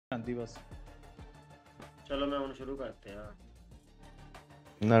आंदी बस। चलो मैं ਹੁਣ ਸ਼ੁਰੂ करते हैं।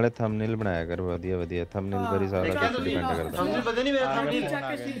 नाले थंबनेल बनाया कर बढ़िया बढ़िया थंबनेल पर ही सारा कुछ डिपेंड करता है। थंबनेल बदे नहीं मेरा थंबनेल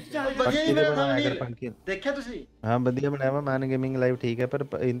बढ़िया नहीं मेरा थंबनेल देखिया ਤੁਸੀਂ हां बढ़िया बनाया हुआ मान गेमिंग लाइव ठीक है पर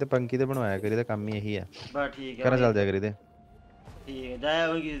इन ते पंकी ते बनवाया करी दा काम ही यही है। बस ठीक है कर चल जा करी दे ठीक है जाया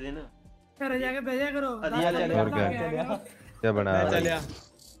होगी किसी दिन घर जाके भेजा करो और क्या बना मैं चलिया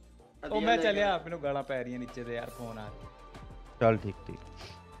ओ मैं चलिया मेनू गाला पै रही नीचे ते यार फोन आ चल ठीक ठीक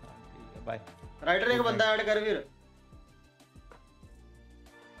ठीक है बाय। राइडर एक बंदा ऐड कर फिर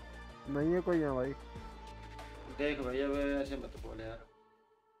नहीं है कोई यहाँ भाई देख भैया वे ऐसे मत बोल यार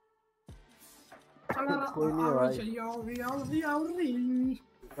कोई नहीं है भाई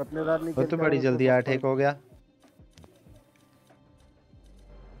अपने रात नहीं वो तो बड़ी जल्दी 8 1 हो गया।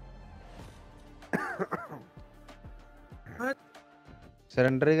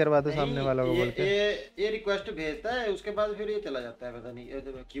 सरेंडर ही करवा दो सामने वाला को बोल के ये रिक्वेस्ट भेजता है उसके बाद फिर ये चला जाता है पता नहीं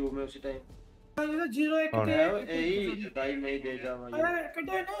क्यू में उसी टाइम 01 यही दाई में ही दे जा मैं अरे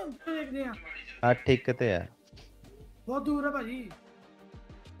कटे ना देख दिया हां ठीक कते है बहुत दूर है भाई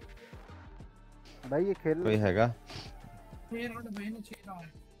भाई ये खेल कोई हैगा फिर हट भाई ने छेड़ा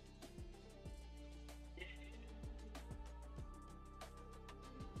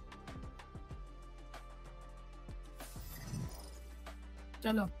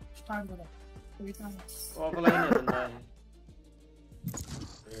चलो स्टार्ट करो कोई काम ऑफलाइन है बंदा है।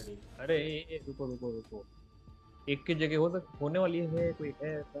 अरे रुको रुको रुको एक की जगह होने वाली है कोई है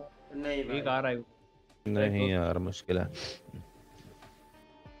ऐसा नहीं एक आ रहा है नहीं यार मुश्किल है।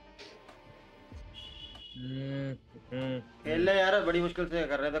 खेल ले यार बड़ी मुश्किल से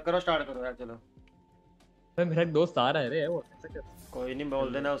कर रहे थे करो स्टार्ट करो यार चलो भाई मेरा एक दोस्त आ रहा है रे वो ऐसा क्या कोई नहीं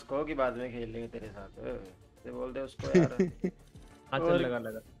बोल देना उसको कि बाद में खेल लेंगे तेरे साथ से बोल दे उसको यार हां चल लगा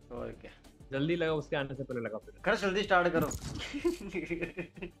और क्या जल्दी लगा उसके आने से पहले लगा फिर कर जल्दी स्टार्ट करो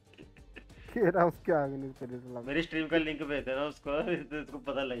खेरा उसके आगे नहीं चले तो मेरी स्ट्रीम का लिंक भेज देना उसको उसको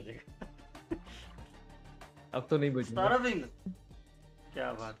पता लग जाएगा अब तो नहीं बचूंगा सारा दिन क्या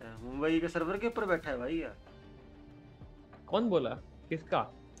बात है मुंबई के सर्वर के ऊपर बैठा है भाई यार कौन बोला किसका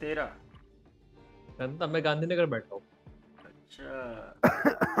तेरा जनता मैं गांधीनगर बैठा हूँ। अच्छा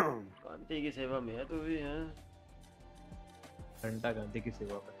गांधी की सेवा में है तू भी है घंटा गांधी की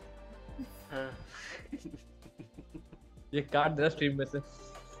सेवा में हाँ। ये काट दे स्ट्रीम में से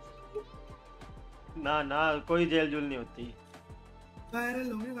ना ना कोई जेल जुल नहीं होती वायरल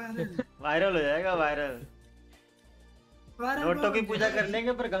होगी वायरल हो जाएगा वायरल नोटों की पूजा कर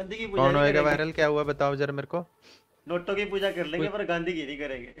लेंगे पर गांधी की पूजा कौन होएगा वायरल क्या हुआ बताओ जरा मेरे को नोटों की पूजा कर लेंगे पर गांधी की नहीं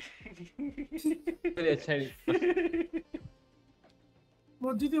करेंगे चलिए अच्छा नहीं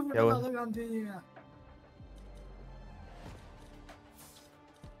मोदी की फोटो ला दो गांधी जी का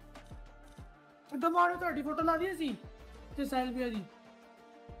तो मारो ਤੁਹਾਡੀ ਫੋਟੋ ਲਾ ਦੀ ਸੀ ਤੇ ਸੈਲਫੀ ਦੀ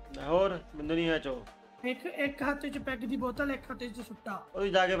ਹੋਰ ਮੈਨੂੰ ਨਹੀਂ ਆਚੋ एक हाथ से पैक की बोतल एक हाथ से सुट्टा और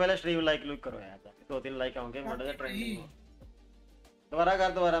जाके पहले स्ट्रीम लाइक लुक करो यार जाके 2-3 लाइक आएंगे मोड़ से ट्रेंडिंग दोबारा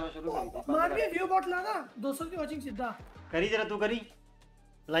कर दोबारा मैं शुरू कर दूं मार के व्यू बॉट लाना 200 की वाचिंग सीधा करी जरा तू करी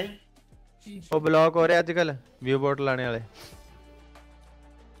लाइन वो ब्लॉक हो रहे आजकल व्यू बॉट लाने वाले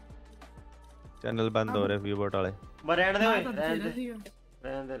चैनल बंद हो रहे व्यू बॉट वाले मैं रहने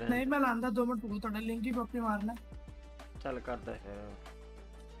दे नहीं मैं लांदा 2 मिनट रुको ਤੁਹਾਡਾ लिंक ही कॉपी मारना चल करदा है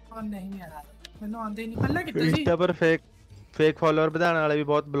और नहीं यार ਮੈਨੂੰ ਆਂਦੇ ਨਹੀਂ ਪਹਿਲਾਂ ਕਿੱਥੇ ਸੀ ਇੰਸਟਾ ਪਰ ਫੇਕ ਫਾਲੋਅਰ ਵਧਾਉਣ ਵਾਲੇ ਵੀ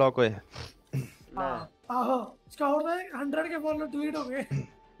ਬਹੁਤ ਬਲੌਕ ਹੋਏ ਆਹੋ ਸਕਾਊਟ ਦੇ 100 ਕੇ ਫਾਲੋਅਰ ਡਿਲੀਟ ਹੋ ਗਏ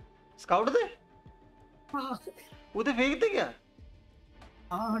ਸਕਾਊਟ ਦੇ ਹਾਂ ਉਹ ਤੇ ਫੇਕ ਤੇ ਗਿਆ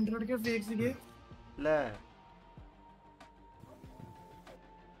ਹਾਂ 100 ਕੇ ਫੇਕ ਸੀਗੇ ਲੈ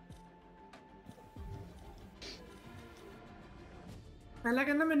ਪਹਿਲਾਂ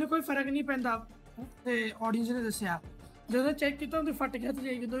ਕਹਿੰਦਾ ਮੈਨੂੰ ਕੋਈ ਫਰਕ ਨਹੀਂ ਪੈਂਦਾ ਤੇ ਆਡੀਅנס ਨੇ ਦੱਸਿਆ ਜਦੋਂ ਚੈੱਕ ਕੀਤਾ ਤਾਂ ਫਟ ਗਿਆ ਤੇ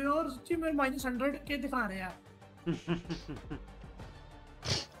ਜਾਈ ਜਦੋਂ ਯਾਰ ਸੱਚੀ ਮੇਰੇ -100 ਕੇ ਦਿਖਾ ਰਿਹਾ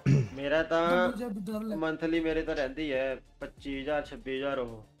ਮੇਰਾ ਤਾਂ ਮੰਥਲੀ ਮੇਰੇ ਤਾਂ ਰਹਿੰਦੀ ਹੈ 25000 26000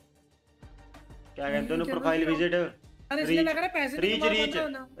 ਉਹ क्या कहते हैं प्रोफाइल विजिट अरे इसलिए लग रहा है पैसे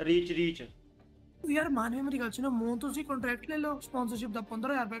रीच यार माने मेरी गल सुनो मों ਤੁਸੀਂ ਕੰਟਰੈਕਟ ਲੈ ਲਓ ਸਪਾਂਸਰਸ਼ਿਪ ਦਾ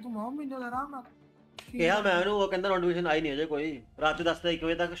 15000 ਰੁਪਏ ਕਮਾਓ ਮਹੀਨੇ ਦਾ ਆਰਾਮ ਨਾਲ ਕਿਹਾ ਮੈਂ ਉਹਨੂੰ ਉਹ ਕਹਿੰਦਾ ਨੋਟੀਫਿਕੇਸ਼ਨ ਆਈ ਨਹੀਂ ਅਜੇ ਕੋਈ ਰਾਤ 10 ਤੋਂ 1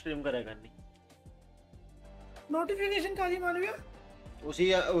 ਵਜੇ ਤੱਕ ਸਟ੍ਰੀਮ ਕਰਿਆ ਕਰਨੀ ਨੋਟੀਫਿਕੇਸ਼ਨ ਕਾਦੀ ਮਾਨਵਿਆ ਉसी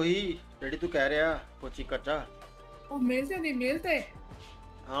ਉਹੀ ਜਿਹੜੀ ਤੂੰ ਕਹਿ ਰਿਹਾ ਕੋਚੀ ਕੱਚਾ ਉਹ ਮੇਲ ਤੇ ਨਹੀਂ ਮੇਲ ਤੇ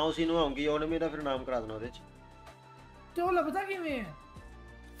ਹਾਂ ਉसी ਨੂੰ ਆਉਂਗੀ ਉਹਨੇ ਮੇਰਾ ਫਿਰ ਨਾਮ ਕਰਾ ਦੇਣਾ ਉਹਦੇ ਚ ਤੇ ਉਹ ਲੱਭਦਾ ਕਿਵੇਂ ਹੈ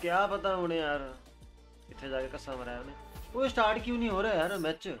क्या पता होने यार इतने जाके कस्सा मराया उन्हें वो स्टार्ट क्यों नहीं हो रहा यार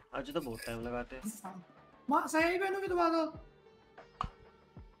मैच आज तो बहुत टाइम लगाते हैं मां सही बहनों की दबा दो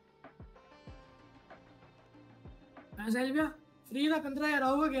ऐसा ही भैया फ्री का 15000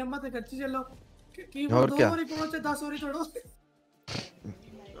 आओगे गेम मत कच्ची चलो की और 2 और पहुंचे 10 और छोड़ो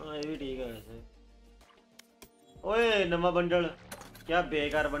ये भी ठीक है वैसे। ओए नवा बंडल, क्या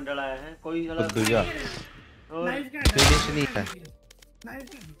बेकार बंडल आया है कोई साला दूजा नाइफ का फिनिश नहीं है।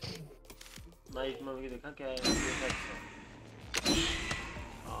 नाइफ में भी देखा क्या है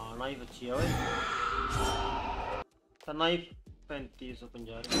हाँ नाइफ अच्छी है ओए तो नाइफ 3550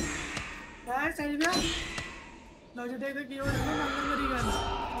 यार सही में लो जो देख कि वो ना मांगना मेरी गन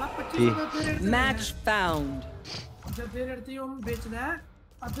आप 2500 मैच फाउंड जब दे रही हम बेचना है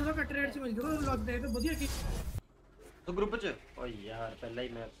अब तो कट रेट से मिल जरूर लॉक दे तो बढ़िया की तो ग्रुप च ओ यार पहले ही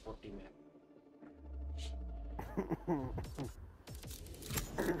मैं 40 में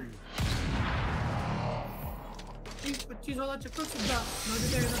 2500 का चक्कर सीधा मुझे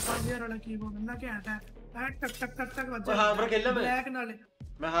देखना 5000 वाला कीबोर्ड ना क्या आता है टक टक टक टक बज हां पर खेलना मैं ब्लैक नाले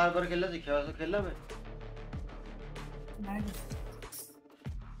मैं हार पर खेलना सीखा उसको खेलना मैं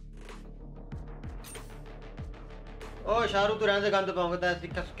ओ शाहरुख तू रहने से गंद पाऊंगा तो ऐसे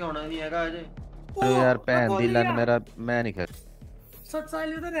क्या होना नहीं हैगा अजय अरे यार भैन दी लन मेरा मैं नहीं खेल सच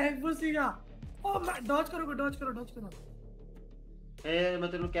साल इधर रैंक पुश लिया ओ मैं डॉज करो ए मैं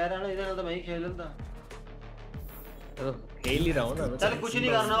तेरे को कह रहा ना इधर ना तो मैं ही खेल लेता तो खेल ही रहा हूं ना चल कुछ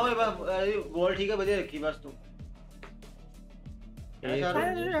नहीं करना ओए बॉल ठीक है बढ़िया रखी बस तू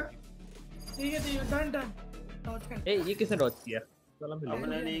ठीक है डन डॉज कर ए ये किसने डॉज किया चलो मिल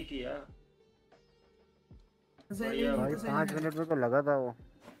हमने नहीं किया भाई 5 मिनट में तो लगा था वो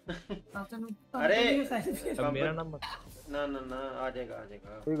अरे अब मेरा नंबर ना ना ना आ जाएगा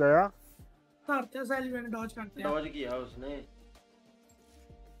कोई गया करते हैं सैली मैंने डॉज करते हैं डॉज किया उसने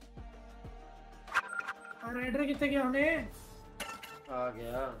और राइडर कितने गया होने आ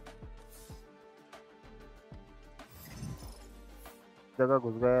गया जगह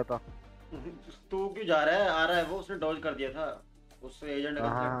घुस गया था तू क्यों जा रहा है आ रहा है वो उसने डॉज कर दिया था उससे एजेंट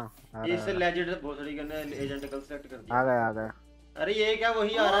का इससे लेजेंड बहुत सारी करने एजेंट का सेलेक्ट कर दिया आ गया अरे ये क्या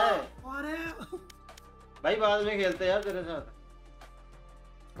वही आ रहा है अरे भाई बाद में खेलते यार तेरे साथ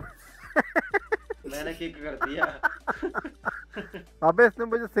मैंने किक कर दिया अबे इसने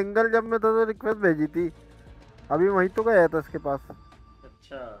मुझे सिंगल जब में तो रिक्वेस्ट भेजी थी अभी वहीं तो गया था इसके पास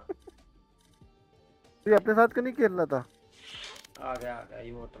अच्छा तू अपने साथ क्यों नहीं खेल रहा था आ गया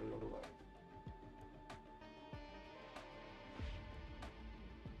इमोर्टल लोड हुआ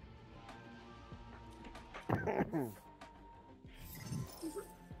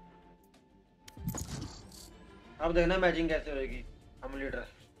अब देखना मैचिंग कैसे होएगी हम लीडर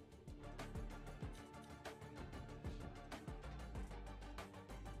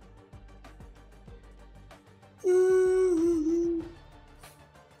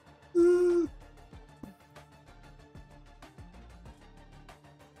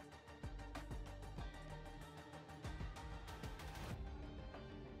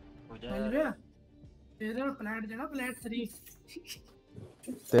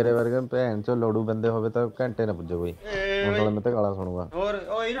तेरे वर्गे भैन चो लोड़ू बंदे होवे तो घंटे ना पुजे कोई मतलब मैं तो गाला सुनूंगा और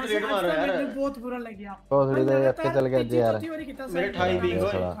ओ इन्हें डिलीट मारो यार बहुत बुरा लग गया कोसड़ी दे अक्के चल गया जी यार मेरे 28 पिंग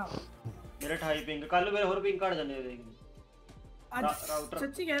होए मेरे 28 पिंग कल मेरे और पिंग काट जाने देगी आज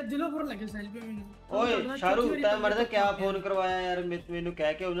सच्ची कह दिलों बुरा लगे सेल्फी में ओए शाहरुख तै मरदा क्या फोन करवाया यार मेनू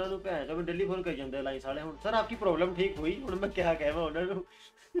कह के ਉਹਨਾਂ ਨੂੰ ਭੈਣ ਚੋ ਦਿੱਲੀ ਫੋਨ ਕਰੀ ਜਾਂਦੇ ਲਾਈ ਸਾਲੇ ਹੁਣ ਸਰ आपकी प्रॉब्लम ठीक हुई ਹੁਣ मैं क्या कहवा ਉਹਨਾਂ ਨੂੰ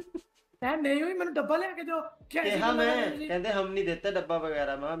नहीं हुई मैंने डब्बा लेके दो क्या हाँ मैं कहते हम नहीं देते डब्बा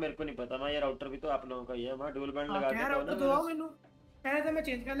वगैरह मैं मेरे को नहीं पता मैं ये राउटर भी तो आप लोगों का ही है मैं डुअल बैंड लगा के राउटर दो मेनू कह रहे थे मैं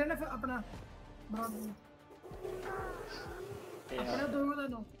चेंज कर लेना फिर अपना अपना दो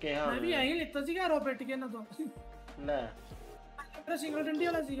दोनों मैं भी यही लेता सी यार पेट के ना तो ले मेरा सिंगल डंडी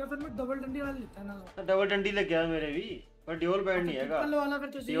वाला सीगा फिर मैं डबल डंडी वाला लेता ना तो डबल डंडी लग गया मेरे भी पर डुअल बैंड नहीं हैगा ट्रिपल वाला फिर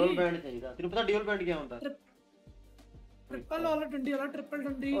तो डुअल बैंड चाहिए तेरे पता डुअल बैंड क्या होता है ट्रिपल वाला डंडी वाला ट्रिपल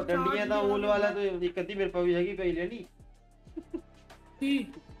डंडी और डंडियां तो ऊल वाला तो एक कदी मेरे पास भी हैगी पई लेनी की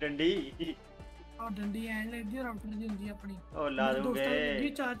डंडी और डंडी ऐ लेदी राउटर दी हुंदी अपनी ओ ला दूंगे ये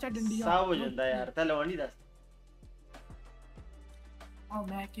चार डंडियां सब हो जाता यार ते लवा नहीं दस और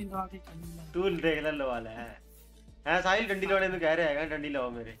मैं की लवा के चलूंगा तू देख ले लवा ले है साहिल डंडी लवाने में कह रहे हैगा डंडी लवाओ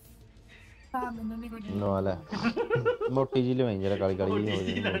मेरे हां मैंने नहीं कोई लवा ले मोटी जी लवाई जरा काली काली हो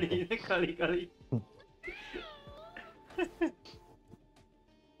जाए काली काली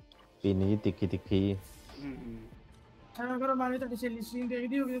पीनी जी तिक्की तिक्की अगर हमारी तो डिटेल स्क्रीन देख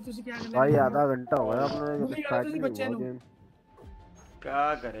दी होगी तो तुसी क्या करना भाई आधा घंटा हो गया अपने स्टार्ट नहीं हुआ गेम क्या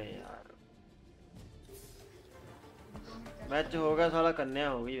करें यार मैच होगा साला कन्या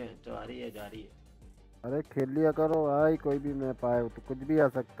हो गई है तो आ रही है जा रही है अरे खेल लिया करो भाई कोई भी मैप आए तो कुछ भी आ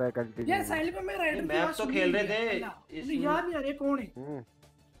सकता है कंटिन्यू यार साइल पे मैं राइडर मैप तो खेल रहे थे याद नहीं आ रहा कौन है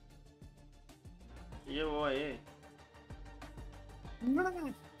ये वो है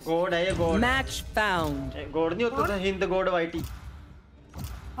गोड है ये गोड मैच फाउंड गोड नहीं होता था हिंद गोड वाइटी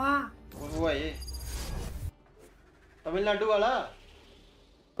हाँ वो है ये तमिलनाडु वाला।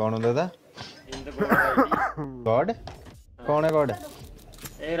 कौन होता था? In the God God? कौन है गॉड?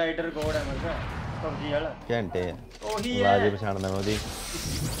 ए राइटर गॉड है मरजा पबजी वाला घंटे ओही आवाज है पछाणदा मैं ओदी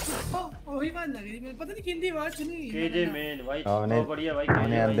वही बात लग रही मेरे पता नहीं किंदी आवाज सुनी केजे मेन भाई उन्हें बहुत बढ़िया भाई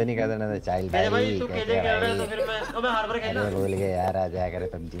उन्हें अंदर नहीं कहता ना चाइल्ड केजे भाई तू केजे खेल रहा है तो फिर मैं हार पर खेलना भूल गए यार आ जाया करे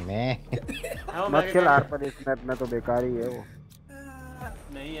पबजी में मत खेल यार पर इस मैप में तो बेकार ही है वो।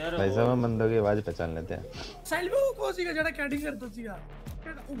 नहीं यार भाई साहब हम बंदों की आवाज पहचान लेते हैं साइड में वो कौन सी का जड़ा कैटिंग करता सीगा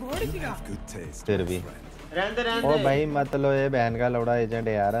वो घोड़ी सीगा फिर भी रहने ओ भाई मत लो ये बहन का लौड़ा एजेंट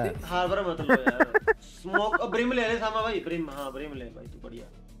है यार हार पर मत लो यार स्मोक ब्रिम ले सामा भाई ब्रिम हां ब्रिम ले भाई तू बढ़िया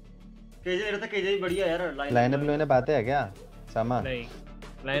केजे ले रहा था केजे भी बढ़िया यार लाइनअप लेने बातें है क्या सामा नहीं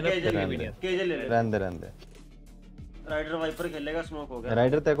लाइनअप के भी नहीं केजे ले रहने राइडर वाइपर खेलेगा स्मोक हो गया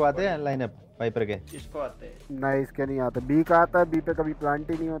राइडर तेरे को आते हैं लाइनअप वाइपर के? इसको आते हैं नहीं इसके नहीं आता। बी का आता है, बी पे कभी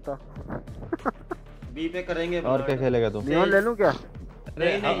प्लांट ही नहीं होता। बी पे करेंगे और क्या खेलेगा तू? नियॉन ले लूं क्या?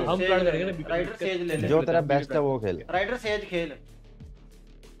 नहीं हम प्लान करेंगे ना राइडर सेज ले ले जो तेरा बेस्ट है वो खेल। राइडर सेज खेल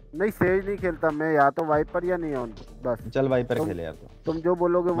नहीं सेज नहीं खेलता मैं, या तो वाइपर या नियॉन बस। चल वाइपर खेले यार। तुम जो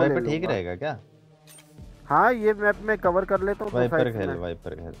बोलोगे वो ले वाइपर ठीक लूंगा। रहेगा क्या? हाँ ये मैप में कवर कर लेता हूँ। वाइपर खेल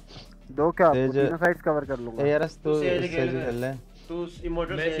वाइपर खेल दो क्या तीनों साइड्स कवर कर लूंगा। यार तू सेज खेल ले तू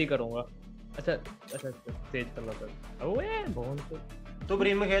इमोर्टल मैं ऐसे ही करूंगा। अच्छा सेज कर लो सर। ओए बहुत तू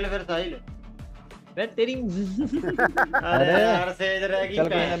ब्रिम में खेल फिर साहिल मैं तेरी अरे यार सेज रहेगी चल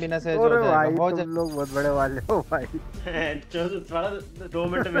कोई ना बिना सेज हो जाएगा बहुत तुम लोग बहुत बड़े वाले हो भाई। जो थोड़ा 2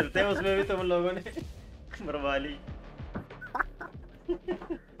 मिनट मिलते हैं उसमें भी तुम लोगों ने मरवा ली।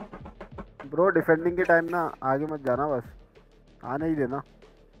 ब्रो डिफेंडिंग के टाइम ना आगे मत जाना, बस आने ही देना।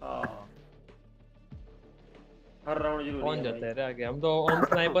 हर राउंड जरूरी है। कौन जाता है रे आगे? हम तो ऑन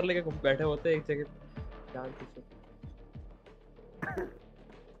स्नाइपर लेके बैठे होते हैं एक जगह जान से।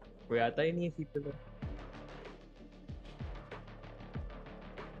 कोई आता ही नहीं है सीट पे तो।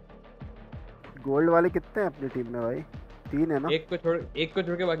 गोल्ड वाले कितने हैं अपनी टीम में भाई? 3 है ना? एक को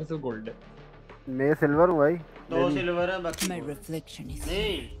छोड़ के बाकी सब गोल्ड है। मैं सिल्वर हूं भाई। 2 सिल्वर है बाकी। My reflection is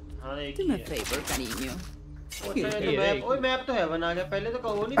नहीं हां एक Do ही me a है। favor, cariño. मैप ओए मैप तो है बना गया, पहले तो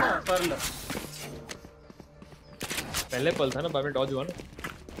कहो नहीं था पर्ल। पहले पल था ना, बाद में डॉज हुआ ना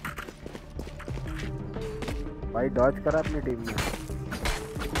भाई। डॉज करा अपनी टीम में।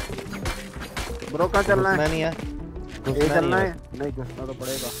 ब्रो कहां चलना है? नहीं है ये चलना है? नहीं घुसना तो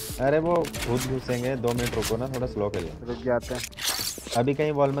पड़ेगा। अरे वो खुद घुसेंगे। 2 मिनट रुको ना, थोड़ा स्लो खेलो। रुक जाते हैं अभी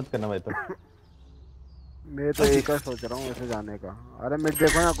कहीं वॉल मत करना वाइपर। मैं तो एक ही सोच रहा हूँ ऐसे जाने का। अरे मिड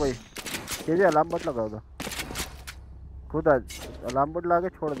देखो ना कोई केजे अलार्म बट लगा होगा खुद। आज अलार्म बट लगा के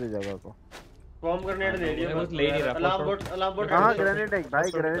छोड़ दे जगह को। बॉम्ब ग्रेनेड दे दिया बस। ले नहीं रहा अलार्म बोट हां ग्रेनेड है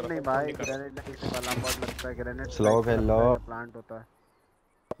भाई। ग्रेनेड नहीं भाई, ग्रेनेड नहीं, सिर्फ अलार्म बट लगता है। ग्रेनेड स्लो खेल लो। प्लांट होता है।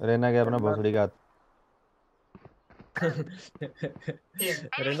 रेना के अपना भोसड़ी का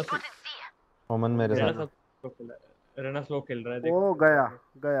ओमन मेरे साथ। रेना स्लो खेल रहा है। ओ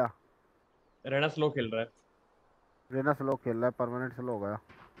गया रेना स्लो खेल रहा है। रेना स्लो खेल रहा है, परमानेंट स्लो हो गया।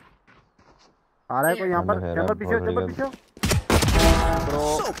 आ रहा है कोई यहां पर। चैम्बर पीछे ब्रो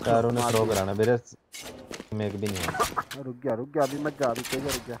चारों ने थ्रो कराना मेरे में एक भी नहीं है। रुक गया अभी मत जा।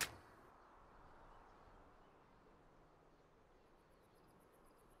 रुक जा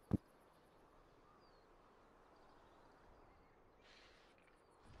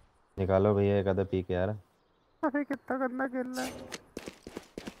निकालो भैया एक आधा पी के यार। अबे कितना गंदा खेल रहा है।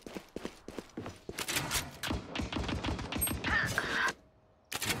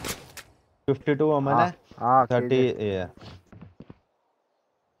 $52 अमन है। 30 ये है।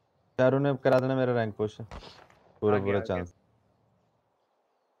 चारों ने करा देना मेरा रैंक पुश पूरा चांस।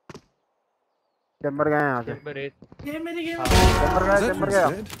 चैम्बर गए यहां से। ये मेरी गेम चैम्बर गया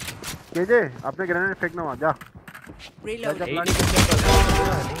केजे अपने ग्रेनेड फेंकना वहां जा। Reloading.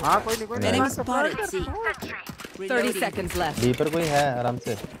 हां कोई नहीं Enemy spotted. C. 30 seconds left. B पर कोई है आराम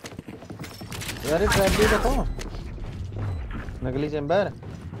से। यार ट्रैप भी देखो नकली चैम्बर।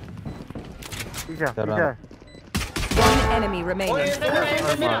 पीछे One enemy remaining.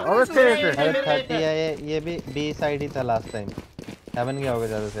 अबे तेरे से 30 है। ये भी बी साइड ही था लास्ट टाइम। हेवन गया होगा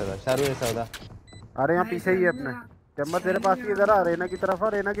ज्यादा से ज्यादा। शारू ऐसा होता। अरे यहाँ पीछे ही है अपने। चैम्बर तेरे पास ही इधर आ। रेना की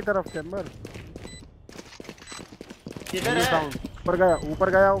तरफ चैम्बर किधर है? ऊपर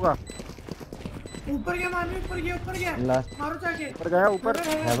गया होगा। ऊपर गया लास्ट मारो जाके। ऊपर गया ऊपर।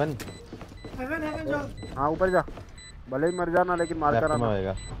 हेवन जाओ। हाँ ऊपर जा, भले ही मर जाना लेकिन मार कर आना।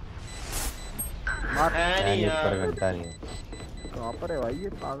 होएगा मार नहीं ऊपर यार घंटा नहीं है। कहाँ पर है भाई ये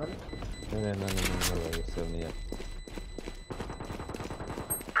पागल? नहीं सब नहीं है।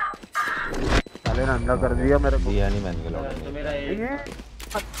 साले ने अंधा कर दिया मेरे को। दिया नहीं मैंने तो मेरा ये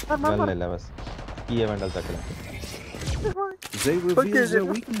गन ले ले बस की है वैंडल तक ले They reveal their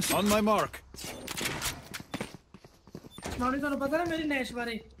weakness. On my mark. मानो तो पता है मेरी नैश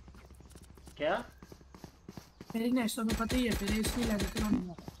बारे क्या मेरी नैश तो पता ही है फिर इसलिए लगे थे हम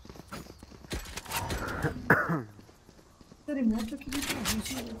तेरी मोट की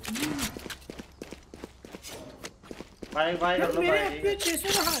भाई भाई कर लो मेरे भाई अपने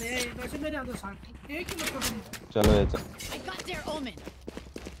 600 रहा रहे हैं वैसे मेरे अंदर 60 एक ही मतलब नहीं चलो ये चल I got their omen.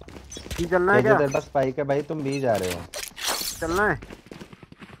 की चलना है क्या तेरे पास स्पाइक है भाई तुम भी जा रहे हो चलना है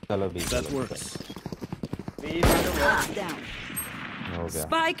चलो भी That works. Down. हो गया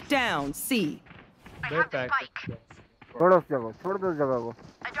Spike down. C. दो पैक छोड़ उस जगह छोड़ दो उस जगह को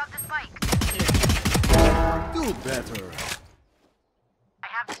Do better.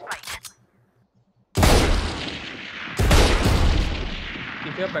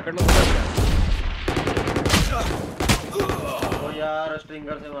 किसी का पैकेट लो ओ यार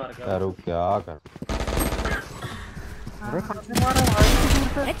स्ट्रिंगर से मार के यार क्या कर अरे कहाँ मारा भाई दूर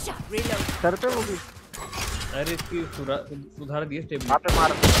से Headshot. Reload. सर पे होगी अरे इसकी सुधार दिए स्टेबल वहाँ पे मार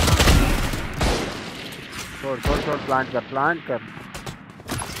छोड़ छोड़ छोड़ प्लांट कर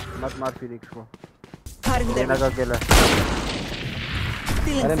मत मार फिनिक्स को लेना का अकेला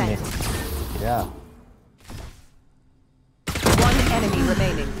अरे मैं क्या One enemy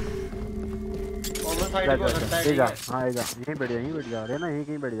remaining. Over side को सकता है जा हाँ जा यहीं बैठ जा अरे ना यहीं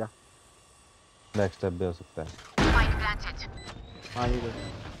कहीं बैठ जा बैक स्टेप भी हो सकता है हाँ यहीं बैठ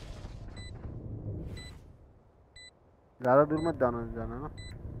ज़्यादा दूर मत जाना ना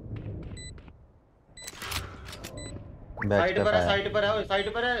बैक स्टेप है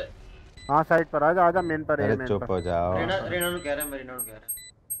साइड पर है हाँ साइड पर आजा मेन पर है अरे मेन चुप हो जाओ रेना नु कह रहा है मेरिना नु कह रहा है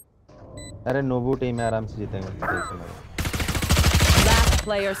अरे नोबू टीम है आराम से जीतेंगे Last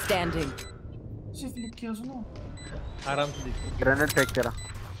player standing. सिर्फ लिख के सुनो आराम से जीत ग्रेनेड फेंक तेरा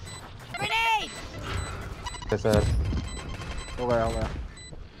Grenade. सर हो गया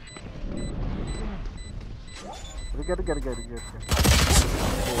रुक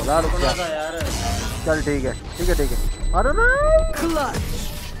बोला रुक जा यार चल ठीक है अरे ना Clutch.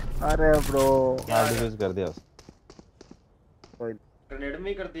 अरे ब्रो हार्ड यूज कर दिया कोई ग्रेनेड में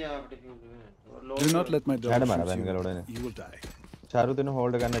ही कर दिया आप डिफ्यूज में Do not let my dog head मारा shoot बेंगलोड़े ने you. You will die. चारों तेने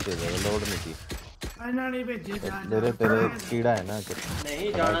होल्ड करना चाहिए लोड नहीं की आना नहीं भेजे जा तेरे कीड़ा है ना नहीं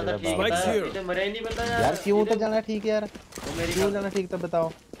जाना था ठीक था इधर मरे ही नहीं बंदा यार क्यों तो जाना ठीक है यार वो मेरी क्यों जाना ठीक तो बताओ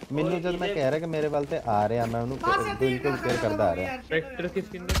ਮੈਨੂੰ ਜਦ ਮੈਂ ਕਹਿ ਰਿਹਾ ਕਿ ਮੇਰੇ ਵੱਲ ਤੇ ਆ ਰਿਹਾ ਮੈਂ ਉਹਨੂੰ ਬਿਲਕੁਲ ਕੇਅਰ ਕਰਦਾ ਆ ਰਿਹਾ स्पेक्टर की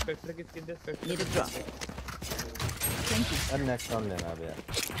skin they Spectre Need a drop. और नेक्स्ट राउंड लेना अब यार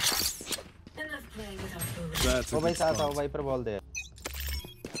That's ओ a भाई good साथ spot. आओ वाइपर बॉल दे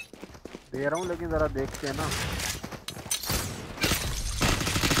दे रहा हूँ लेकिन जरा देखते हैं ना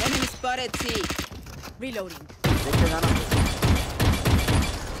Enemy spotted. C. Reloading. देखते जाना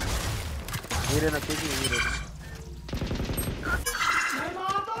हीरे ना हीरे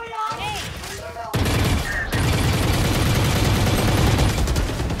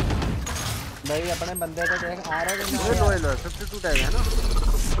भाई अपने बंदे को देख आ रहा है कि लो 52 टैग है ना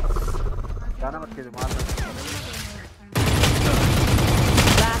जाना मत के मार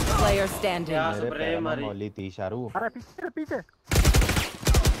Last player standing. मेरे पैर में मौली थी शारू अरे पीछे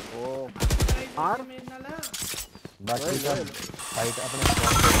ओ मार बाकी सब फाइट अपने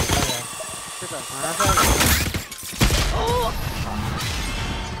स्क्वाड पे निकला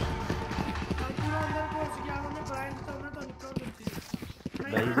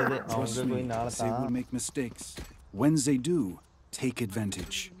भाई जदे Trust आऊंगे कोई me, नाल they ता will make mistakes. When they do, take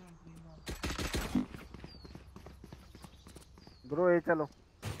advantage. Bro ये चलो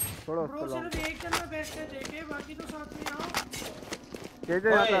छोड़ो ब्रो सिर्फ एक जन में बैठ के देखे बाकी तो साथ में आओ केजे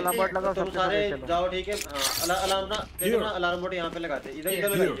यहाँ पे अलार्म बोर्ड लगाओ तुम सबसे सारे पहले चलो जाओ ठीक है हां अलार्म ना देखो ना अलार्म बोर्ड यहां पे लगाते इधर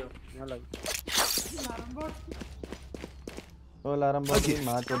लगाइए यहाँ लग अलार्म बोर्ड ओ अलार्म बॉल की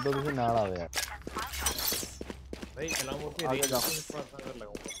मां चोदो किसी नाल आवे यार भाई अलार्म हो के आगे जाओ थोड़ा सा कर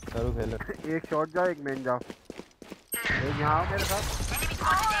लगाऊंगा करो खेल एक शॉट जाओ एक मेन जाओ एक यहाँ आओ मेरे साथ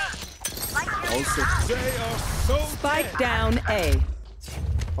Also, they are so Spike down A.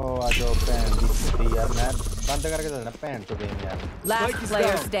 ओ आ जाओ भैन दी छुट्टी यार मैं बंद करके चलना भैन तो गेम यार Last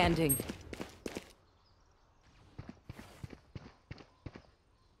player standing.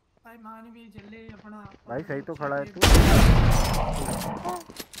 भाई मान भी चले अपना भाई सही तो खड़ा है तू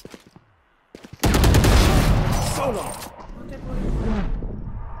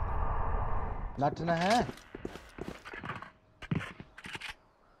नचना है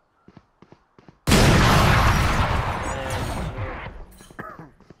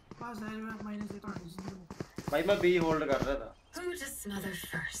पास है माइनस एक भाई मैं बी होल्ड कर रहा था Who to smother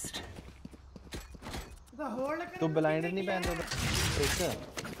first? तू ब्लाइंड नहीं पहनता एक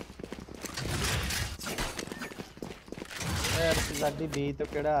यार साडी बी तो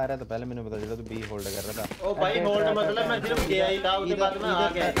केड़ा आ रहा था पहले मैंने बता जेड़ा तू बी होल्ड कर रहा था ओ भाई होल्ड मतलब मैं सिर्फ गया ही था उसके बाद मैं आ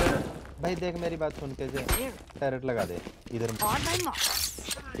गया भाई देख मेरी बात सुन के जे टैरेट लगा दे इधर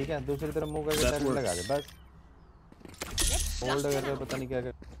ठीक है दूसरी तरफ मुंह करके टैरेट लगा दे बस होल्ड कर रहा पता नहीं क्या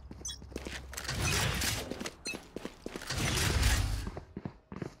कर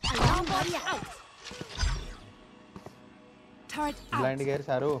ब्लाइंड गैर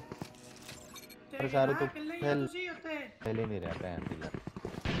सारो पर सारो तो पहले ही नहीं रहा पैन दिया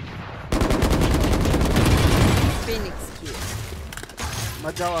Phoenix kill.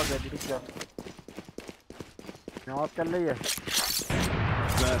 मत जाओ आगे रुक जा मैं ऑफ चल रही है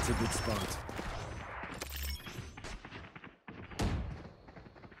That's a good spot.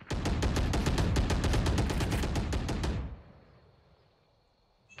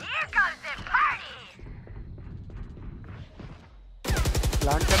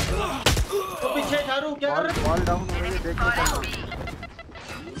 Plant कर तो पीछे शारू क्या कर रहा है बॉल डाउन हो रही है देख के चलना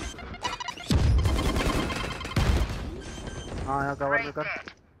हां यहां कवर में कर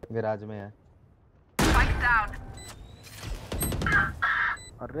गैराज में है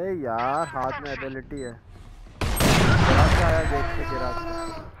अरे यार हाथ में एबिलिटी है गैराज का आया देख के गैराज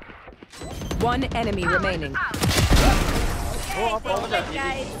One enemy remaining. ओ आप आओ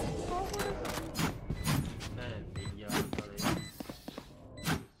Guys.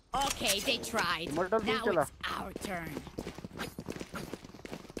 Okay, they tried. Immortal Now चला it's our turn.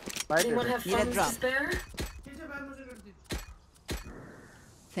 Anyone have funds to spare?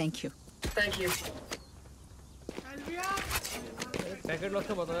 Thank you. Thank you. Packet loss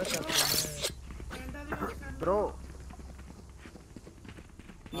का बता यार bro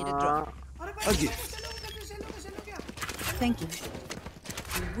Need a drop. Again. Thank you.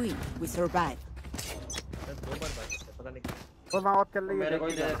 We survived. दो बार बात पता नहीं और वहां ऑफ चल रही है मेरे को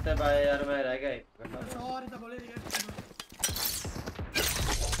ही दे देते भाई यार मैं रह गया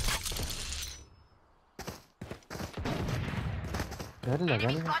डर लगा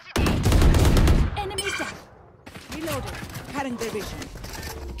नहीं Enemies down. Reloading. Cutting their vision.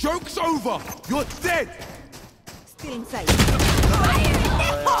 Joke's over. You're dead. Still inside.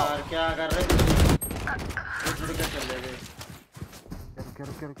 यार क्या कर रहे हो जुड़ के चल गए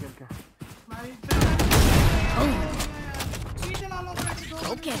क्या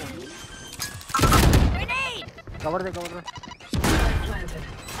Okay. Grenade. कवर दे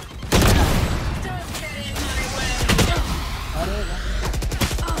अरे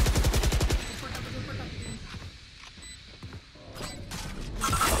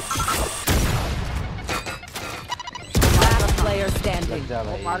Last player standing. जा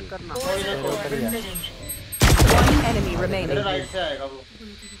भाई मार्क करना One enemy मेरे remaining. राइट से आएगा वो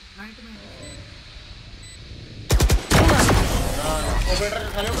ऑपरेटर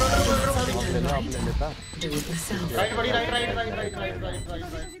खाली ले लेता राइट बड़ी right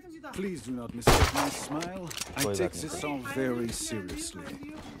Please do not mistake my smile. I take this all very seriously.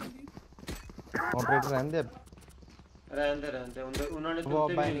 Operator रहने दे रहने उन्होंने वो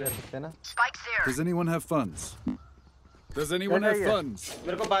बाय नहीं कर सकते ना Does anyone have funds? Does anyone have funds?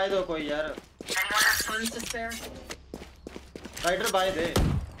 मेरे को बाय दो कोई यार Anyone have funds to spare? Rider bye दे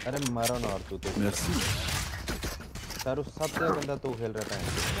अरे मारो ना और तू तो Merci. सारू सबसे बंदा तू खेल रहा है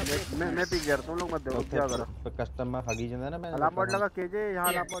मैं पिक कर तुम लोग मत दो क्या करो कस्टम में खगी जंदा ना मैं अलार्म बोर्ड लगा केजे यहां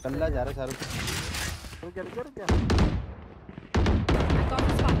अलार्म बोर्ड कल्ला जा रहा सारू तू क्या I got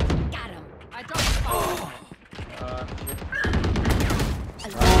the spot. Got him. I dropped the spot.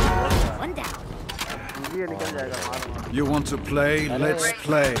 One down. ये निकल जाएगा मार You want to play? Let's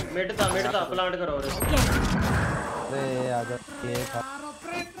play. Mid था प्लांट करो रे अरे आजा ये खा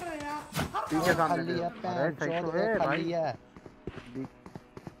पीछे सामने लिया अरे सही तो है भाई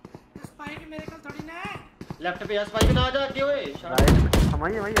स्पाइक मेरे को थोड़ी ना है लेफ्ट पे स्पाइक ना आ जा के ओए राइट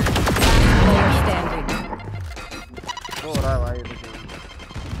हमारी वही है Player standing. हो रहा है भाई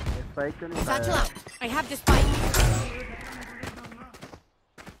स्पाइक क्यों नहीं Satchel out. I have the spike.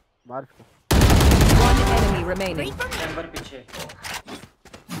 मार इसको One enemy remaining. नंबर पीछे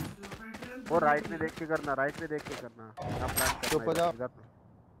वो राइट में देख के करना यहां प्लान करना चुप हो जाओ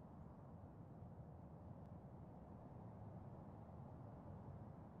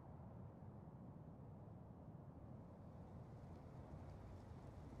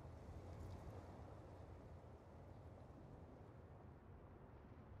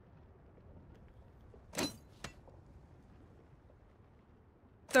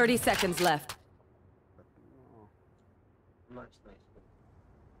Thirty seconds left. Nice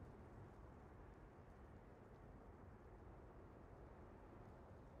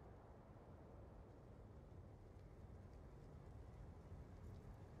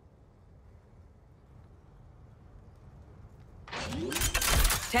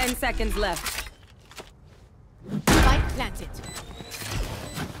 10 seconds left. Spike planted.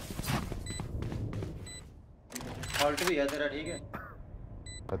 Halt भी है तेरा, ठीक है?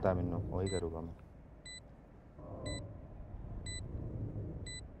 पता मैंने, वही करूँगा मैं।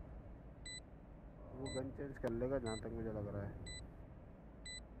 वो गन चेंज कर लेगा जहाँ तक मुझे लग रहा है।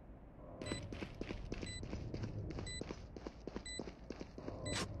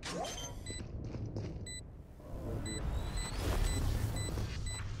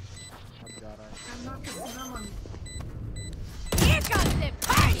 अब जा रहा है। Here comes the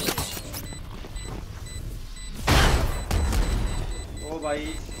party. ओ भाई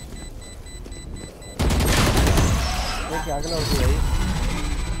ये क्या अगला होती भाई?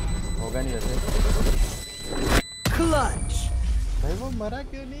 होगा नहीं वैसे। Clutch. भाई वो मरा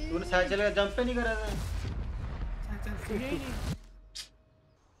क्यों नहीं? तूने साइकिल का जंप पे नहीं करा था?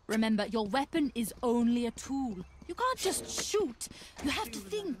 Remember, your weapon is only a tool. You can't just shoot. You have to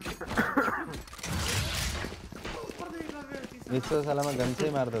think. इसको साला मैं गन से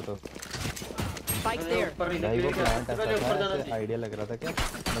ही मार देता हूँ। Spike there. भाई वो प्लांट ऐसा था, ऐसे आइडिया लग रहा था क्या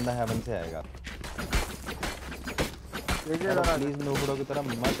बंदा हेवन से आएगा। प्लीज नोबड़ो की तरह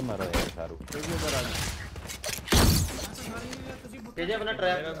मत मरो यार शाहरुख। तेजे अपना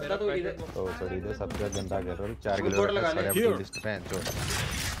ट्रैप बता तू इधर। ओ सॉरी इधर सबसे गंदा कर रहा हूँ। 4 किलो लगा ले। लिस्ट पे हैं चोट।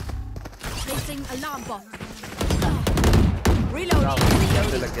 Placing alarm bot. Reloading.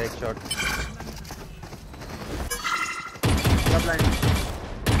 से लग गया एक शॉट।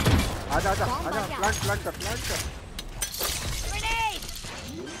 आजा प्लांट कर। Grenade.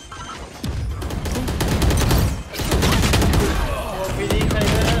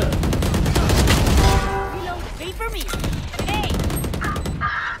 Reload. Wait for me. Grenade.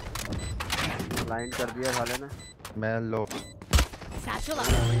 Blind कर दिया साले ने। मैं लो। Satchel up.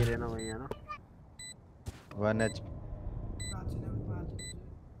 वही रहना वही है ना। 1 HP।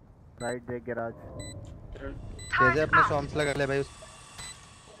 राइट देख गैराज। तेजे अपने सॉम्स लगा ले भाई।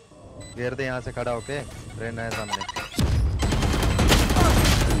 घेर दे यहाँ से खड़ा होके। रहना है सामने।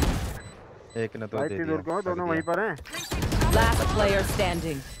 एक ने तो दे दिया। दोनों वहीं पर हैं। Last player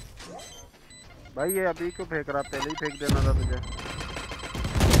standing. भाई ये अभी क्यों फेंक रहा? पहले ही फेंक देना था तुझे।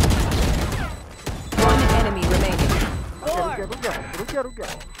 One enemy remaining. रुक जा।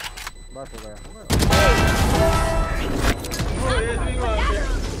 बस हो गया।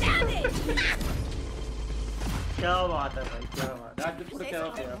 क्या बात है भाई, क्या बात है। आज पुड़ क्या हो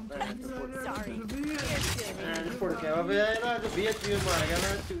गया? पुड़ क्या हो गया ना? जो बीएचपी में मार गया ना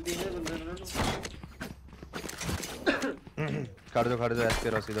चूती ने बंदे ने। खड़ जो एसके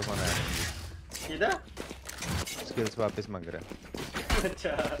रोसी तो फोन आया। सीधा स्किल्स वापस मांग रहा है।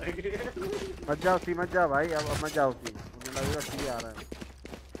 अच्छा मत जा भाई, अब मत जाओ सी। मुझे लगेगा सी आ रहा है।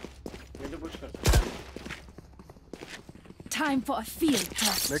 ये तो पुश कर। Time for a field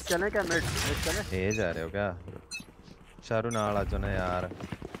test. Mid चले क्या? मिड चले। ए जा रहे हो क्या? शारू नाल आ जाना यार।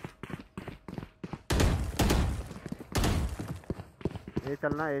 ए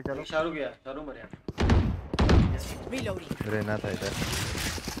चलना, ए चलो। शारू गया, शारू मर गया। Reloading. रहना था इधर।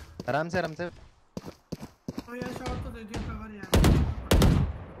 आराम से। ओ यार शॉट तो दे दिया कवर यार।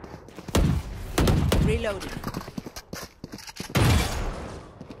 Reloading.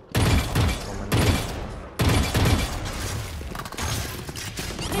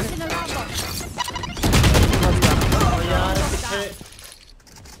 Placing alarm bot.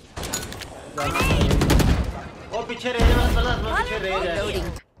 पीछे रेज वाला चला, पीछे रेज है।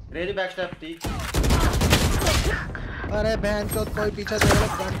 रेज बैक स्टेप थी। अरे बहन चोद कोई पीछे दे रहा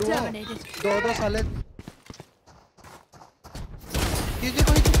गांडू। दो साले। केजे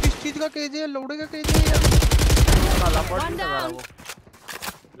कोई किस चीज का केजे है? लोड़े का केजे है यार।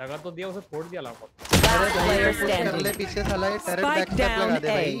 लगा तो दिया, उसे फोड़ दिया लापत। कर ले पीछे साला। ये टर्रेट बैक स्टेप लगा दे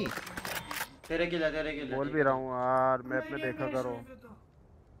भाई। तेरे किल बोल भी रहा हूँ यार, मैप में देखा करो।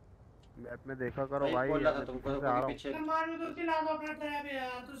 भाई बोल रहा था तुमको पीछे। मारो तो चिल्ला दो अपना ट्रैप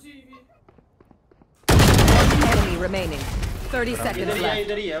यार तुसी। Enemy remaining. 30 seconds left.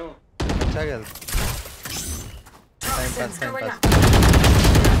 इधर ही है वो। अच्छा खेल। Time pass.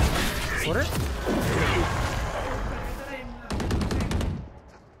 अरे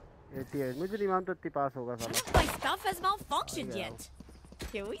 88 मुझे नहीं मानता इतनी पास होगा साला। My stuff has malfunctioned yet.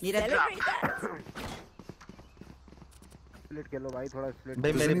 Can we celebrate that? Split खेलो भाई, थोड़ा स्प्लिट।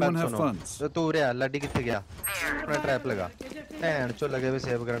 भाई मेरी बात सुनो। तो तू रे लड्डी किथे गया? अपना ट्रैप लगा। भैन चो लगे हुए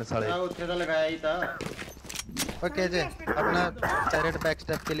सेव करने साले। हां उत्थे तो लगाया ही था। ओके जे अपना टर्रेट बैक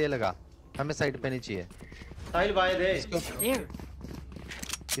स्टेप के लिए लगा। हमें साइड पे नहीं चाहिए। साइड बाय दे।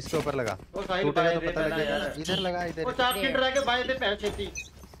 इसके ऊपर लगा। वो साइड बाय दे पता लग जाएगा। इधर लगा इधर। वो 4 किट रह के बाय दे पैर छेती।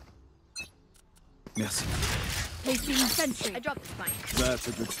 Merci. Placing sentry. I dropped the spike. That's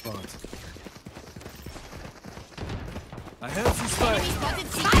a good spot. I have some spike.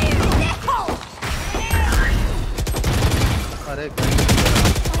 अरे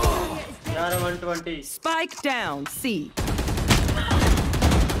यार 120 Spike down. C.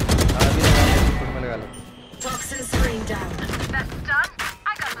 अभी लगा लो। Toxin screen down. That's done.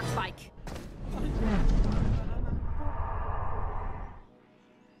 I got the spike.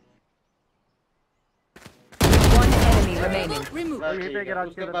 One enemy remaining. Remove. यहीं पे garage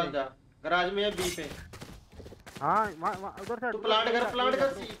उसके के पास अंदर जा। गैराज में है बी पे। हाँ उधर से तू प्लांट कर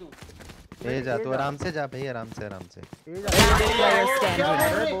सी तू। ए जा तू आराम से जा भाई आराम से। Last player standing.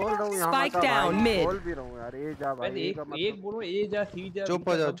 अरे बोल रहा हूँ यहाँ Spike मत आ down भाई, mid. बोल भी रहा हूँ यार ए जा भाई। मैं एक बोलो ए जा सी जा। चुप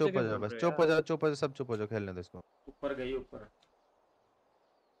हो जाओ बस चुप हो जाओ सब चुप हो जाओ खेलने दो इसको। ऊपर गई ऊपर।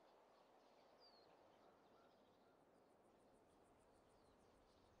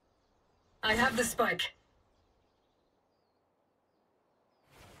 I have the spike.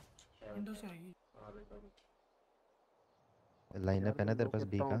 Window से आएगी। लाइनअप है ना तेरे पास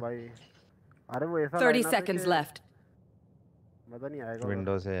बी का? भाई अरे वो ऐसा 30 seconds left. मजा नहीं आएगा।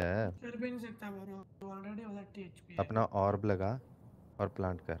 विंडो से है। फिर भी नहीं सकता वो ऑलरेडी वाला टीएचपी है। अपना ऑर्ब लगा और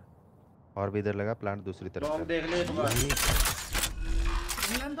प्लांट कर। और भी इधर लगा प्लांट दूसरी तरफ लॉन्ग कर। देख ले एक बार।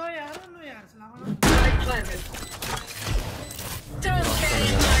 मिलन दो यार उन्हें यार सलाम। Spike planted. Don't get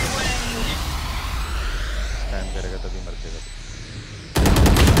in my way. Time करेगा तभी मर जाएगा।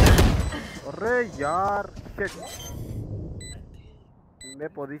 अरे यार शिट मैं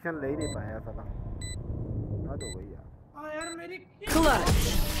पोजीशन ले ही नहीं पाया साला। हद हो गई यार। यार मेरी Clutch.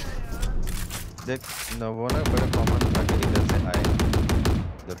 देख न वो ना बड़ा कॉमन था कि इधर से आए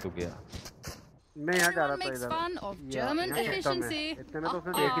जब तू गया। मैं यहाँ जा रहा था Makes इधर। fun of German यहाँ सिस्टम है। efficiency. इतने में तो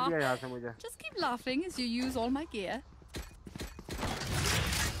उसने देख लिया यहाँ से मुझे। Just keep laughing as you use all my gear.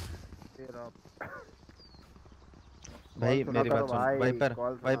 तेरा भाई कॉल मेरी सुना बात करो सुन भाई, वाइपर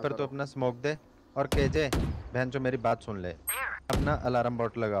कॉल सुना वाइपर तो करो। अपना स्मोक दे और केजे बहन जो मेरी बात सुन ले अपना अलार्म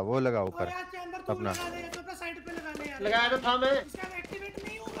बॉट लगा वो लगा ऊपर अपना लगा दे तो अपना साइड पे लगा ले यार। लगाया तो था मैं। इसका एक्टिवेट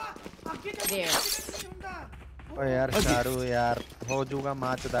नहीं होगा। आगे तक एक्टिवेट नहीं होगा। ओ यार शारू यार हो जूगा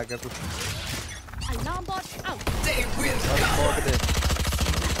माच दा के कुछ Alarm bot out. और स्मोक दे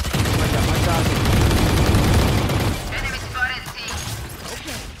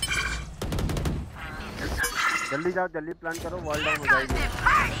जल्दी जाओ जल्दी प्लान करो वॉल डाउन हो जाएगी।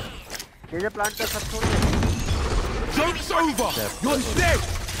 ये प्लान कर सब छोड़ दो। Joke's over. You're dead.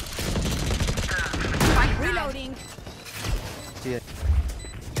 Reloading.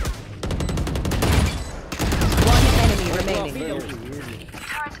 One enemy remaining.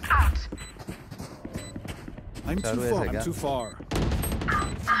 I'm too Charu far. ऐसा I'm क्या? too far.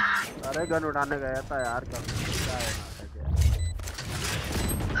 अरे गन उठाने गया था यार कब क्या है नाटक यार।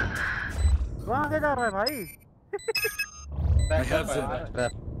 कहाँ आगे जा रहा है भाई? I have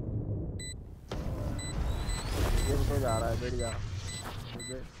them. ये तो जा रहा है बैठ जा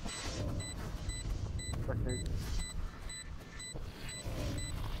मुझे बस नहीं।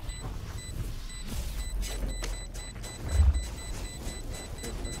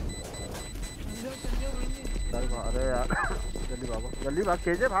 चल अरे यार जल्दी भाग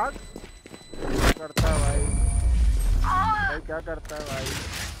केजे भाग। क्या करता है भाई क्या करता है भाई।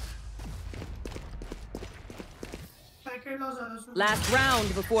 Last round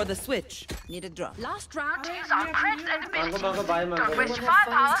before the switch. Need a drop. Last round. मांगो बाय मांगो। Funds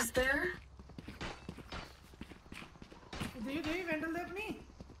to spare? दे वेंडल दे अपनी।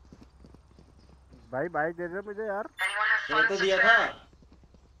 भाई बाइक दे दे मुझे यार। ये तो दिया था।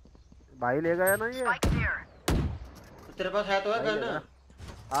 भाई ले गया ना ये। तेरे पास है तो है गन।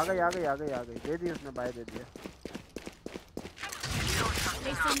 आ गई दे दी उसने बाय दे दिया।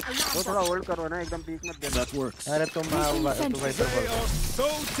 वो थोड़ा होल्ड करो ना एकदम पीक मत देना। That works. अरे तुम तू wiper They are so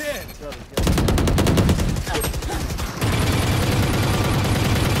dead.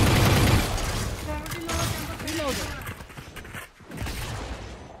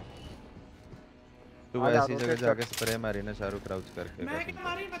 तू ऐसी जगह जाके स्प्रे मारी ना शाहरुख क्राउच करके। मैं क्या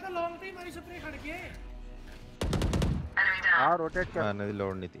मारी मैं तो लॉन्ग पे मारी स्प्रे खड़ के। हां रोटेट कर। मारने की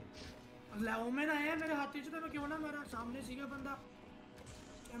लोड नहीं थी। ओमेन आया मेरे हाथी से तो मैं क्यों ना मारा सामने सीगा बंदा।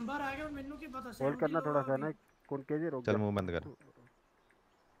 चैम्बर आ गया मेनू की पता होल्ड करना थोड़ा सा ना कौन केजे रोक। चल मुंह बंद कर।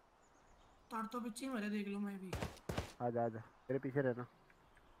 तार तो पीछे मरे देख लो मैं भी। आजा तेरे पीछे रहना।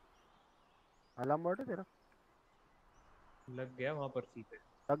 अलार्म बॉट है तेरा? लग गया वहां पर सी पे।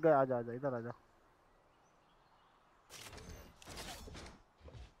 लग गया आजा इधर आजा।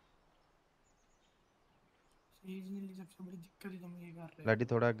 सीजनली सबसे बड़ी दिक्कत ही तुम ये कर रहे हो। लाडी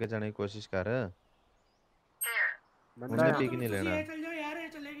थोड़ा आगे जाने की कोशिश कर। बंदा पीक नहीं लेना। चल जाओ यार ये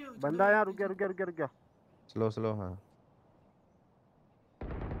चले गए। बंदा यहाँ रुक गया। स्लो हाँ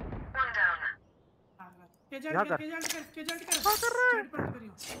केजल्ट कर चैट पर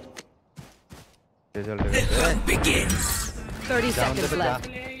करियो result begins. 30 seconds left.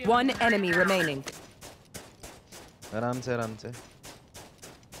 One enemy remaining. आराम से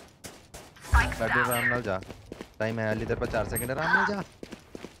गाड़ी आराम नाल जा टाइम है अली तेरे पर 4 सेकंड आराम नाल जा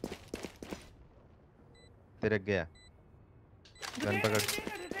तेरे गया गन पकड़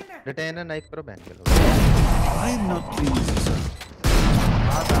रिटेन है नाइफ करो bank low I am not pleased, sir.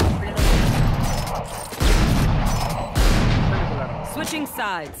 Switching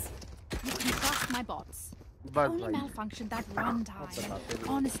sides. You can trust my bots. बस Only भाई malfunctioned that one time.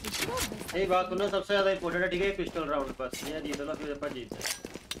 Honestly, she was this. यही बात सुनो, सबसे ज्यादा इंपॉर्टेंट है ठीक है पिस्टल राउंड बस, ये जीत लो फिर अपन जीत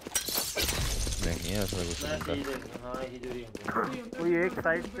नहीं है ऐसा कुछ मैं सीधे हां ही जरूरी है कोई एक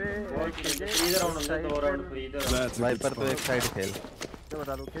साइड पे और इधर राउंड में 2 राउंड फ्री इधर That's a good वाइपर तो एक spot. साइड खेल तो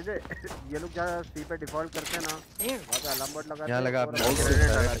बता दो कि ये लोग जहाँ सी पे डिफॉल्ट करते हैं ना वहाँ पे अलार्म बट लगा यहाँ लगा अपने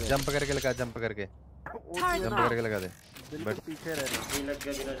जंप करके लगा जंप करके लगा दे बट पीछे रहना नहीं लग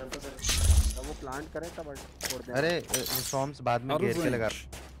गया बिना जंप कर तब वो प्लांट करे तब छोड़ दे अरे फॉर्म्स बाद में घेर के लगा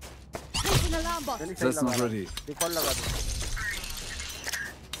Placing alarm bot. That's not ready. Default लगा दो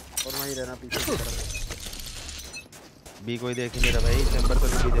और वहीं रहना पीछे की तरफ बी कोई देख ही नहीं रहा भाई चैम्बर तो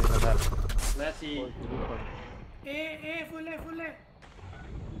बी देखना था मैं सी ए फुल है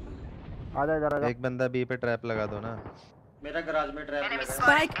आ जा जरा एक बंदा बी पे ट्रैप लगा दो ना मेरा गैराज में ट्रैप लगा है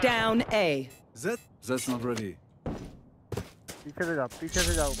Spike down A. That's not ready. पीछे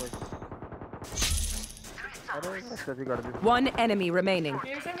से जाओ कोई अरे कैसे कर दी One enemy remaining.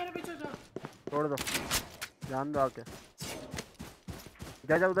 ऐसे मेरे पीछे जा छोड़ दो ध्यान दो आके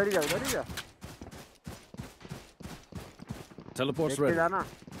जा उधर ही जा Teleport's देख के ready. जाना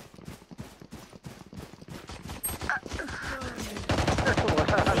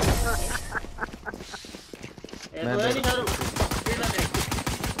मैं नहीं करूं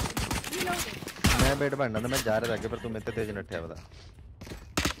मैं बेट बनना था मैं जा रहा था आगे पर तू मेरे से तेज नठिया बता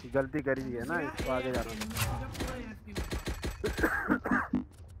गलती करी है ना इसको आगे जाना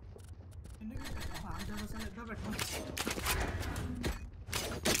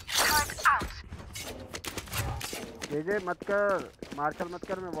ये मत कर मार्शल मत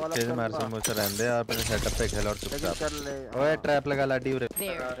कर मैं वॉल अप तेज मार्शल मुझसे रहने दे आप अपने सेटअप पे खेल और चुपचाप कर ले ओए ट्रैप लगा लाडी उरे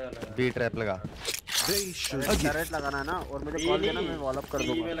बी ट्रैप लगा They should. टरेट लगाना है ना और मुझे कॉल देना मैं वॉल अप कर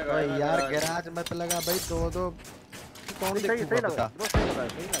दूंगा ओए यार गैराज मत लगा भाई दो कौन सही देखूगा लगा बता ब्रो सही लगा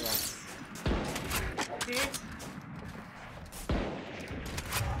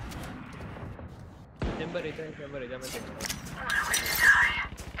चैम्बर है जा मैं देख रहा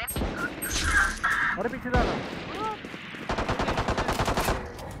अरे पीछे जाना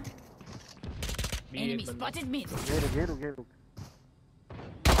Enemy spotted me. घेरू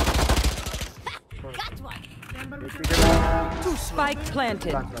Got one. Spike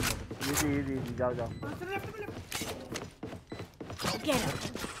planted. Easy जाओ Get him.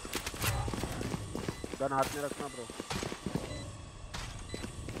 गन हाथ में रखना ब्रो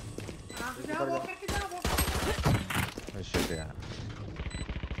शिट यार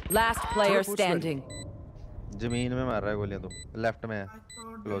Last player standing. जमीन में मार रहा है गोलियां तू लेफ्ट में है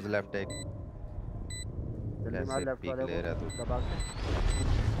क्लोज लेफ्ट एक जल्दी मार लेफ्ट वाले ले रहा को तू दबा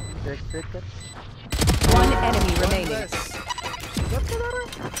के चेक कर One enemy remaining.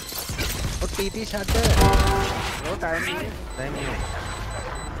 और टीटी शॉट नो टाइम नहीं है टाइम नहीं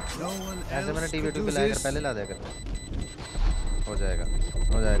No one ऐसे मैंने else TV could to do पे लाकर this. पहले ला दिया कर हो जाएगा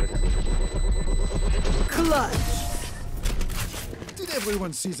Clutch. Did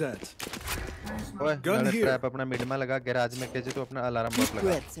everyone see that? ओए Gun मैंने here. ट्रैप अपना मिड में लगा गैराज में केजे तो अपना अलार्म बॉट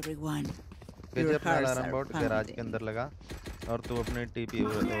लगा everyone. केजे अपना अलार्म बॉट गैराज के अंदर लगा और तू अपने टीपी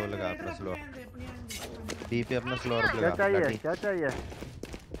वो लगा अपना स्लोर बी पे अपना स्लोर लगा क्या चाहिए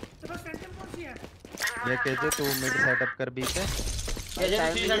तो बस फैंटम कौन सी है ये केजे तू मिड सेटअप कर बी पे ये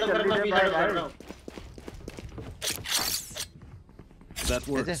सी सेटअप कर मैं बी सेटअप कर रहा हूं That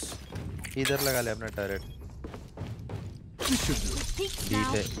works. इधर लगा ले अपना turret This should do it. B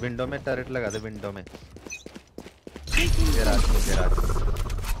पे विंडो में टर्रेट लगा दे विंडो में गैराज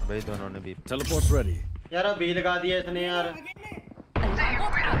भाई दोनों ने बी Teleport's ready. यार अब बी लगा दिया इसने यार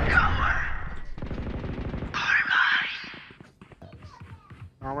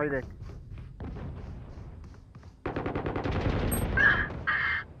हां भाई देख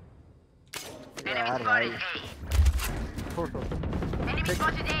यार भाई छोड़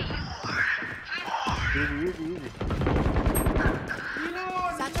इजी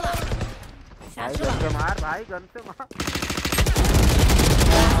भाई गन से मार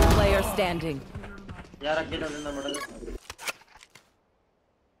Last player standing. यार अकेला जिंदा मर गया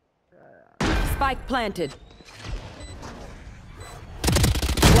Spike planted.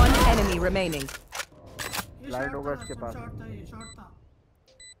 One enemy remaining. Blind होगा इसके पास।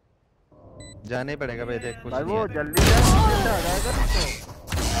 जाने पड़ेगा भाई, देख कुछ भाई नहीं वो है। जल्दी जा, आ जाएगा नहीं तो।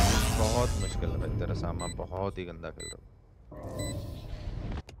 बहुत मुश्किल है भाई, तेरा सामान बहुत ही गंदा खेल रहा है।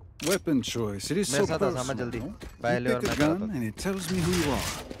 Weapon choice. It is so मेरे साथ personal. आसामा जल्दी, No? पहले You और pick मैं a कराता gun हूँ। and it tells me who you are.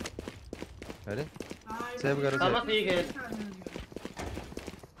 अरे सेव करो सामा सेव। ठीक है।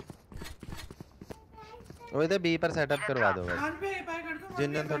 वो इधर बी पर सेटअप करवा दो भाई।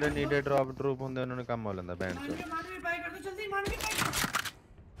 जिन्हें थोड़े नीडेड ड्रॉप ड्रूप होंगे उन्होंने कम हो लेंदा बैंड से।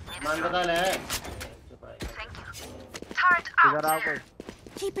 मान बता ले। इधर आओ कोई।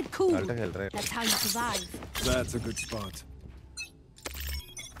 Keep it cool. अल्टा खेल रहे हैं। That's how you survive. That's a good spot.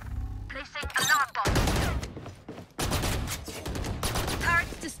 Placing alarm bomb.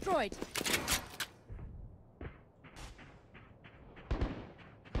 Turret destroyed.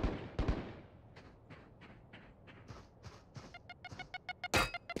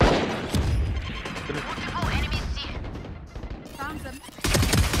 Found them.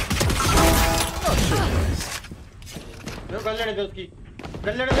 जो गन लेने दे उसकी।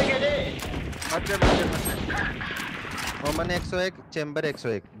 गन लेने दे केजे। मत दे। ओमन 101 चेंबर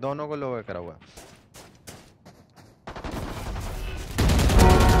 101 दोनों को लोअर करा हुआ।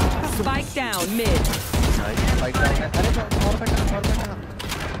 Spike down mid. Spike down है। अरे और बैठा।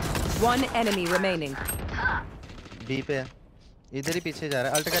 One enemy remaining. बी पे है, इधर ही पीछे जा रहा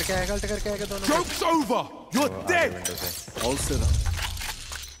है। अल्ट करके आएगा दोनों। Joke's over. You're dead. All set up.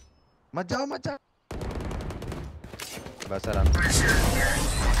 मत जाओ। बस आराम से।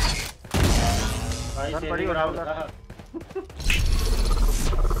 भाई बड़ी हो रहा है।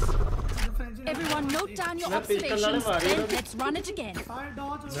 Everyone note down your मैं पिस्टल लाने observations, मारी हूँ। then let's run it again.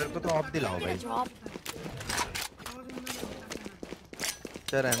 मेरे को तो ऑफ दिलाओ भाई। Drop.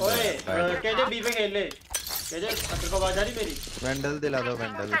 चल ओए केजे बी पे खेल ले। केजे अंदर को आवाज आ रही मेरी। वेंडल दिला दो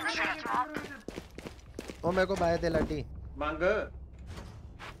वेंडल। ओ मेरे को बाय दे लाठी। मांग।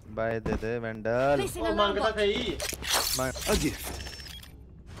 बाय दे दे वेंडल। Placing ओ alarm मांगता bomb. सही। A gift.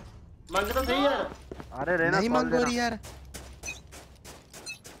 मांगता सही यार। अरे रहना नहीं मांगो रे यार।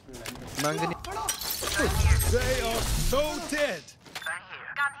 मांगनी। They are so dead.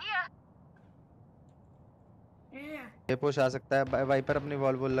 ये पुश आ सकता है। वाइपर अपनी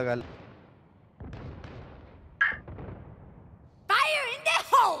वॉल लगा ले। Fire in the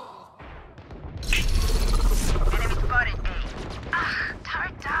hole! Enemy spotted A.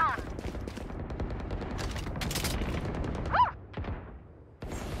 Turret down.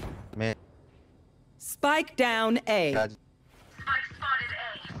 मैं Spike down A. Raj Spike spotted A.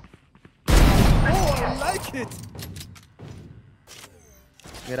 Oh, I like it.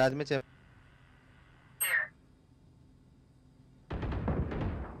 Garage में चल।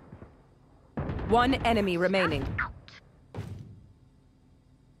 One enemy remaining.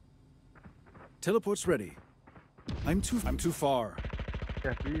 Teleport's ready. I'm too far.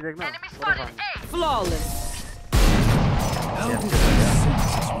 Please देखना। Enemy spotted A. Flawless. How did I sense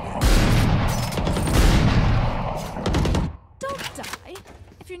this would end? Don't die.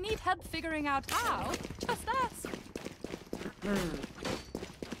 If you need help figuring out how, just ask.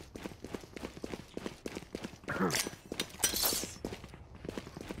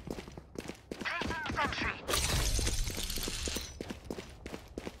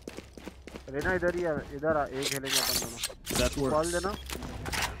 रहना इधर ही इधर आ, एक खेलेंगे अपन दोनों। That call works. देना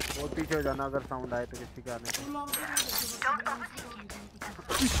और पीछे हो जाना अगर साउंड आए तो किसी का आने का।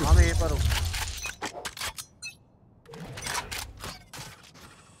 हाँ मैं यहीं पर हूँ।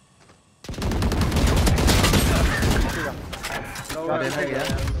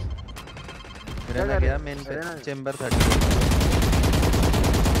 रहना गया मेन पे चेंबर 30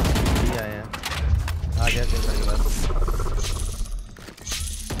 ये आए हैं। आ गया चेंबर के पास।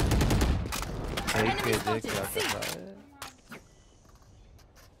 एक के देख क्या कर रहा है।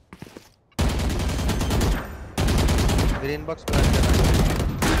 ग्रीन बॉक्स प्लांट करना।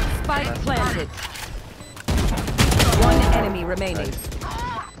 Spike planted. One enemy remaining.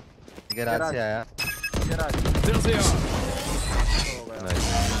 Garage से आया। There they are. नाइस।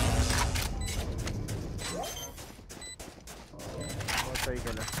 बहुत सही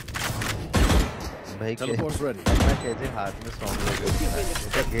खेला। भाई Teleport's ready. अपना कैसे हाथ में सॉन्ग लगे हुए हैं।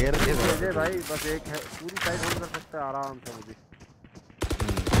 इसे घेर के केजे भाई बस एक है, पूरी साइड होल्ड कर सकते हैं आराम से मुझे।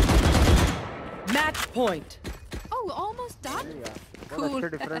 Match point. Oh, almost done. बहुत Cool. अच्छे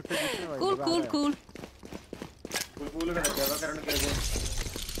डिफरेंस से जीते भाई। Cool, मजा आ cool, रहा है। cool. कुल का क्या करण केजे।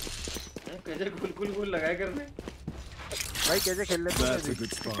 केजे कुल लगाए करने। भाई कैसे खेल लेते That's a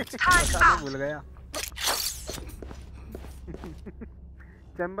good spot. हैं? भूल गया।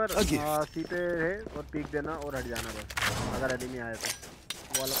 चैम्बर सी पे है और पीक देना और हट जाना बस। अगर एनिमी आए तो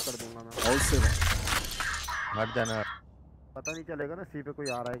वो अलग कर दूंगा मैं। हट जाना, पता नहीं चलेगा ना सी पे कोई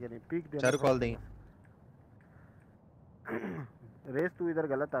आ रहा है कि नहीं। पीक देना। सर कॉल देंगे। रेस तू इधर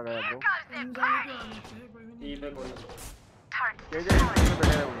गलत आ गया ब्रो। सी पे कोई केजे इसमें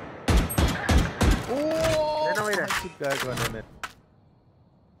बैठे रहो। ओह लेना वही रहे। बैक वाले में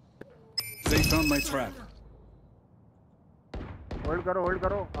They found my trap. Hold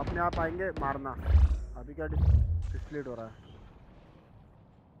करो अपने आप आएंगे मारना। अभी क्या स्प्लिट हो रहा है।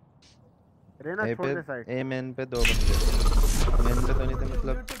 रेना छोड़ दे साइड। ए मेन पे 2 बंदे। मेन पे तो नहीं थे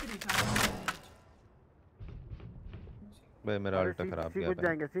मतलब। भाई मेरा अल्ट खराब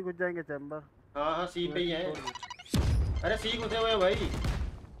गया। सी कुछ जाएंगे चैम्बर। हां सी पे ही है। अरे सी घुसे हुए हैं भाई।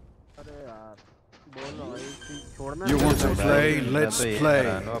 अरे यार बोल रहा भाई सी छोड़ना। You want to play? Let's play.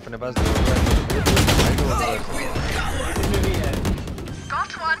 अपने पास 2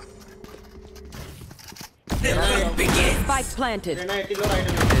 Got one. Spike planted. Raina 80 लो राइट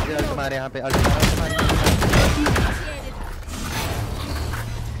में। अल्ट मारे यहाँ पे, अल्ट मारे।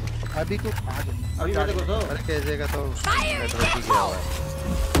 अभी को अभी मत घुसो। अरे कैसे का तो नेटवर्क ही गया हुआ है।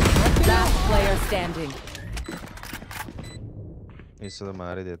 Last player standing. इससे तो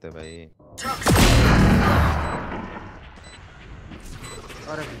मार ही देते भाई।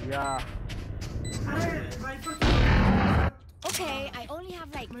 अरे भैया Okay, I only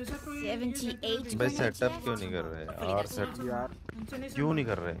have like 78. भाई सेटअप क्यों नहीं कर रहे और सेट यार क्यों नहीं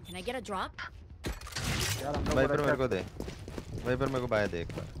कर रहे? Can I get a drop? यार हम भाई पर मेरे को दे, भाई पर मेरे को बाय देख।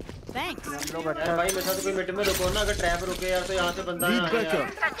 Thanks. हम लोग यार अच्छा भाई मेरे साथ कोई मिड में रुको ना। अगर ट्रैप रुके यार तो यहाँ से बंदा ना आए यार।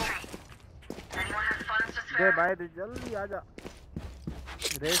 दे भाई दे जल्दी आजा।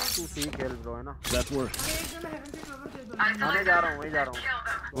 रेस टू सी खेल ब्रो है ना। That works. मैं जा रहा हूँ वहीं जा रहा हूँ।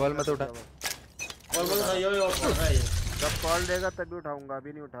 बॉल मत उठा। और बोलो सही हो ऑफ कर रहा है ये। जब कॉल देगा तभी उठाऊंगा,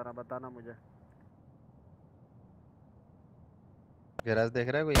 अभी नहीं उठा रहा। बताना मुझे। गैराज देख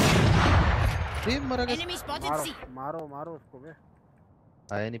रहा है कोई? मरा गया। Enemy spotted C. मारो उसको बे।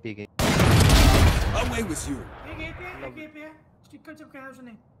 आया नहीं पी गई। Away with you. एक पे स्टिकर चिपकाया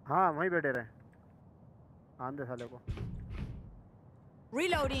उसने। हाँ वहीं बैठे रहे। आंदे साले को।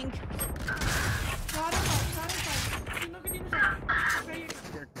 Reloading. सारे तीनों के तीनों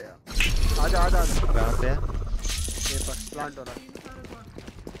आजा कहाँ पे है? ये पर प्लांट हो रहा है।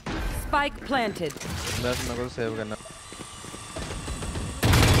 Spike planted. बस मेरे को सेव करना।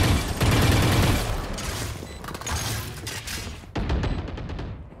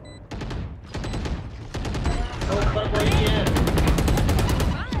 ऊपर कोई नहीं है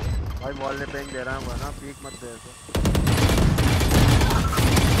भाई। बॉल ने पेंग दे रहा हूँ ना, पीक मत दे ऐसे।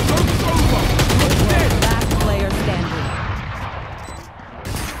 Last player standing.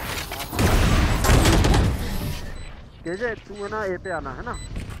 केजे तू है ना ए पे आना है ना।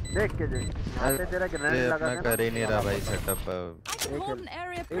 देख केजे यहाँ पे तेरा ग्रेनेड लगा है ना। कर ही नहीं रहा भाई setup. I can hold an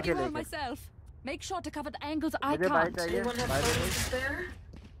area pretty well myself. Make sure to cover the angles I मुझे बाय can't. चाहिए।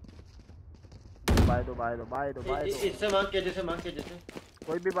 बाय दो। इससे मांग केजे से मांग केजे से।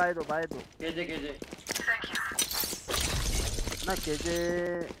 कोई भी बाय दो केजे ना। केजे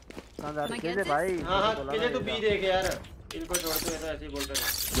कहाँ जा रहे? केजे भाई। हाँ केजे तू बी देख यार। इनको छोड़ते हैं तो ऐसे ही बोलते रहे।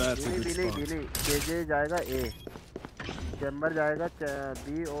 That's a good spot. Billy KJ जाएगा ए, चैम्बर जाएगा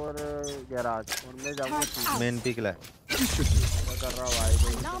बी और गैराज और मैं जाऊंगा सी। मेन पिक ला। कर रहा भाई।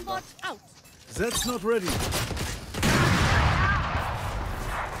 Alarm bot out. That's not ready.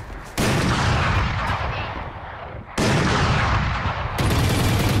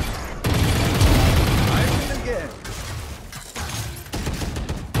 I win again.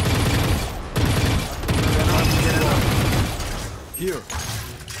 Here.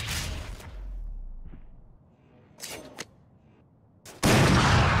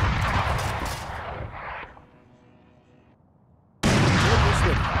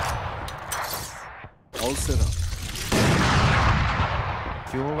 All set up.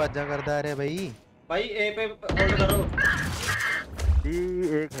 क्यों बाजा करता है रे भाई? भाई ए पे होल्ड करो। बी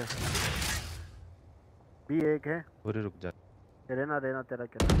एक है। पूरी रुक जा। रहना देना तेरा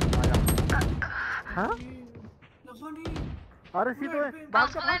क्या आया। हाँ अरे सी तो है। बात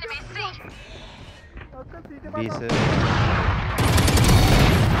कर बी से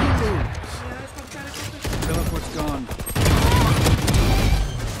Teleport's gone.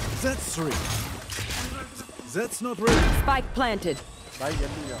 That's 3. That's not ready. Spike planted. भाई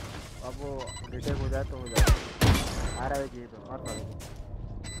जल्दी जा। अब वो रिटेक हो जाए तो हो जाए। आ रहा है जी तो और मारो।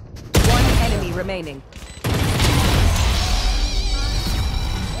 One enemy remaining.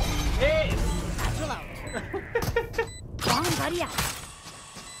 A Bomb buddy out.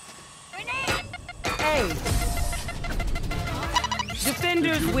 Hey.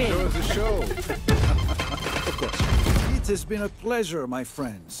 Defenders win. Enjoy the show. It has been a pleasure, my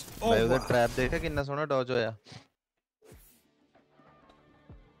friends. भाई उधर ट्रैप देखा कितना सोना डॉज होया।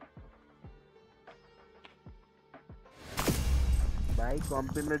 भाई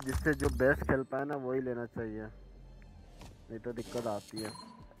कॉम्पी में जिससे जो बेस्ट खेल पाए ना वही लेना चाहिए, नहीं तो दिक्कत आती है।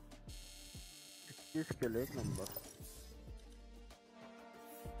 21 के लिए 1 नंबर।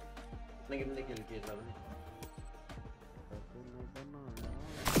 कितने किल किए सबने?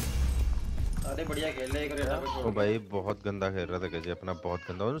 अरे बढ़िया खेल रहे, एक रेटा पे छोड़। ओ भाई बहुत गंदा खेल रहा था गजे, अपना बहुत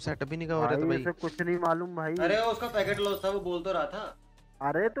गंदा, उसने सेटअप ही नहीं कर रहा था भाई। इसे कुछ नहीं मालूम भाई। अरे उसका पैकेट लॉस था, वो बोल तो रहा था।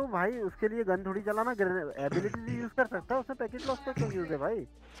 अरे तो भाई उसके लिए गन थोड़ी चलाना, एबिलिटी यूज कर सकता है, उसमें पैकेट लॉस का क्यों यूज है भाई?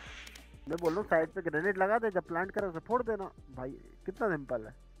 मैं बोल रहा हूँ साइड पे ग्रेनेड लगा दे, जब प्लांट करे उसे फोड़ देना भाई, कितना सिंपल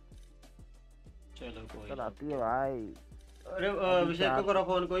है। चलो कोई चल आती है भाई। अरे अभिषेक को करो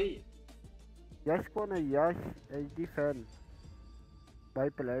फोन कोई। यश कौन है? यश एचडी फैन भाई,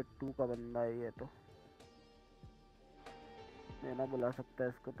 प्लेट 2 का बंदा है ये तो, मैं ना बुला सकता है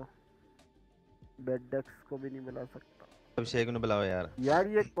इसको तो, बेडेक्स को भी नहीं बुला सकता। अभिषेक ने बुलाओ यार। यार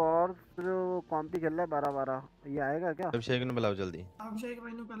ये कॉर्स कॉम्पी खेल रहा है 12-12, ये आएगा क्या? अभिषेक ने बुलाओ जल्दी। अभिषेक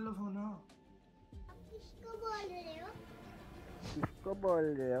भाई ने कर लो फोन। किसको बोल रहे हो? किसको बोल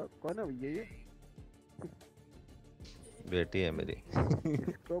रहे हो? कौन है भैया ये? बेटी है मेरी।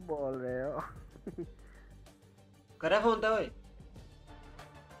 किसको बोल रहे हो? करा फोन था भाई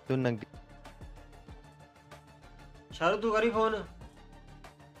तू नंगी शाहरुख, तू करी फोन?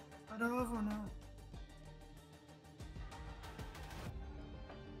 अरे वो फोन है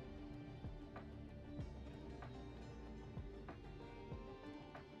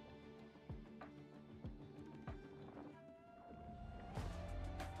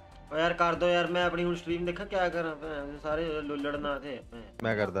ओ यार कर दो यार, मैं अपनी स्ट्रीम देखा क्या कर रहा है, सारे लड़ना थे।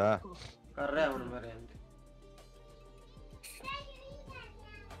 मैं करदा कर रहा हूं मेरे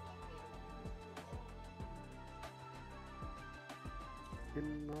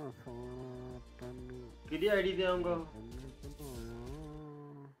किदी आईडी दे आऊंगा।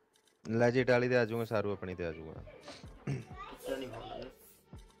 लेजिट वाली ते आ जाऊंगा, सारू अपनी ते आ जाऊंगा। क्या नहीं होना है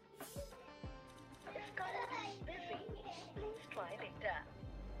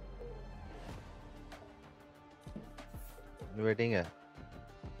वेटिंग है।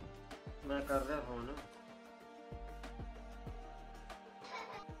 मैं कर रहा फोन।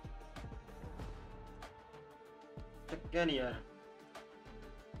 क्या नहीं यार,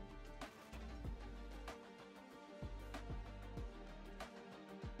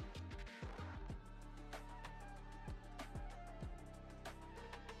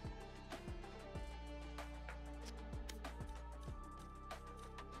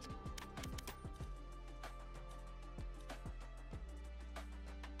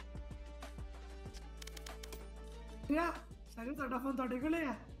 भैया सारे ਤੁਹਾਡਾ ਫੋਨ ਤੁਹਾਡੇ ਕੋਲੇ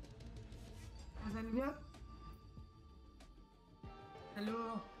ਆ? ਅਸਲ ਭैया हेलो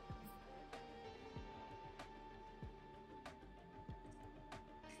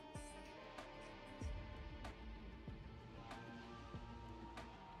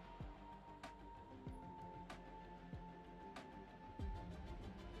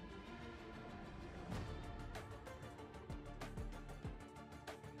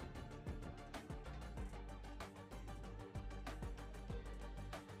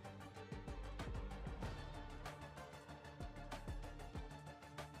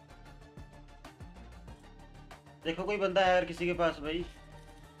देखो कोई बंदा है यार किसी के पास भाई।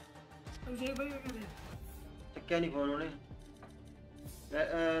 अभिषेक भाई क्या दे? क्या नहीं फोन उन्हें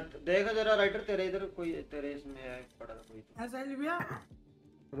देखा जरा राइटर, तेरे इधर कोई तेरे इसमें है पड़ा कोई तो। ऐसा है भैया,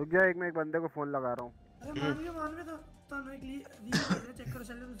 रुक जा एक, मैं एक बंदे को फोन लगा रहा हूँ। अरे मान में तो एक रील कर चेक करो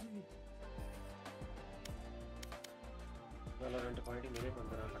चल तुसी भी। वैलोरेंट पॉइंट मेरे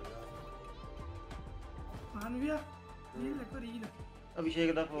 15 कर गया। मान भैया रील देखो रील। अभिषेक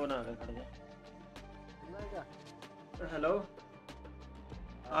दा फोन आ गया, खड़ जा। हेलो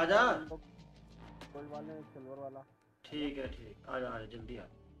आजा। गोल्ड वाले सिल्वर वाला। ठीक है ठीक, आजा आजा जल्दी आ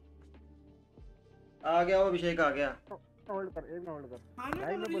गया वो अभिषेक आ गया। होल्ड कर, एक मिनट होल्ड कर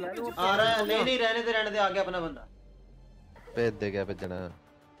भाई, मैं बुला रहा हूं। आ रहा है, नहीं नहीं रहने दे आ गया अपना बंदा। भेज दे क्या भेजना?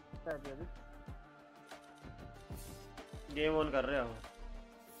 गेम ऑन कर रहे हो?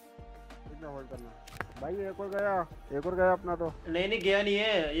 इतना होल्ड करना भाई। एक और गया अपना तो। नहीं गया नहीं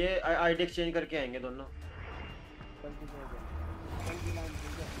है, ये आईडी एक्सचेंज करके आएंगे दोनों।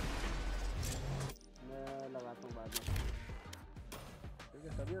 मैं लगाता हूँ बाद में, ठीक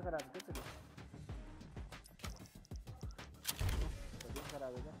है? तबीयत खराब है तेरी? तबीयत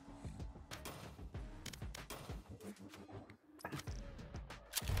खराब है क्या?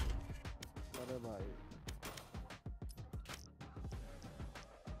 अरे भाई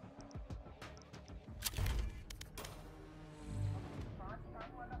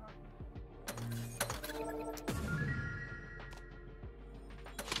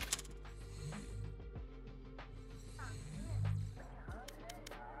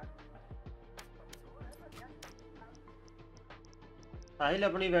ਸਾਹਿਲ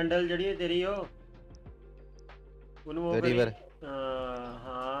ਆਪਣੀ ਵੈਂਡਲ ਜਿਹੜੀ ਹੈ ਤੇਰੀ ਉਹ ਉਹਨੂੰ ਉਹ ਰਿਵਰ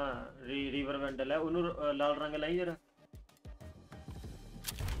ਹਾਂ ਰਿਵਰ ਵੈਂਡਲ ਹੈ ਉਹਨੂੰ ਲਾਲ ਰੰਗ ਲਾਈ ਜਰਾ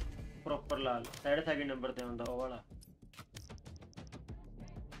ਪ੍ਰੋਪਰ ਲਾਲ ਸੈਕਿੰਡ ਨੰਬਰ ਤੇ ਹੁੰਦਾ ਉਹ ਵਾਲਾ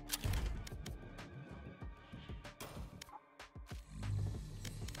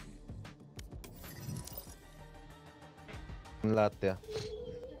ਲਾਤਿਆ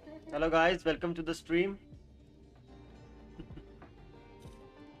Hello guys, welcome to the stream.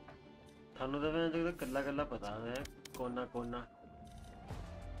 ਤੁਹਾਨੂੰ ਤਾਂ ਮੈਂ ਕੱਲਾ ਕੱਲਾ ਪਤਾ ਹੈ ਕੋਨਾ ਕੋਨਾ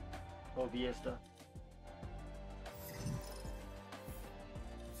OBS ਦਾ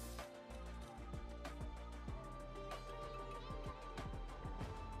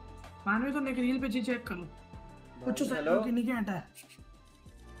मानवी तो रील पे जी चेक करो कुछ हेलो कितनी घंटा है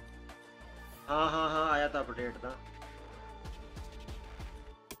हाँ आया था अपडेट था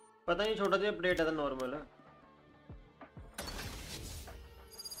पता नहीं छोटा सा अपडेट है था नॉर्मल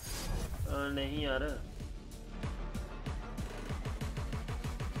नहीं यार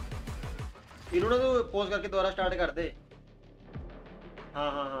इन्होंने तो पॉज करके दोबारा स्टार्ट कर दे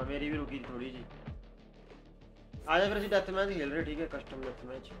हाँ मेरी भी रुकी थी थोड़ी जी आज फिर डेथ मैच खेल रहे ठीक है कस्टम डेथ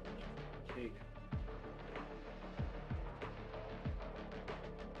मैच ठीक है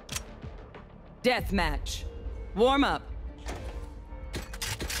Death match. Warm up.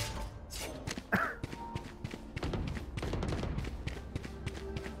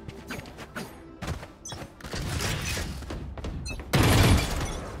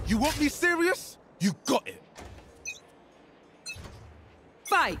 You want me serious? You got it.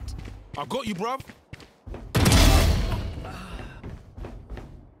 Fight. I got you, bruv.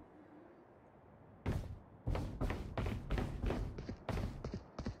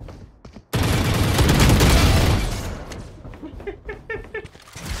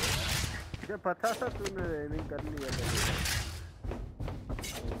 पता था तूने नहीं कर लिया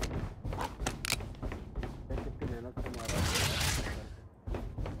कितनी मेहनत से मारा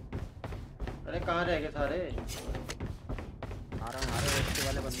अरे कहाँ रह गए सारे आ रहे इसके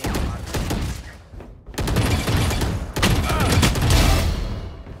वाले बंदे मार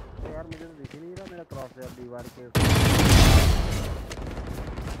यार मुझे तो दिख ही नहीं रहा मेरा क्रॉस यार दीवार के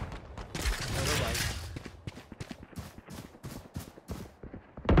अरे भाई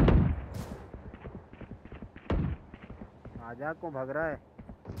आजा को भाग रहा है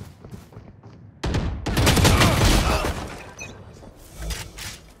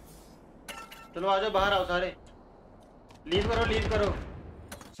चलो आ जाओ बाहर आओ सारे लीव करो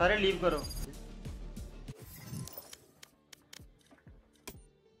सारे लीव करो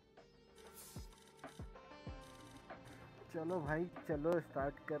चलो भाई चलो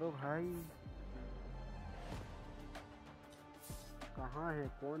स्टार्ट करो भाई कहाँ है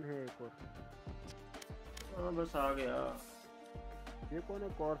कौन है एक और हाँ बस आ गया ये कौन है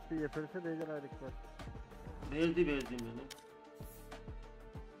कोर्स पे ये फिर से भेज रहा है रिक्वेस्ट भेज दी मैंने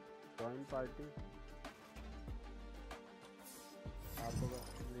जॉइन पार्टी आपको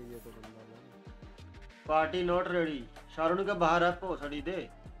नहीं ये तो बंदा है पार्टी नॉट रेडी शाहरुख का बाहर है पोसड़ी दे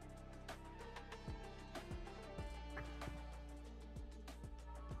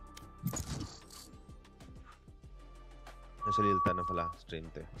अश्लीलता न फला स्ट्रीम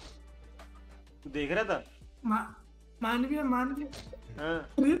पे तू देख रहा था मानवी हां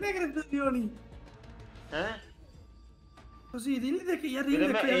रील देख रहे थे होनी हैं ਤੁਸੀਂ ਰੀਲ ਦੇਖੀ ਯਾਰ ਰੀਲ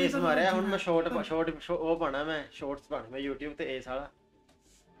ਦੇਖੀ ਮੈਂ ਏਸ ਮਾਰਿਆ ਹੁਣ ਮੈਂ ਸ਼ਾਰਟ ਉਹ ਪਾਣਾ ਮੈਂ ਸ਼ਾਰਟਸ ਪਾਣਾ ਮੈਂ YouTube ਤੇ ਏਸ ਵਾਲਾ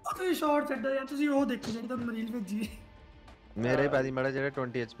ਉਹ ਤੁਸੀਂ ਸ਼ਾਰਟ ਛੱਡੋ ਯਾਰ ਤੁਸੀਂ ਉਹ ਦੇਖੋ ਜਿਹੜੀ ਤੁਹਾਨੂੰ ਰੀਲ ਭੇਜੀ ਮੇਰੇ ਪਾਦੀ ਮੜਾ ਜਿਹੜਾ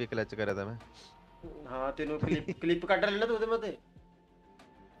 20 HP ਕਲਚ ਕਰਿਆ ਤਾਂ ਮੈਂ ਹਾਂ ਤੈਨੂੰ ਕਲਿੱਪ ਕੱਢ ਲੈਣਾ ਤੂੰ ਉਹਦੇ ਮਤੇ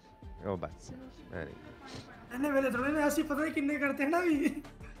ਉਹ ਬਸ ਅਰੇ ਇਹਨੇ ਵੇਲੇ ਥੋੜੇ ਨੇ ਅਸੀਂ ਪਤਾ ਨਹੀਂ ਕਿੰਨੇ ਕਰਤੇ ਹਨ ਨਾ ਵੀ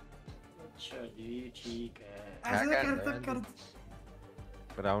अच्छा जी ठीक है ऐसे कर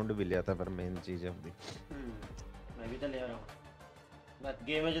राउंड भी लिया था पर मेन चीज है मैं भी तो ले रहा हूं मैं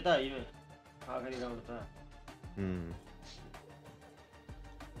गेम में जिता ही मैं आखिरी राउंड था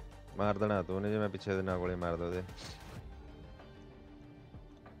मार देना तूने जो मैं पीछे दे ना गोली मार दो दे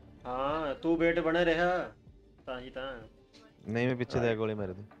हां तू वेट बने रहा ताही ता नहीं मैं पीछे दे गोली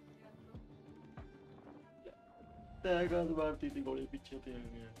मार दी तैगा मारती थी गोली पीछे पे आ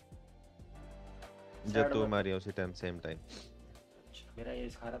गया जब तू मारी उसी टाइम सेम टाइम मेरा ये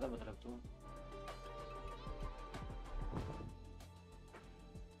खा रहा था मतलब तू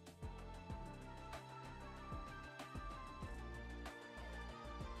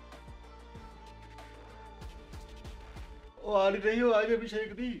ओ आ नहीं रही हो आज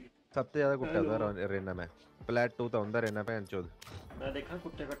अभिषेक दी सबसे ज्यादा कुत्ता था रेना में प्लेट 2 तो ਹੁੰਦਾ रेना भैन चोद मैं देखा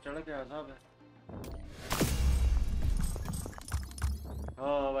कुत्ते का चढ़ा क्या हिसाब है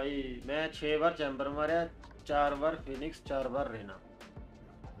हाँ भाई मैं 6 बार चैम्बर मारा 4 बार फिनिक्स 4 बार रेना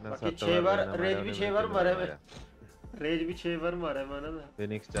बाकी 6 बार रेज भी 6 बार मारे मैं। रेज भी 6 बार मारा मैंने ना।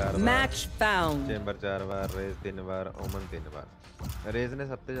 फिनिक्स 4 बार, मैच फाउंड, चेंबर 4 बार, रेज 3 बार, ओमन 3 बार। रेज ने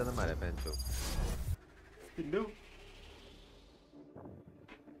सबसे ज्यादा मारे पेंचो। किंदू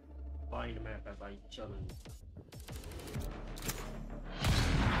फाइंड मैप है भाई, चलो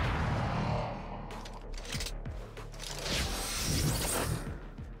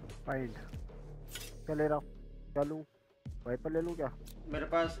फाइंड क्या ले रहा हूँ, क्या लूँ, वाइपर ले लूँ क्या? मेरे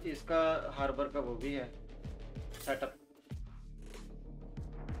पास इसका हार्बर का वो भी है सेटअप,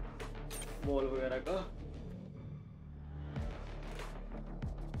 बॉल वगैरह का।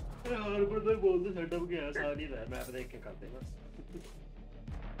 हार्बर तो बोल दे सेटअप क्या है, सारी है मैप देख के करते हैं बस।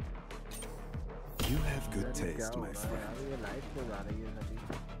 You have good taste, my friend. ये लाइट क्यों जा रही है सभी?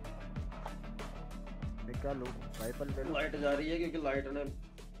 मैं क्या लूँ, वाइपर ले लूँ? लाइट जा रही है क्योंकि लाइट ने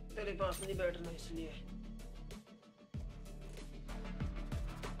तेरे पास नहीं बैठना इसलिए।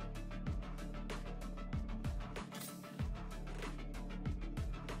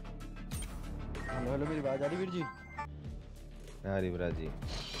 हेलो हेलो, मेरी आवाज आ रही वीर जी? आ रही ब्रा जी।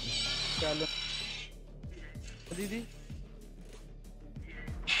 चलो दीदी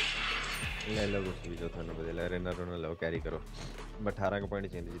ले लो कुछ भी जो थानू बदला रेना रोना लो, कैरी करो। 18 का पॉइंट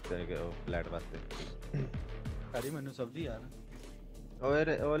चाहिए जितने के फ्लैट वास्ते। अरे मैंने सब्जी यार।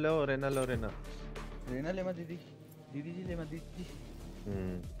 ओए ओ लो रेना, लो रेना। रेना ले मत दीदी, दीदी जी ले मत दीदी।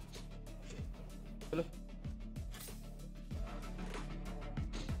 चलो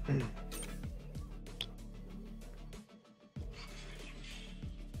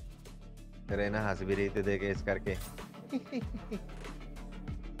रेना हंस भी रही थी देखे इस करके।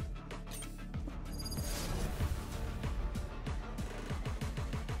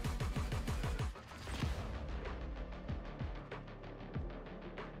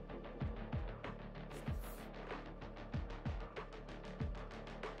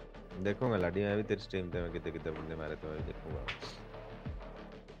 देखूंगा लाडी, मैं भी तेरी स्ट्रीम पे मैं कितने कितने बंदे मारे तो मैं भी देखूंगा।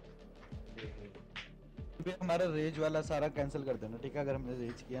 हमारा रेज वाला सारा कैंसिल कर देना, ठीक है? अगर हमने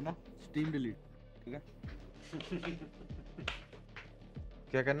रेज किया ना, स्ट्रीम डिलीट, ठीक है?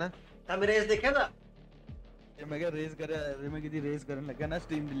 क्या करना? हम रेज देखा था, ये मैं क्या रेज करे, मैं किसी रेज करने लगा ना,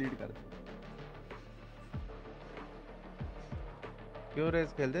 स्ट्रीम डिलीट कर। क्यों रेज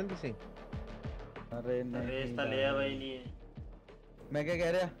खेलते हैं तुसी? अरे नहीं, रेज तो लिया भाई नहीं है। मैं क्या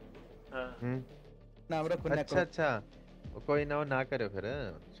कह रहा? हां नाम रखो। अच्छा कोई ना, वो ना करे फिर,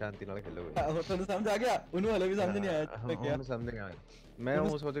 शांति नाल खेलो। वो तो समझ आ गया, उन्होंने वाले भी समझ नहीं आया क्या? हम समझ गए। मैं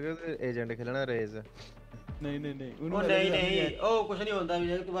वो सोच के एजेंट खेलना रेज। नहीं नहीं ओ कुछ नहीं होता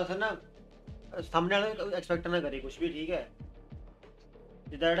विजय, तू बस ना सामने वाला एक्सपेक्ट ना करे कुछ भी, ठीक है?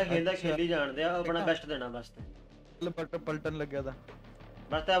 जिदा खेलदा खेली जान दे, अपना बेस्ट देना बस। मतलब पलटन लग गया था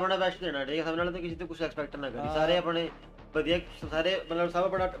बस, तो अपना बेस्ट देना, ठीक है? सामने वाला तो किसी से कुछ एक्सपेक्ट ना करी, सारे अपने बढ़िया, सारे मतलब सब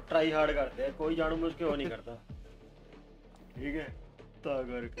बड़ा ट्राई हार्ड करते हैं, कोई जानबूझ के वो नहीं करता, ठीक है? ता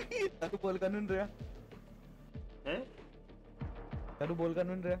करके तू बोल कानून रहा हैं, तू बोल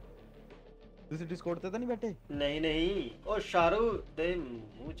कानून रहा, दूसरी डिस्कॉर्ड पे तो नहीं बैठे? नहीं ओ शारू दे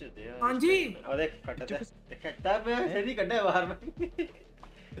मुंह च दे। हां जी और देख कटता मैं सीधी कड्डा बाहर में।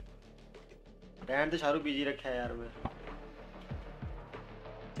 डैन तो शारू बिजी रखा है यार मैं।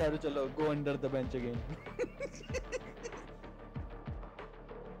 शारू चलो go under the bench again.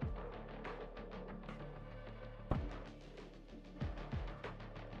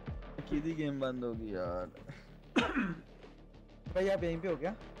 किसी गेम बंद होगी यार। भाई आप यहीं पे हो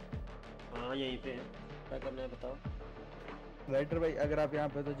क्या? हाँ यहीं पे है, क्या करना है बताओ? राइटर भाई अगर आप यहाँ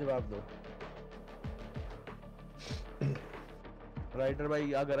पे तो जवाब दो। राइटर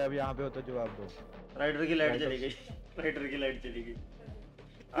भाई अगर आप यहाँ पे हो तो जवाब दो। राइटर की लाइट चली गई, राइटर की लाइट चली गई।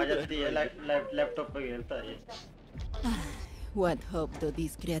 आ जाती है लैपटॉप पे खेलता है ये। What hope do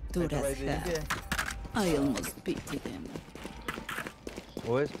these criaturas have? I almost pity them.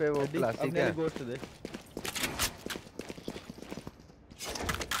 OS पे वो क्लासिक है।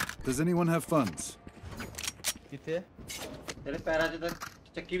 Does anyone have funds? किथे? तेरे पैरा से तक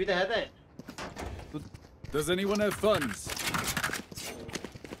चक्की भी तो है ते? Does anyone have funds?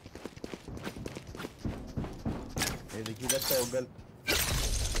 ये देखिए दा टॉगल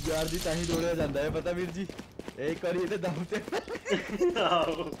यार जी ताही दौड़िया जांदा है पता वीर जी एक बारी ते दम ते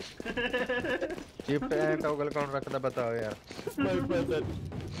आओ चिप पे टॉगल कौन रखता बताओ यार। भाई पता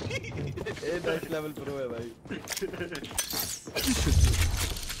ए नेक्स्ट लेवल प्रो है भाई।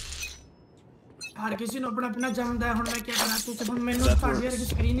 हर किसी ने अपना अपना जमदा है, हुन मैं क्या करा? तू तो मेनू ताड़ी यार की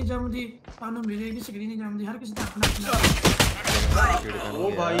स्क्रीन नहीं जमदी, तानू मेरे की स्क्रीन नहीं जमदी, हर किसी का अपना अपना।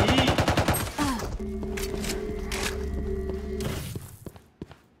 ओ भाई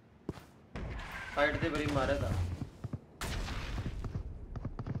साइड से बड़ी मारा था।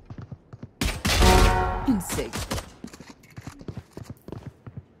 Convincing.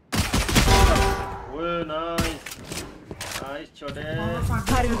 ओए नाइस नाइस छोटे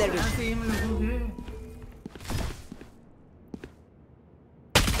सेम लगोगे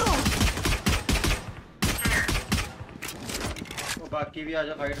वो बाकी भी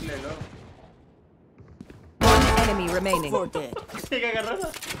आजा फाइट ले लो One enemy remaining. ठीक है कर रहा था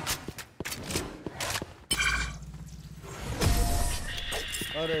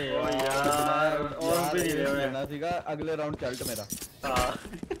अरे यार और भी नहीं रहे ना सीगा अगले राउंड चल्ट मेरा हां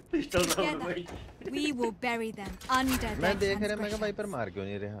पिस्टल राउंड भाई We will bury them under मैं देख रहा मैं वाइपर मार क्यों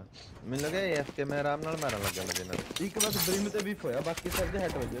नहीं रहा ਮੈਨੂੰ ਲੱਗਾ ਐਫਕੇ ਮੈਂ ਆਰਾਮ ਨਾਲ ਮਾਰਨ ਲੱਗਾ ਮਜੇ ਨਾਲ ਇੱਕ ਬਸ ਬ੍ਰਿਮ ਤੇ ਵੀ ਹੋਇਆ ਬਾਕੀ ਸਭ ਦੇ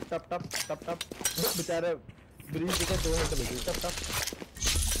ਹੈਡ ਵੱਜੇ ਟਪ ਟਪ ਟਪ ਟਪ ਵਿਚਾਰੇ ਬ੍ਰਿਮ ਤੇ ਦੋ ਹੈਡ ਵੱਜੇ ਟਪ ਟਪ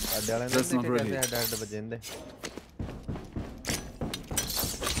ਅੱਡੇ ਵਾਲੇ ਨੇ ਕਿਹਦੇ ਹੈਡ ਵੱਜੇ ਨੇ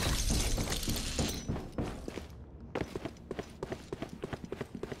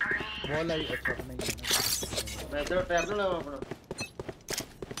वॉल आई अच्छा नहीं मैं इधर ट्रैप ना लगाऊं अपना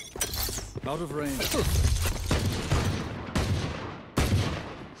Out of range.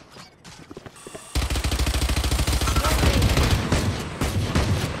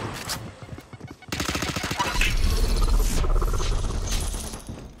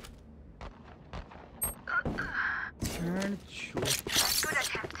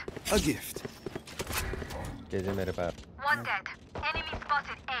 A gift. कैसे मेरे पास One dead. Enemy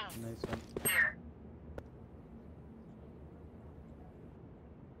spotted A. Nice one.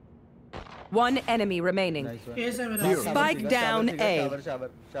 One enemy remaining. Nice one. Spike down A. Shower.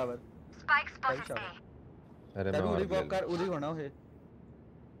 Spike spotted A. अरे मैं उरी वॉक कर उरी होना है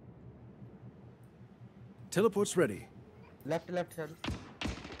Teleport's ready. लेफ्ट सर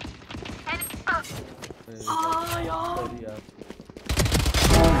यार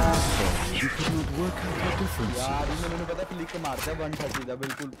You could not work out the difference. यार इन्होंने मैंने पता क्लिक मारता है 130 दा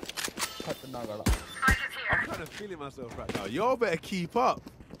बिल्कुल खतरनाक वाला I'm kind of feeling myself right now. Y'all better keep up.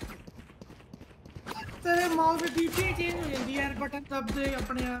 तेरे माउस पे डीपी चेंज हो जाती है यार बटन दब दे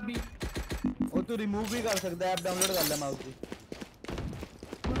अपने आप ही वो तू रिमूव भी कर सकता है ऐप डाउनलोड कर ले माउस की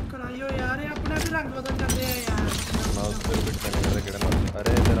कराइयो यार ये अपने भी रंग बदल जाते हैं यार माउस पे रिपीट करने का केड़ा माउस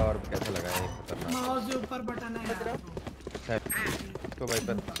अरे तेरा और कैसे लगा है खतरनाक माउस के ऊपर बटन है यार तो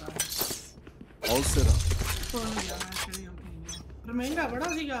वाइपर All set up. पर महंगा बड़ा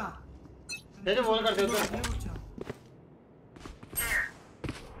सीगा दे दे बोल कर दे उधर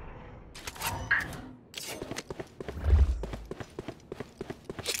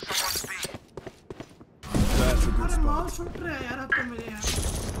That's a good अरे spot. माउस छूट रहा है यार अब तो मेरे यार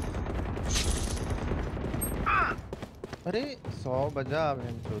अरे 100 बजा अब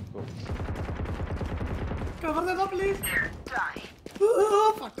हम खुद को कवर दे दो प्लीज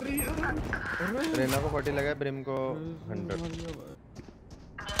फक रही है रेना को 40 लगा ब्रिम को 100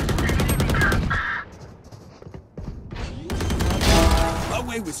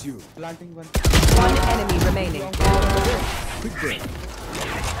 Away with you. Planting one. One enemy remaining. Quick break.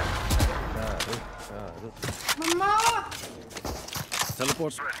 Mamma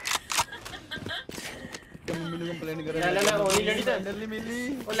Teleport's ready. Mummy ने कंप्लेन कर ले ओनी लेडी थे फाइनली मिली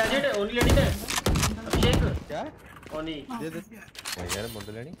ओ लेजेंड ओनी लेडी थे अभिषेक क्या ओनी दे दे यार बोल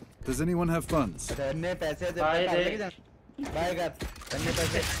लेनी Does anyone have funds? अच्छा अन्य पैसे दे बाय दे बाय कर अन्य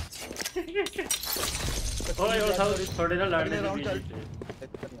पैसे ओए ओ सब थोड़े ना लड़ने राउंड चल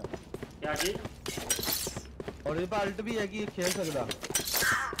क्या जी और ये पाल्ट भी है कि खेल सकता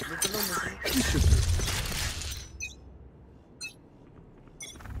चलो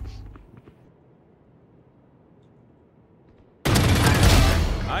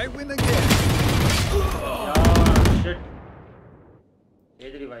I win again. Shit.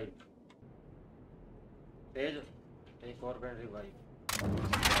 Page revive. Page. एक और पेन revive.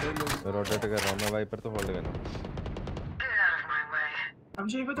 रोटेट कर रहा हूं मैं वाइपर तो होल्ड करना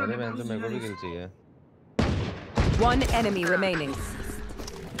अभिषेक को तो अरे मैं तो मेरे को भी किल चाहिए One enemy remaining.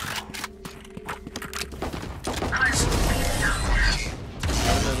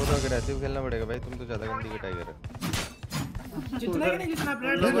 मेरे को तो अग्रेसिव खेलना पड़ेगा भाई तुम तो ज्यादा गंदी कटाई कर रहे हो जितना कि नहीं जितना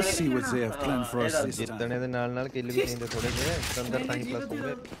blood Let us see what they have planned for us this time. जितने दे नाल किल भी चाहिए थोड़े से अंदर टाइम प्लस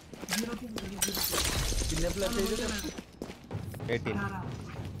होंगे कितने प्लस चाहिए 18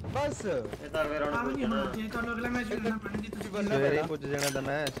 बस ये तार वे राउंड पूछ ना ये तो अगला मैच खेलना पड़ेगा तुझे सवेरे कुछ जणा दा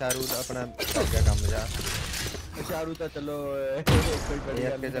मैं शाहरुख अपना कर गया काम जा शाहरुख तो चलो ये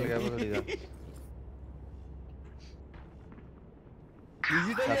के चल गया वो थोड़ी सा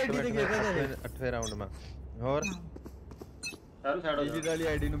डिजिटल आईडी ते खेल रहा है 8वें राउंड में और शाहरुख साइड हो जा डिजिटल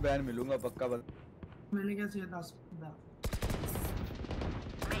आईडी नु बैन मिलूंगा पक्का बस मैंने क्या चाहिए 10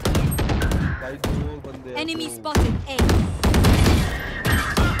 भाई दो बंदे Enemy spotted A.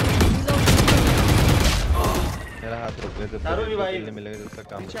 मेरा हाथ रुक गया जब तारू रिवाइव नहीं मिलेगा जब तक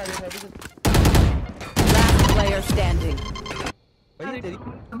काम Last player standing. भाई तेरी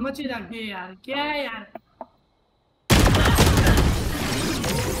समझ ही रख गए यार क्या है यार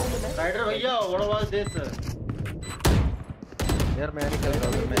राइडर भैया व्हाट वाज दिस यार मैं नहीं खेल रहा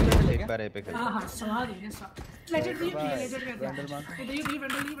हूं मैं एक बार ए पे खेल हां सवाल है ऐसा legend the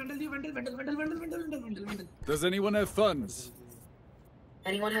वेंडल Does anyone have funds?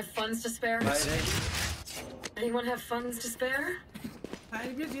 Anyone have funds to spare? Anyone have funds to spare?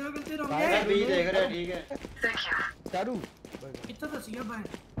 File भी जीरो करते रहो मैं भी देख रहा ठीक है Thank you. चारू इतना तो सीधा भाई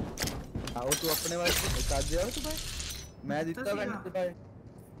आओ तू अपने वाले काट दे तू भाई मैं जीतता वेंडल भाई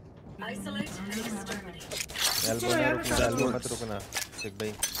Isolate and exterminate. एल्बो मत रुकना देख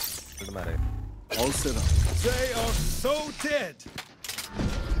भाई शॉट मारे All set up. They are so dead.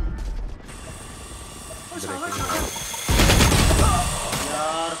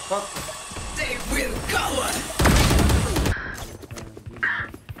 यार fuck They will cover.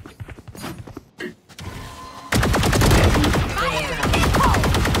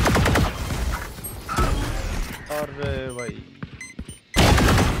 और भाई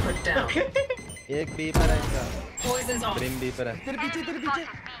Put down. एक बी पर है इनका Poison's off. ग्रीन बी पर है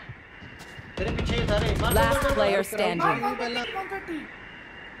तेरे पीछे ये सारे मार Last player standing.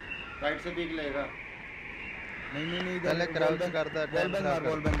 राइट से पीक लेगा नहीं पहले क्राउच करता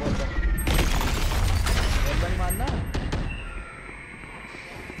बॉल बैंग मारना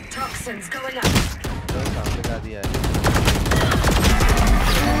Toxins going up. तो सामने का दिया है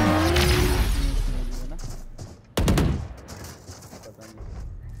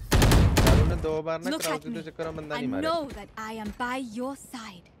ने दो बार ना क्राउच के चक्कर में बंदा नहीं मारा। I know that I am by your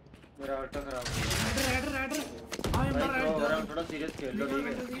side. मेरा अल्टा खराब हो राइडर आई एम राइडर थोड़ा सीरियस खेल लो ठीक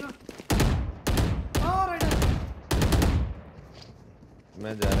है ओ राइडर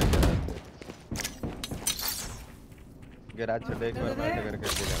मैं जा रहा गैराज छोड़ एक बार बैठ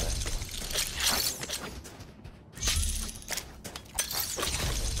करके जा रहा है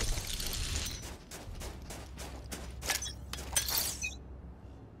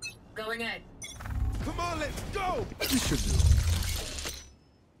Going in. Come on, let's go. This should do.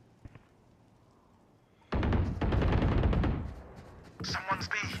 Someone's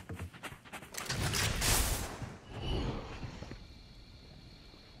B.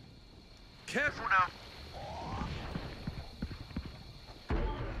 Careful now.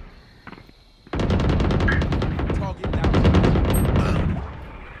 Target down.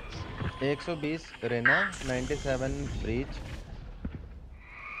 120 Raina 97 breach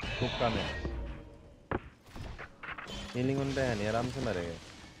कुक्का में हीलिंग उन पे है नहीं आराम से मरेंगे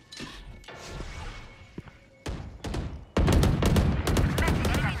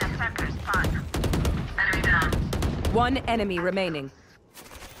One enemy remaining.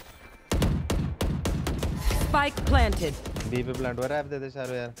 Spike planted. B पे प्लांट हो रहा है दे दे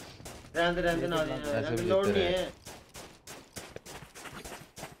सारो यार रहने ना लोड नहीं है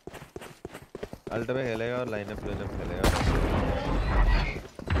अल्ट पे खेलेगा और लाइनअप खेलेगा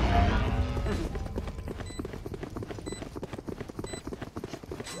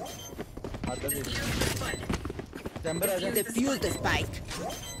Defuse the spike.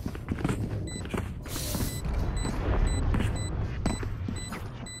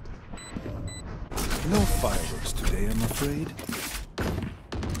 No fireworks today, I'm afraid.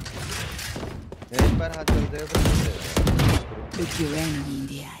 एक बार हाथ चल जाएगा तो Look your enemy in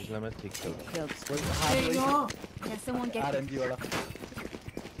the eye. इसलिए मैं ठीक चल रहा Can someone get आरएमजी वाला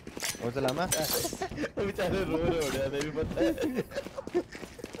वो चलामा बेचारे रो रहे हो गया नहीं पता है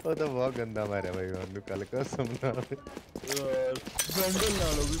वो तो बहुत गंदा मारा भाई मैं कल का सुनना बंडल ना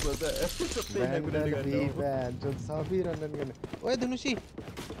लो भी पता है बंडल भी बैन जो सभी रनन करने ओए धनुषी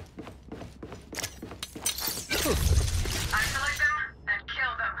Isolate them and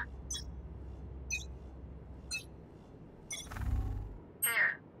kill them. Here.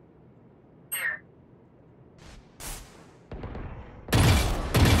 Here.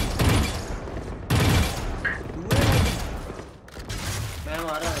 मैं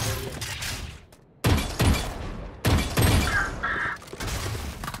मारा है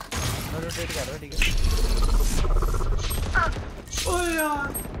मैं रोटेट कर रहा हूं ठीक है ओए यार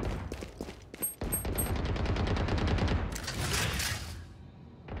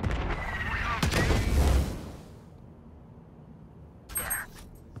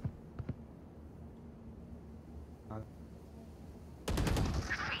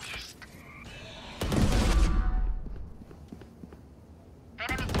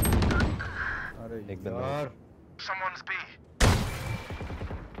Someone's B.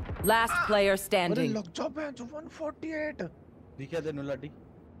 Last player अरे standing. लग जा बेंच 148 दिखा दे नुलाटी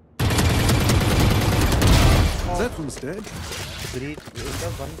That one's dead. ब्रीच इसका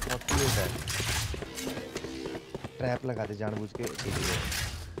 148 है। ट्रैप लगा दे जानबूझ के।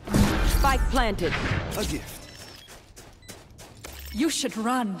 Spike planted. A gift. You should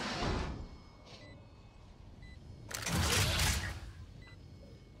run.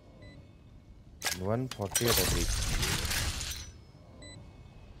 One 48 है ब्रीच।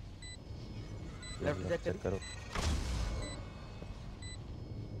 लेफ्ट चेक करो।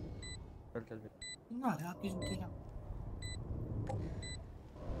 चल ना यार किस के क्या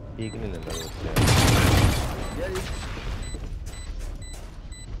ठीक नहीं लग रहा यार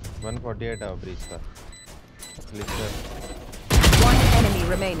 148 है ब्रीच का। Clicker. One enemy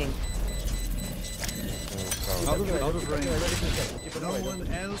remaining. Out of range. No one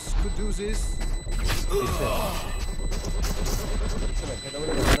else could do this.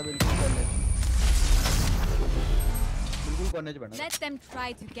 बिल्कुल कॉर्नर पे बैठना। Let them try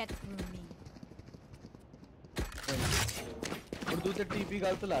to get through me. और तू तो टीपी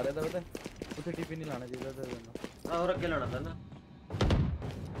गलत ला रहा था पता है? उसे टीपी नहीं लाना चाहिए था तेरे। हां और अकेला लाना था ना।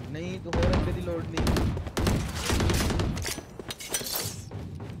 नहीं तो और अगले दी लोड नहीं।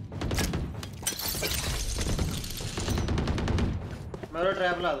 मैं वो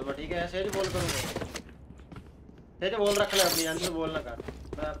ट्रैप ला दूंगा ठीक है ऐसे ही बॉल करूंगा। तेरे बॉल रख ले अपनी अंदर बॉल ना कर।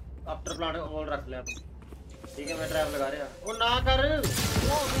 मैं आफ्टर प्लांट बॉल रख ले अपनी। ठीक है मैं ट्रैप लगा रहा। ओ ना कर।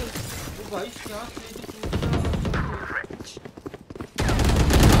 ओ भाई क्या तेज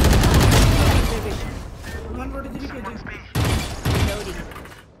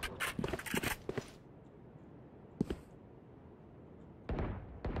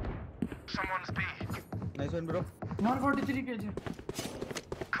Nice one, bro. 143 kg.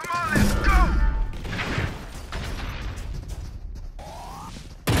 Come on, let's go.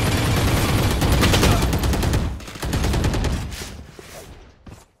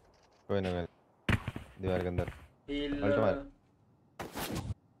 कोई ना दीवार के अंदर। अल्ट मार।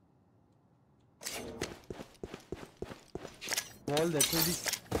 बॉल देखो जी।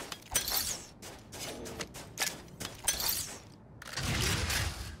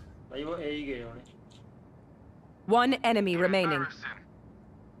 भाई वो ए ही गए होने। One enemy remaining.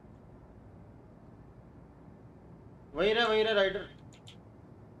 वही रहा राइडर।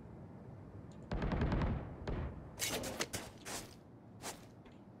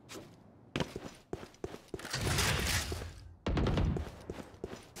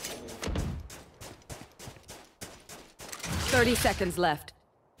 Thirty seconds left.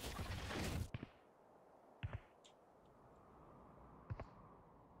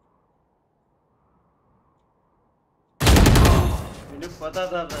 मुझे पता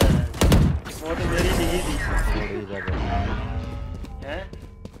था वो तो मेरी नहीं थी। हैं?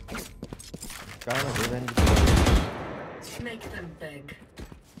 कहाँ है बहन? Make them beg.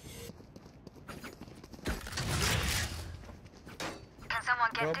 Can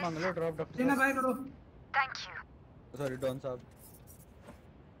someone get drop मांग लो ड्रॉप लेना भाई करो। Thank you. सॉरी डॉन साहब।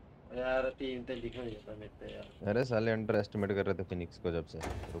 यार टीम ते लिखा नहीं था मेरे पे यार। अरे साले अंडर एस्टिमेट कर रहे थे फिनिक्स को जब से।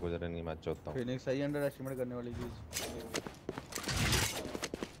 रुको जरा नहीं मैच होता हूँ। फिनिक्स सही अंडर एस्टिमेट करने वाली चीज।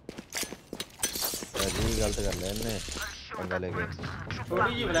 अजीब गलत कर लिया इन्हें। पंगा लेके।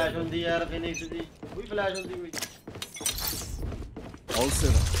 थोड़ी जी फ्लैश होती यार फिनिक्स दी। कोई फ्लैश होती कोई। All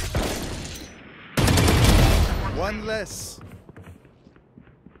set up. One less.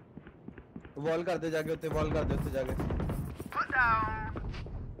 Wall कर दे जाके उत्ते वॉल कर दे उत्ते जाके।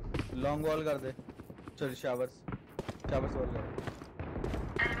 लॉन्ग वॉल कर दे। चल शावर्स वॉल कर।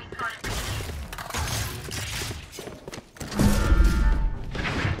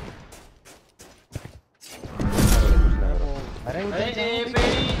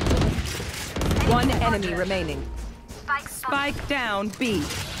 One enemy remaining. Spike down B.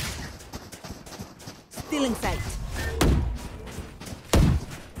 Still in sight.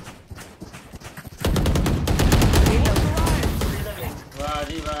 वाह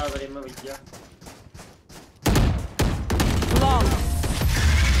जी वाह बड़े में भैया। Long.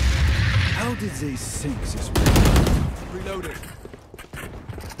 How did they sink this? Reloaded.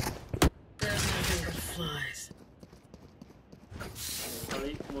 There's nothing but flies. अरे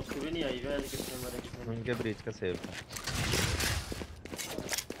मुझको भी नहीं आई वैसे कितने मरे कितने। उनके ब्रीच का सेव था।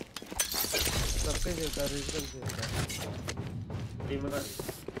 सबके सेव था रिजल्ट सेव था। टीम का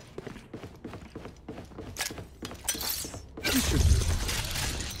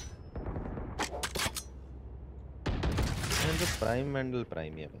प्राइम मेंडल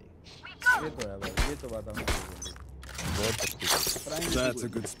प्राइम ही है भाई। ये तो है भाई ये तो बात हम बहुत अच्छी। That's a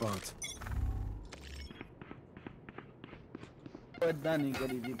good spot. पता नहीं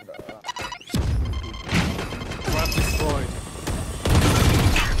करी थी ब्रो। Trap destroyed.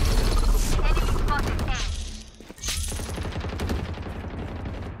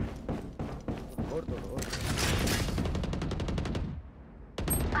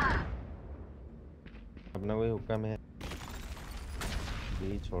 अपना कोई हुक्का में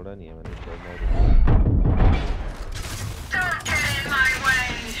यही छोड़ा नहीं है मैंने छोड़ना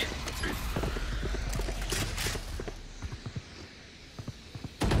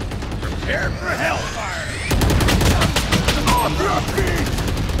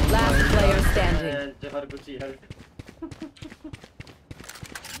Last player standing.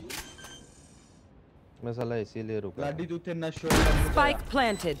 मैं साला इसीलिए रुका लाडी तू थे नशो Spike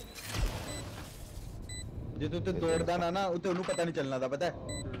planted. जे तू ते दौड़दा ना उते उन्हें पता नहीं चलना था पता है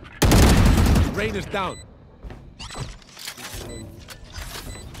Rain is down.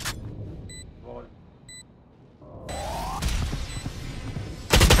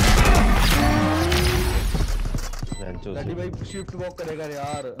 लाडी भाई शिफ्ट वॉक करेगा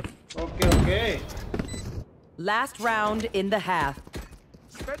यार okay okay Last round in the half.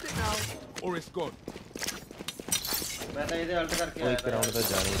 Spend it now or it's gone. मैं तो इधर अल्ट करके आया था राउंड तो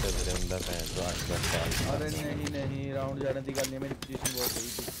जाने ही था मेरे अंदर फैन तो 8 साल अरे नहीं राउंड जाने दी गल नहीं मेरी पोजीशन बहुत सही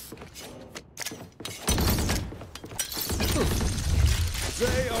थी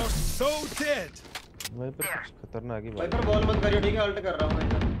They are so dead. भाई पर कुछ खतरनाक ही भाई पर बॉल मत करियो ठीक है अल्ट कर रहा हूं मैं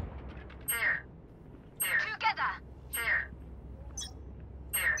Together. Here.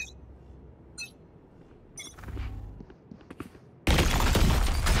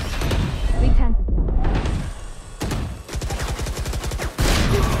 We can.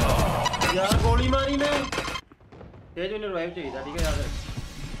 यार गोली मारी मैं तेज उन्हें रिवाइव चाहिए था ठीक है याद रख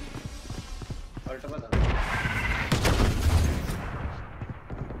अल्ट बता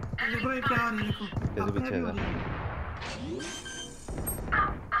देखो ये क्या हो रहा है देखो कैसे पीछे है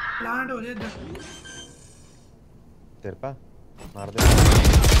प्लांट हो रहा है इधर तेरे पा मार दे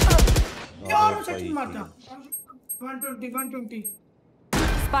यार मैं सेकंड मार दिया 120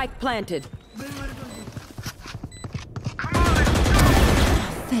 Spike planted.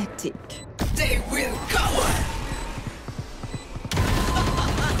 Pathetic. They will cover.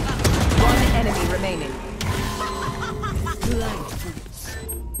 One enemy remaining. Light.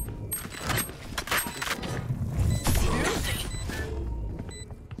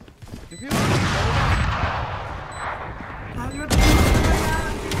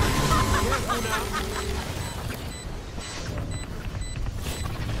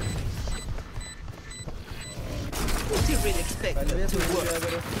 What do you really expect them to work?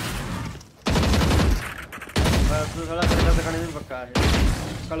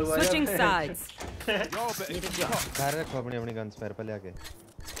 Switching sides. Car रखो अपनी अपनी गन्स मेरे पे लेके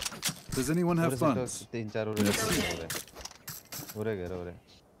Does anyone have funds? 3-4 उरे गए उरे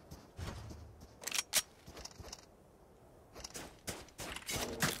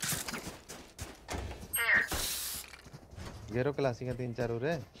गेरो क्लासिक है 3-4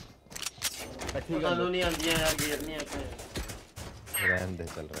 उरे ठीक है नहीं आंदी है यार गियर नहीं आते रहने दे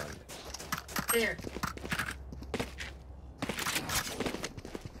चल रहने दे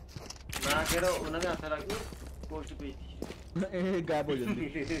ना करो उन्होंने हाथ रखी पोस्ट पे ए गायब हो जाती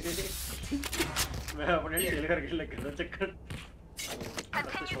मैं अपने खेल करके लग गया चक्कर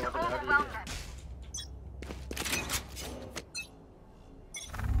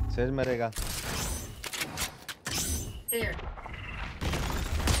सेज मरेगा Here.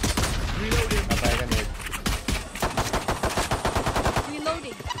 Reloading. अब आएगा नेट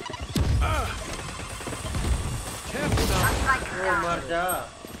Reloading. Careful now. ओ मर जा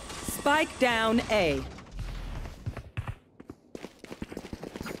Spike down A.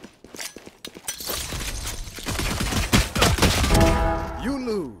 You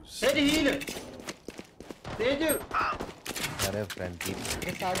lose. Tej heal तेज अरे फ्रेंड की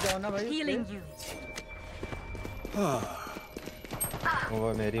के साथ जाओ ना भाई Healing you. वो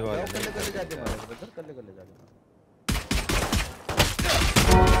मेरी वॉल है कल्ले जाते मारो उधर कल्ले जाते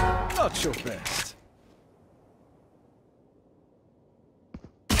Not your best.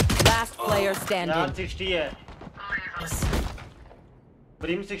 Last player यार standing. 60 है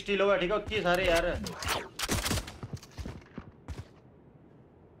ब्रिम 60 लो है ठीक है उतनी सारे यार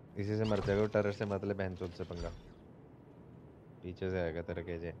इसी से मर जाएगा टेरर से मतलब बहनचोद से पंगा पीछे से आएगा तेरे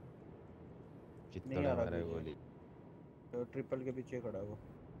केजे कितना मारा है गोली तो ट्रिपल के पीछे खड़ा वो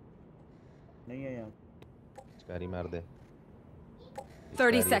नहीं है यहाँ चिकारी मार दे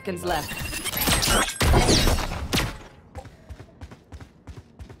 30 seconds left.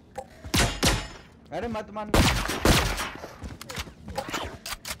 अरे मत मान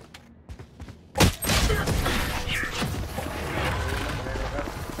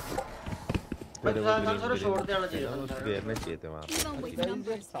सर छोड़ देना चाहिए घेरने चाहिए थे वहाँ Even with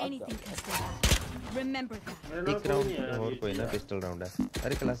numbers, anything can still happen. Remember that. एक राउंड और कोई ना पिस्टल राउंड है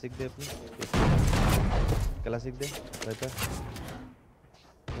अरे क्लासिक दे अपनी क्लासिक दे वाइपर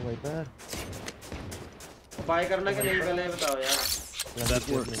ओ वाइपर बाय करना कि नहीं पहले बताओ यार। That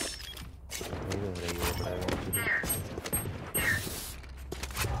works.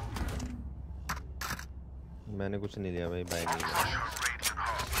 मैंने कुछ नहीं लिया भाई, बाय नहीं लिया।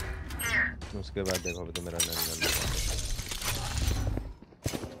 उसके बाद देखो अभी तो मेरा नन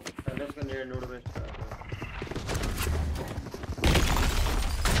पहले इसका नोड वेस्ट कर।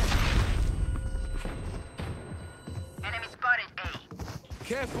 Enemy spotted A.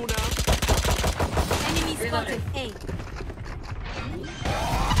 Careful now. Enemy spotted A.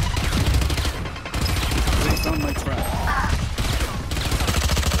 They found my trap.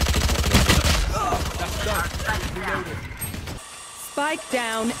 That's done. Reloaded. Spike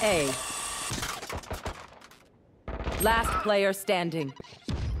down A. Last player standing.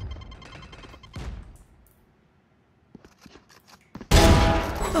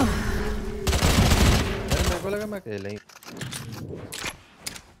 मेरे को लगा मैं अकेला ही।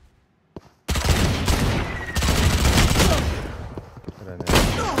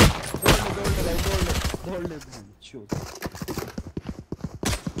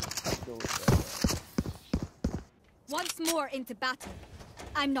 Once more into battle.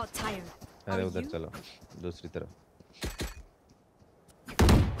 I'm not tired. अरे उधर चलो, दूसरी तरफ।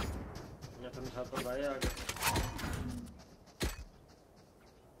 तुम साथ तो भाई आ गए।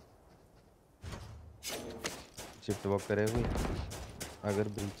 शिफ्ट वॉक करे हुए, अगर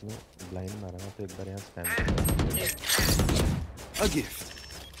ब्रीच ने ब्लाइंड मारा ना तो एक बार यहाँ स्पैम कर। A gift.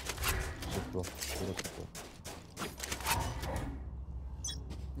 शिफ्ट वॉक पूरा शिफ्ट वॉक।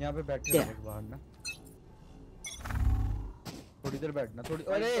 यहाँ पे बैठे हैं बाहर ना, थोड़ी देर बैठना थोड़ी।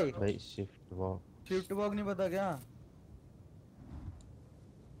 अरे भाई शिफ्ट वॉक नहीं पता क्या?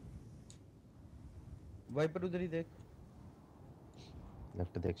 वाइपर उधर ही देख,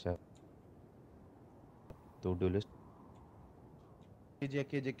 लेफ्ट देख शायद तो डुलिस्ट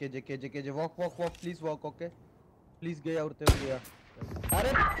के walk please walk. Okay please गया उड़ते हो गया।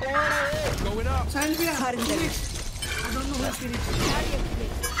 अरे कौन है Going up. Sign भी है। I don't know who's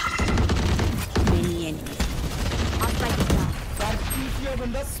Many enemies. I'll strike it down.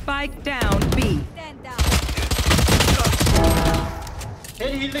 Spike down B. Stand down.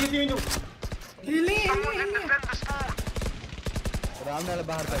 Heal लगी थी इनको। Healing. राम नाल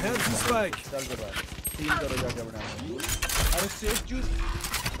बाहर कर। Hands the spike. चल के बाहर टीम करो जाके बना। अरे safe juice.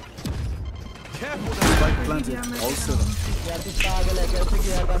 Careful now. Spike planted. All set up. यार तू पागल है, कैसे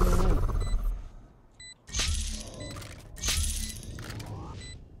गया था मैं?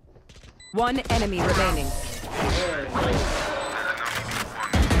 One enemy remaining.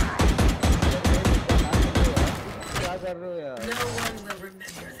 क्या कर रहे हो यार? No one will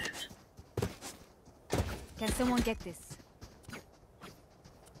remember them. Can someone get this?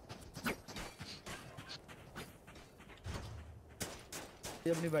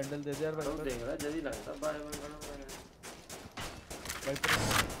 ये अपनी बंडल दे दे यार। तो देख रहा जल्दी लगता बाय बाय करना।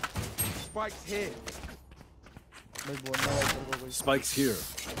 Spike's here. मैं बोलना वाइपर को कोई। Spike's here.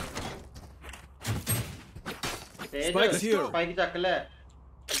 Spike's here. Spike चक ले।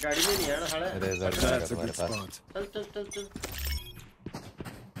 गाड़ी में नहीं है ना साला। That's a good spot. चल।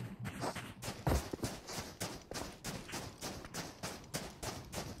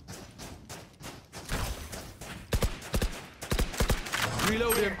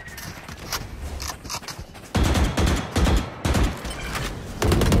 Reload him.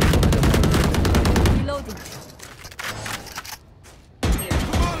 Reloading.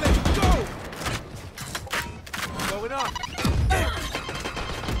 Come on, let's go. Going up.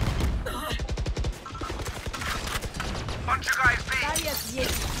 Bunch of guys B. Barriers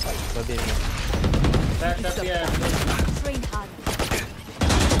yet. That's up here. Train hard.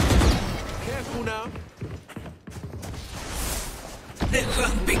 Careful now. The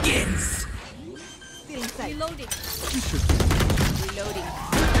hunt begins. Still inside. Reloading. Reloading.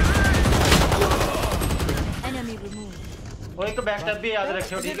 Enemy removed. वो एक backup भी याद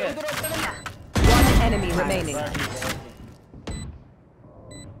रखियो, ठीक है? One enemy remaining.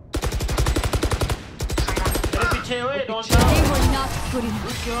 तेरे पीछे ओए, don't They stop. were not good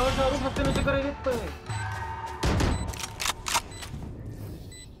enough. क्या सारू सबसे नीचे करेंगे तो?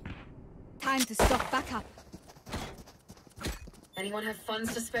 Time to stock back up. Anyone have funds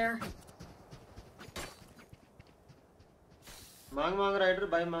to spare? मांग राइडर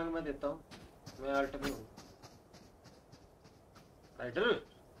भाई मांग, मैं देता हूँ। मैं अल्ट में हूँ। राइडर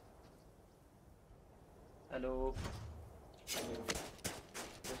हेलो,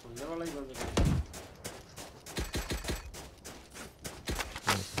 सुनने वाला ही बंद है।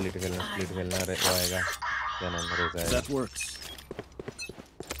 स्प्लिट खेलना रहेगा, क्या नाम है? That works.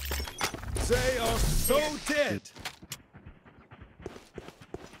 They are so dead.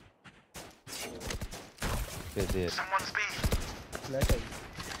 कैसे? फ्लैश आई।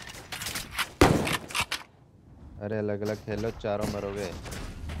 अरे अलग-अलग खेलो, चारों मरोगे।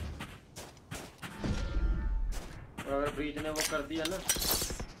 और अगर ब्रीच ने वो कर दिया ना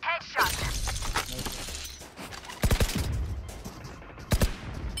Headshot.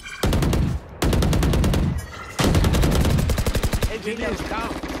 Engineers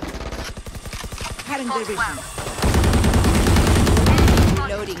down. Cutting division.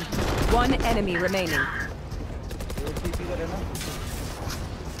 Reloading. One enemy remaining.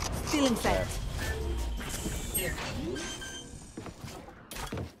 Stealing sight. Here.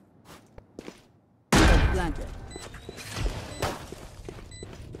 Planted.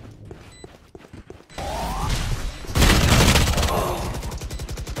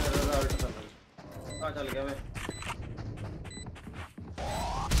 चल गया मैं।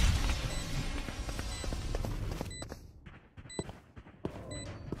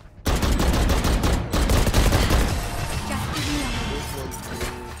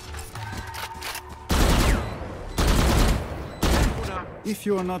 If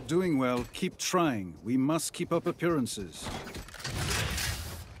you are not doing well, keep trying. We must keep up appearances.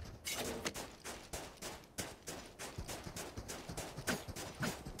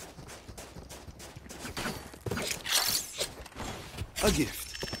 A gift.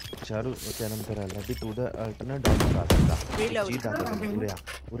 Charu क्या नाम तेरा? लड्डी तू द अल्टरनेट डॉट लगा सकता। जी दादा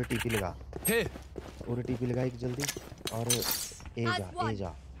पूरे टीपी लगा। पूरे टीपी लगा एक जल्दी और ए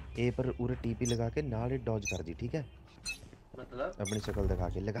जा ए पर पूरे टीपी लगा के नाल डॉज कर दी, ठीक है? मतलब अपनी शक्ल दिखा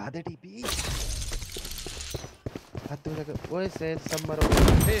के लगा दे टीपी। हाथ में लगा ओए से सब मरो।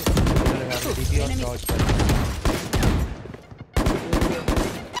 लगा दे टीपी और डॉज कर।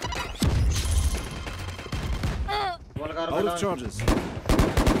 Out of charges.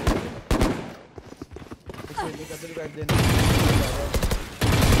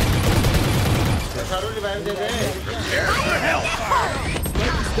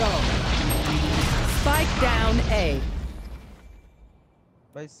 Spike down A.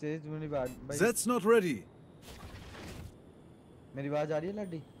 भाई सेज मेरी बात भाई That's not ready. मेरी आवाज आ रही है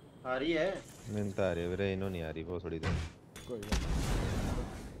लड्डी? आ रही है। मैंने तो आ रही है वीरे, इन्हों नहीं आ रही वो थोड़ी देर। कोई बात।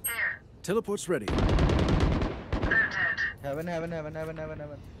 Teleport's ready. Heaven.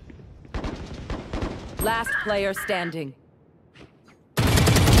 Last player standing.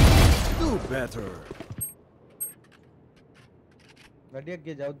 Do better. Laddi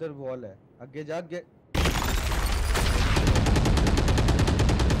आगे जा, उधर वॉल है, आगे जा आगे।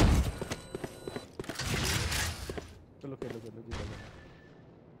 चलो खेलो जीतो।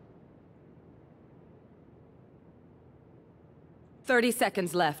 30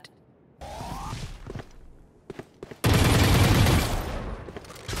 seconds left.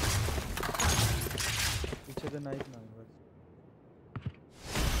 पीछे से नाइफ ना बस।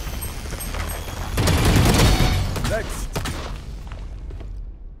 Next.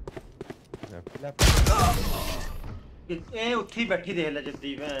 ए ਉੱਥੇ बैठी देख ले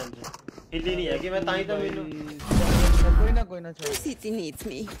जद्दी भैन हिली नहीं है कि मैं ताई तो मेनू कोई ना छोड़। City needs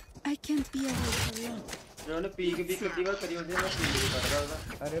me. I can't be away for long. उन्होंने पी के भी कितनी बार करी होती है, मैं पी कर रहा था।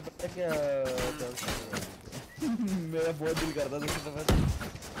 अरे पता क्या मेरा बहुत दिल करता था कि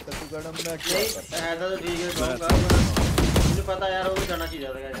तो तू करना मैं क्या करता ऐसा तो ठीक है कहूंगा मुझे पता यार वो जाना चाहिए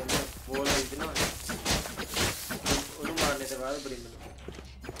था गाइस बोल रही थी ना उन्हें मारने से बाद बड़ी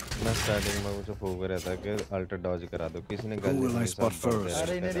मैं स्टार्टिंग में मुझे फोक रहा था कि अल्टर डॉज करा दो, किसी ने गल नहीं स्पॉट फर्स्ट।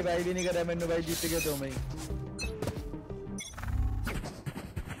 अरे इन्हें रिवाइव ही नहीं करा, मैंने भाई जीत गए तो मैं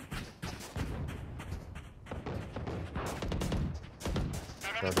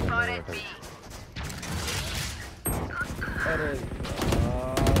अरे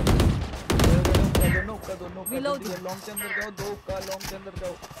दोनों Reload. लॉन्ग के अंदर जाओ, दो का लॉन्ग के अंदर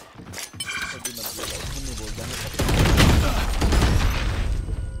जाओ। अभी मतलब तुम नहीं बोल जाने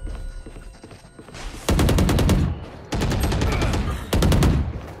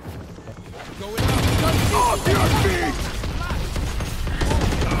Off your feet!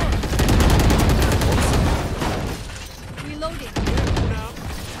 Reloading.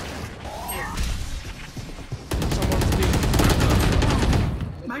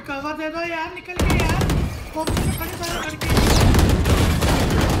 भाई कवर दे दो यार, निकल के यार। कॉम्पी में खड़े सारे करके।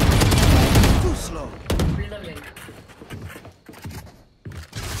 Too slow. Reloading.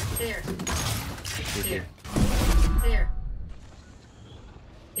 Here. Here. Here.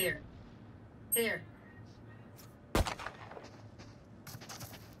 Here. Here.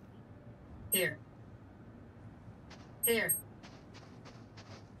 Here. Here.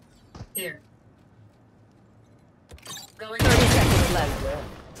 Here. Going 30 seconds left.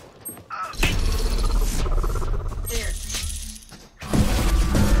 Here.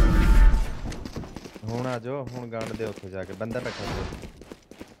 ਹੁਣ ਆ ਜਾਓ ਹੁਣ ਗਾਣ ਦੇ ਉੱਥੇ ਜਾ ਕੇ ਬੰਦਾ ਰੱਖਾ ਤੇ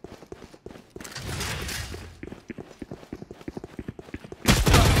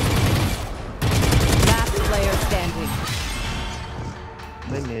Last player standing.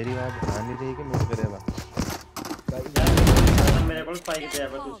 नहीं मेरी आवाज आ नहीं रही कि म्यूट करेगा मेरे को स्पाइक पे आया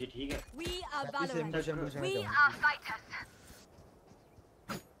दूसरी ठीक है We are Valorant. We are fighters.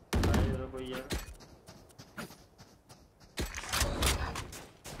 कोई यार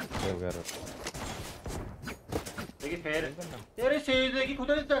देखिए फिर तेरे सेज देखी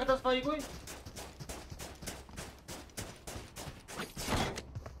खुदा नहीं देखता स्पाई कोई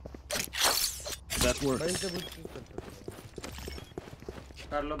That works.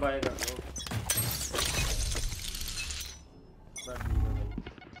 कर लो बाय कर लो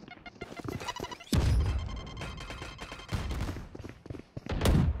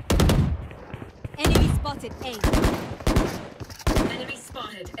Enemy spotted A. Enemy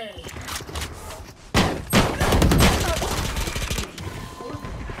spotted A.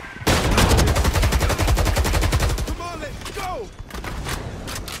 Come on, let's go!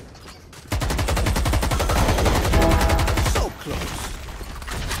 So close.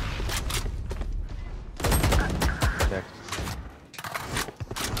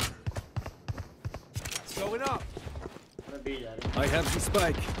 Going up. I have the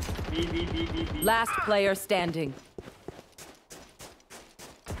spike. B. Last player standing.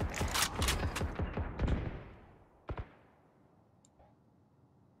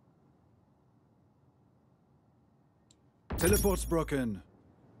 Teleport's broken.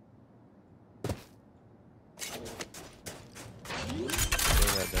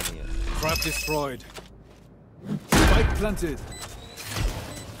 Trap destroyed. Spike planted.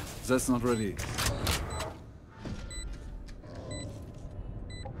 That's not ready.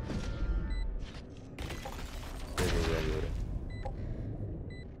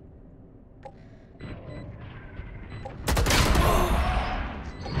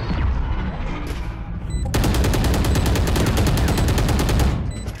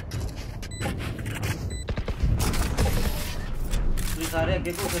 सारे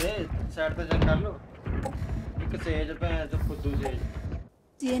आगे को फिरे side पे check कर लो एक says पे है जो खुद्दू says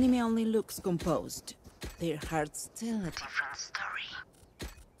The enemy only looks composed. Their hearts tell a different story.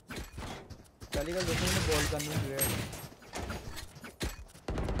 चली गल देखो ने बॉल करने हुए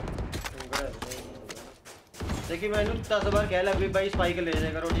देखिए मैंने 10 बार कह लिया भाई स्पाइक ले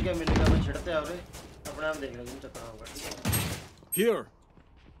जाया करो ठीक है मिलेगा मैं छिड़ते आ रहे अपने आप देख लो तुम चक्कर होगा ठीक है Here.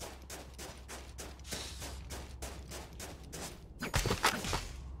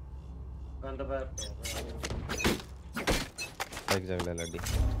 गंद पैर एक जगह लड़ी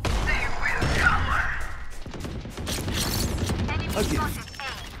Again.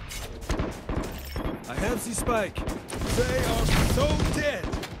 I have the spike. They are so dead.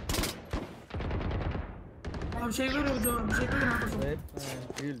 अब शेख रुक जाओ शेख ना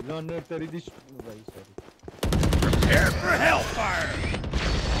कर नो तेरी दिस भाई सॉरी Prepare for hellfire.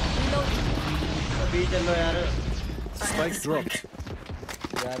 अभी चलो यार Spike dropped.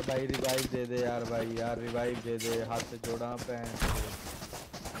 यार भाई रिवाइव दे दे यार भाई यार रिवाइव दे दे हाथ से जोड़ा पैन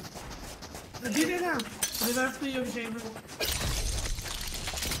दे देना रिवाइव तो ये शेख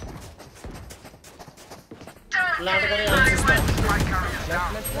लैंड करे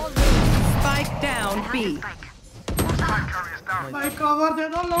Spike down B. भाई कवर दे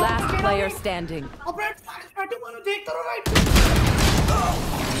दो Last player standing. अपने पार्टी मारो देख करो right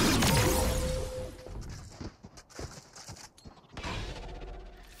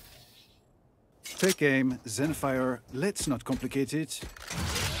Take aim, then fire. Let's not complicate it.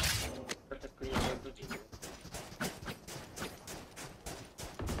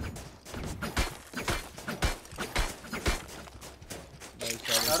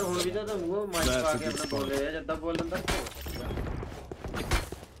 यार हुन भी तो वो माइक पा के अपना बोल रहे हैं जब बोल रहा था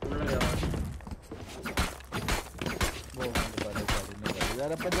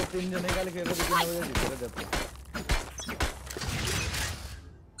यार अपन जब 3 जने का खेल रहे थे कितने बजे जीत रहे थे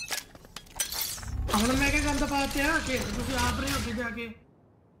हम मैं क्या गंदा पाते हैं कि ਤੁਸੀਂ आप रहे हो किधर आके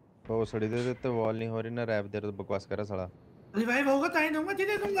वो सड़ी दे देते वॉल नहीं हो रही ना रैप दे रहे तो बकवास कर रहा साला रिवाइव होगा ताई दूंगा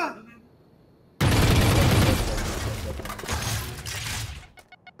दे दूंगा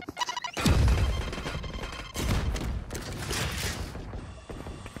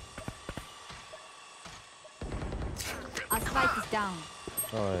Spike is down.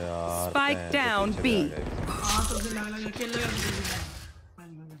 ओ यार Spike down B. हां तो लगा खेल ले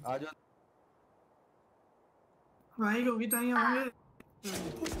आ जाओ भाई होगी ताई होंगे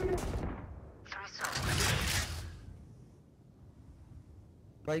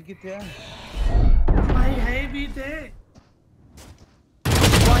भाई कितने हैं भाई है भी थे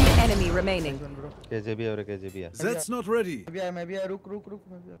One enemy remaining. KJB और KJB है. That's not ready. मैं भी रुक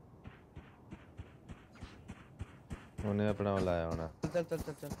मैं भी. उन्हें अपना वाला आया होना.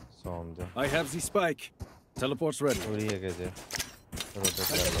 चल. सोम जा. I have the spike. Teleport's ready. पूरी है KJ.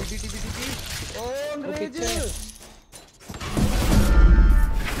 ओ अंग्रेज.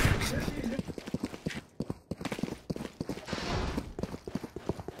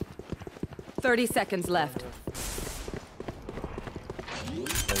 30 seconds left.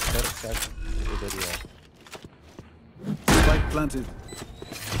 Spike planted.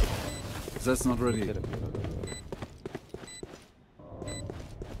 That's not ready.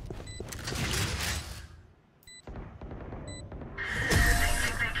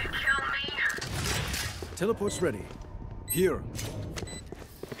 Teleport's ready. Here.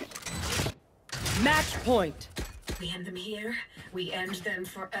 Match point. We end them here. We end them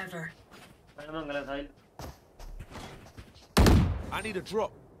forever. I need a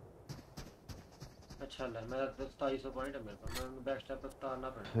drop. अच्छा ले मैं 2700 point है मेरे पास मैं back step पे उतारना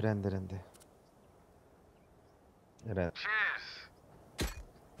पड़ेगा रहने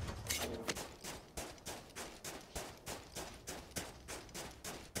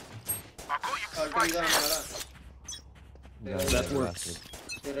That works.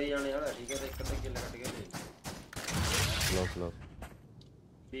 तेरा ही आने वाला ठीक है एक कट किल कट गया स्लो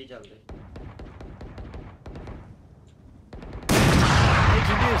बी चल दे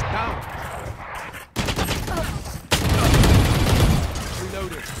Engineers down.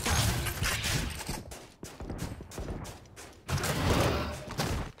 Reloaded.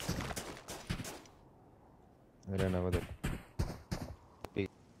 रहना वो देख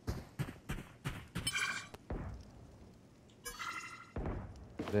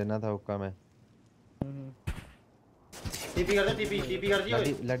रहना था हुक्का में टीपी कर दे टीपी कर दियो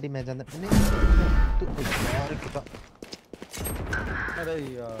लड्डी मैं जानता नहीं तू यार कितना अरे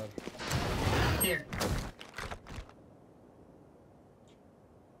यार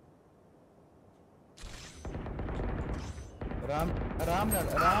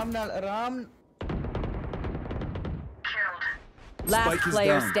Ram Last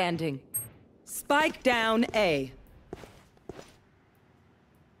player standing. Spike down A.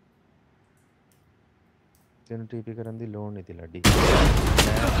 तेन टीपी करन दी लोड़ नहीं थी लड्डी मैं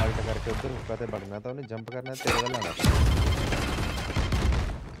अल्ट करके उधर हुक्का ते बढ़ना था उन्हें जंप करना तेरे वाला आना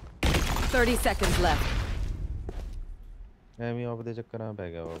 30 seconds left. ਐਵੇਂ ਆਪ ਦੇ ਚੱਕਰਾਂ ਪੈ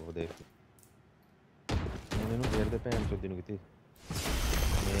ਗਿਆ ਉਹ ਦੇਖ ਉਹਨੂੰ ਫੇਰ ਦੇ ਭੈਣ ਚੋਦੀ ਨੂੰ ਕੀਤੀ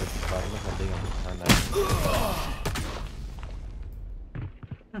ਮੈਂ ਬਾਹਰ ਨੂੰ ਛੱਡੇਗਾ ਖਾਣਾ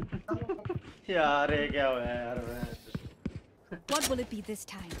यार ये क्या हुआ है यार What will it be this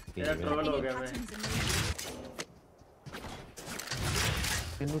time? तेरा ट्रोल हो गया मैं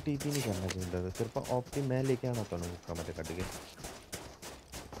तेनू टीपी नहीं करना चाहिए था सिर्फ ऑफ के मैं लेके आना था उन्हें हुक्का मते कट के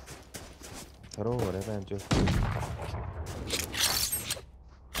करो हो रहा है भैन चो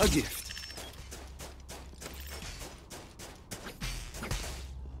A gift.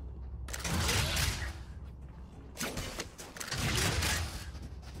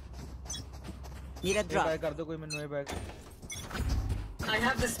 Need a drop. कर दो कोई मैंने bag I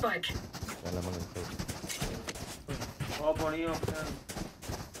have the spike. चला मगर तो ओ बड़ी ऑप्शन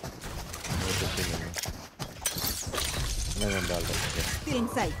मैं डाल दूँ Still in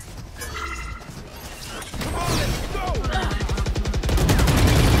sight. Come on, let's go.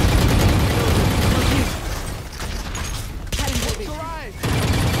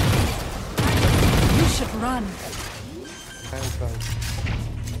 You should run.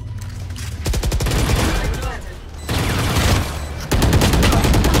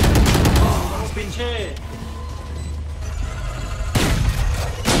 पीछे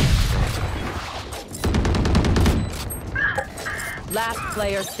Last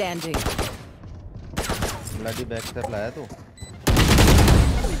player standing. Bloody back step लाया तू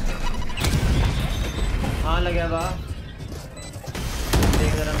हाँ लगा बा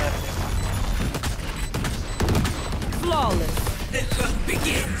देख जरा map Flawless. The hunt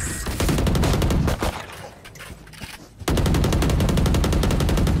begins.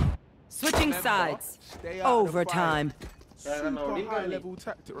 Switching sides. Overtime. Super high level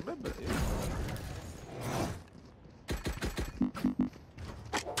tactic, remember that?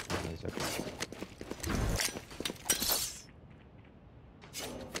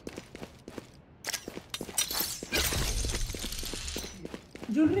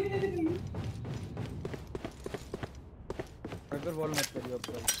 Jewellery कितने की अगर बॉल मत करियो अब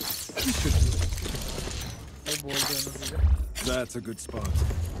भाई बोल दो ना ठीक है That's a good spot.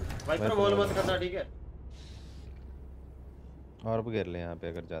 Wiper ball मत करना ठीक है और भी गिर ले यहाँ पे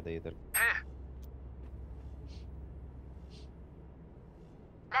अगर ज्यादा इधर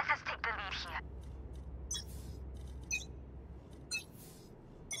Let us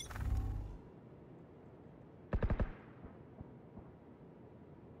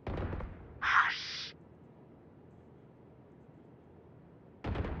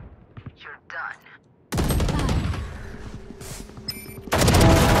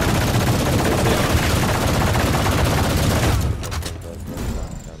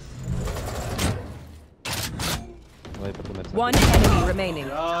One enemy remaining.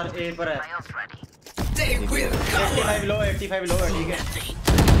 यार ए पर है। They will 85 लो है ठीक है।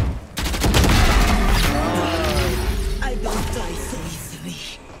 I don't die so easily.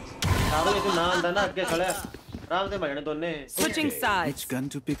 सारे तो ना अंदर ना आगे खड़ा है। आराम से मरने दोनों। Switching sides. Which gun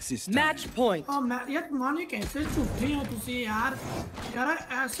to pick this time? Match point. मैं यार माने कैसे झूठे हो तुसी यार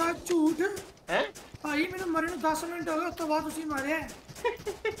ऐसा झूठ हैं भाई मैंने मरने 10 मिनट हो गए उसके बाद उसी मारे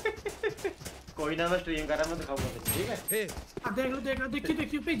कोई ना मैं स्ट्रीम कर रहा मैं दिखाऊंगा ठीक है देख लो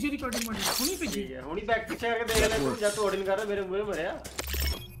देखिए पेजी रिकॉर्डिंग मारी हुनी पेजी ठीक है हुनी बैक पीछे करके देख ले तू जब तू ऑडिन कर रहा मेरे मुंह में मरया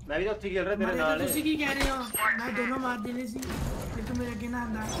मैं भी तो अच्छी खेल रहा तेरे नाल है तुसी की कह रहे हो मैं दोनों मार देने सी ये तो मेरे के ना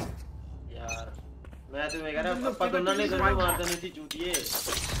आंदा यार मैं तो मैं कह रहा पापा दोनों ने दोनों मार देने सी चूतिए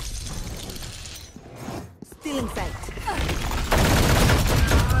Still in sight.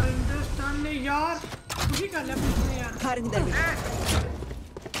 यार हिंदुस्तान ने यार तू ही कर ले पूछने यार Cutting the vision.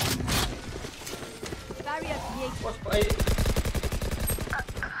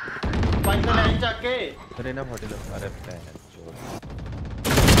 Punch line जाके रेना 40 अरे पैन चोर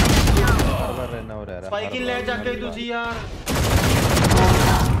बार रेना हो रहा है स्पाइक इन ले जाके तुसी यार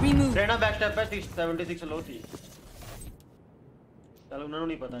रेना बैक स्टेप पे 76 लो थी चलो उन्होंने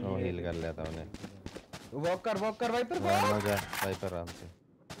नहीं पता नहीं हिल कर लिया था उन्हें वॉक कर वाइपर वाइपर आराम से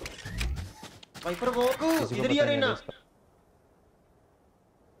वाइपर वॉक इधर ही आ Raina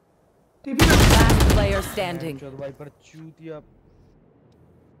Last player standing. Wiper चूतिया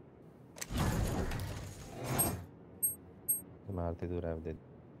मारते दूर है दे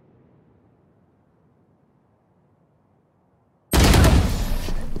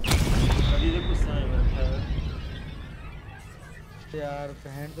अभी देखो गुस्सा है मेरा यार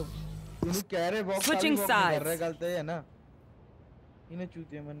बहन तो इन्हें कह रहे वॉक कर रहे गलत है ना इन्हें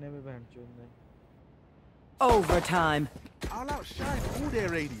चूतिया मरने में बहन चोद नहीं Overtime. I'll outshine all their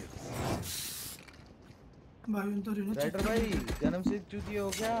radiance. Writer भाई जन्म से चूतिया हो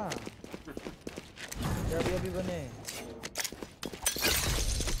क्या अभी बने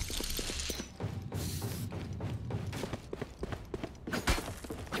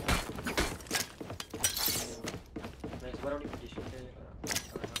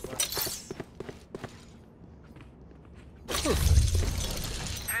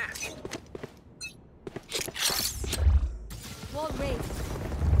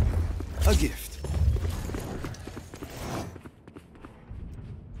A gift.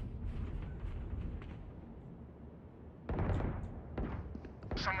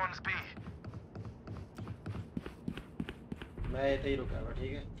 Someone's B. मैं इधर ही रुका हुआ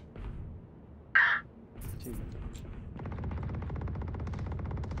ठीक है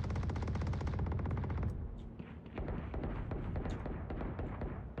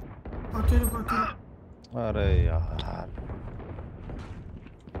अरे यार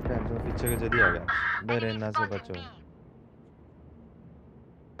टेंशन पीछे के जल्दी आ गया बे रेना से बचो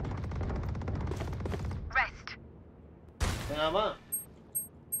आवा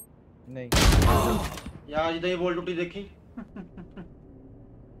नहीं यार इधर ये बॉल टूटी देखी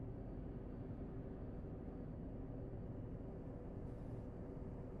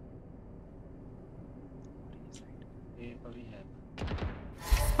ये अभी है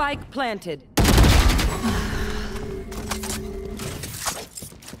Spike planted.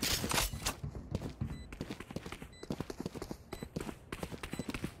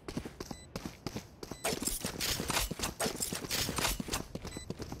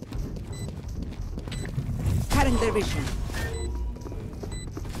 Cutting their vision.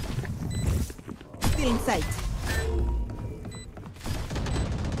 Still in sight.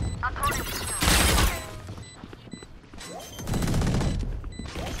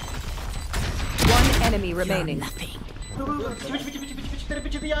 Enemy remaining. Nothing.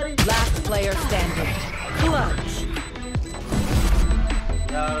 Last player standing. Clutch.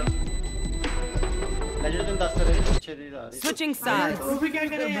 यार लेजेंड तुम 10 रहे पीछे दी जा रही Switching sides.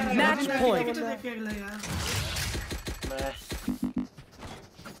 Match point. भाई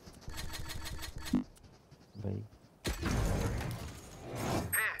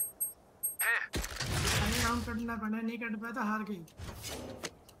राउंड कटना पड़ा नहीं कट पाया तो हार गई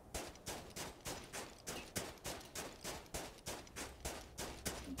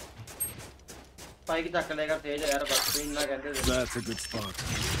स्पाइक तक लेगा तेज है यार बस तीन ना कहते थे That's a good spot.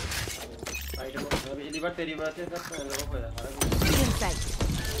 Side में पिछली बार तेरी बात से सब लोगों को यार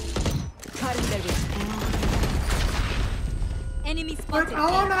Cutting their vision. Enemy spotted.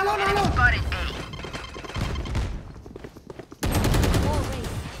 Nalo Spotted A.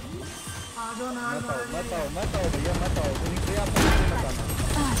 जो ना मत आओ भैया मत आओ तो नहीं आप मुझे बताना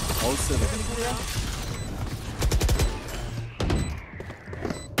Also,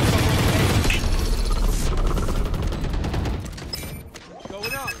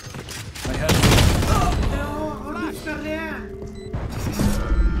 Going up. I have. और कर रहे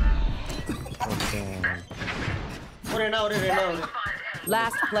हैं और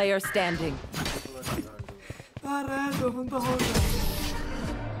Last player standing. अरे तो हम तो हो गए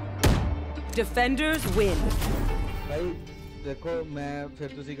Defenders win. भाई देखो मैं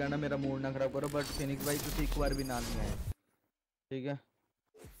फिर तुसी कहना मेरा मूड ना खराब करो बट फिनिक्स भाई तुसी एक बार भी नाल नहीं आए ठीक है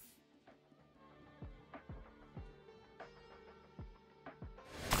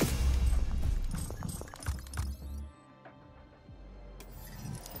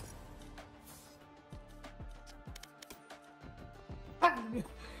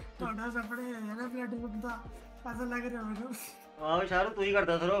ਤੁਹਾਡਾ ਸਪੜੇ ਹੈ ਨਾ ਪਲੇਟਫਾਰਮ ਦਾ ਪਤਾ ਲੱਗ ਰਿਹਾ ਮੈਨੂੰ ਆਹ ਸ਼ਾਰੂ ਤੂੰ ਹੀ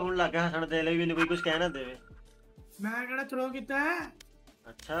ਕਰਦਾ ਥਰੋ ਹੁਣ ਲੱਗ ਗਿਆ ਹੱਸਣ ਤੇ ਲਈ ਮੈਨੂੰ ਕੋਈ ਕੁਝ ਕਹਿ ਨਾ ਦੇਵੇ ਮੈਂ ਕਿਹੜਾ ਥਰੋ ਕੀਤਾ ਹੈ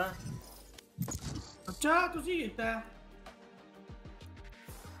ਅੱਛਾ ਤੁਸੀਂ ਕੀਤਾ ਹੈ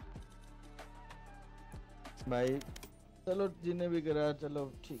भाई चलो जिन्हें भी करा चलो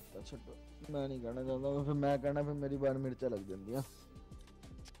ठीक है छोड़ो मैं नहीं कहना चाहता फिर मैं कहना फिर मेरी बार मिर्चा लग जाती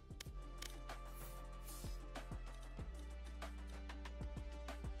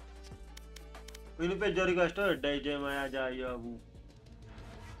ਮੈਨੂੰ ਭੇਜੋ ਰਿਕਵੈਸਟ BGMI ਆ ਜਾਈਓ ਆਬੂ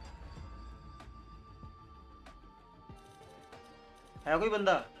है कोई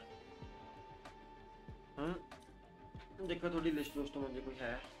बंदा देखो थोड़ी लिस्ट दोस्तों मुझे कोई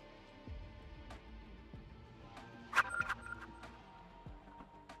है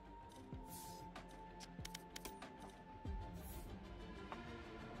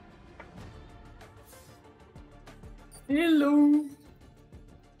हेलो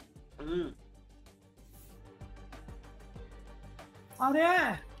आ रहा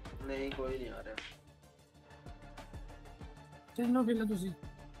है नहीं कोई नहीं आ रहा चलो खेलो तुसी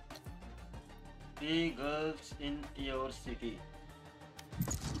Three girls in your city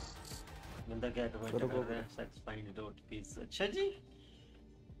बंदा क्या कमेंट कर रहा है sex find dot piece अच्छा जी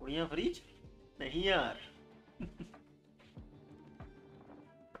कुड़ियां फ्रीज नहीं यार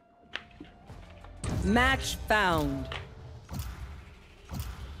Match found.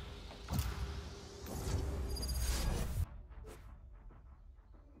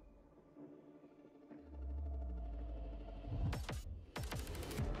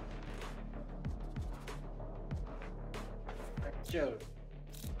 Sure.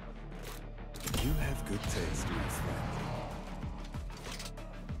 You have good taste, my friend.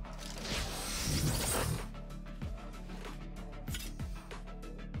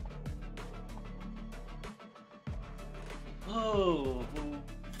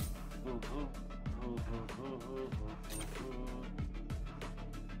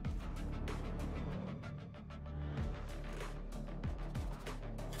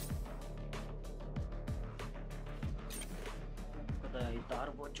 तार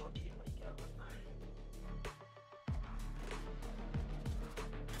बहुत छोटी है भाई क्या करना है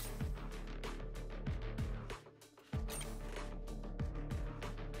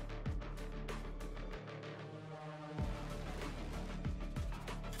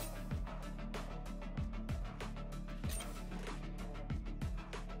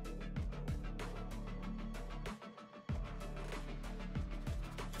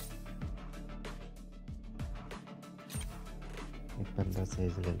बंदा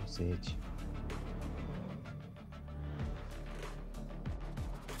सेज ले लो सेज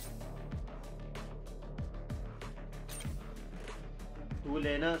तू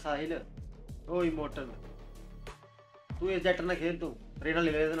लेना साहिल ओ इमोर्टल तू इस जैक्टर ना खेल तू रेना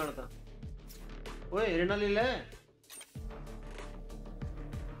ले ले ਇਹਦੇ ਨਾਲ ਤਾਂ ਓਏ रेना ले ले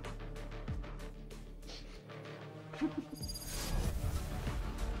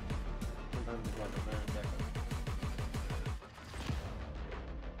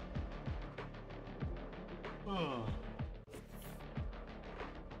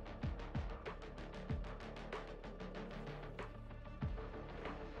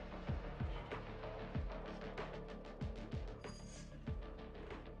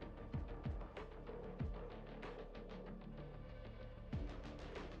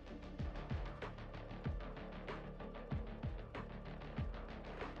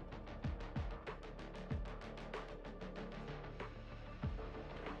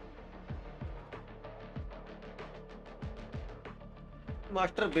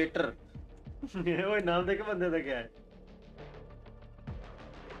मास्टर बेटर वो नाम देखे बंदे का क्या है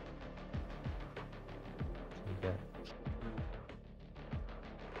ठीक है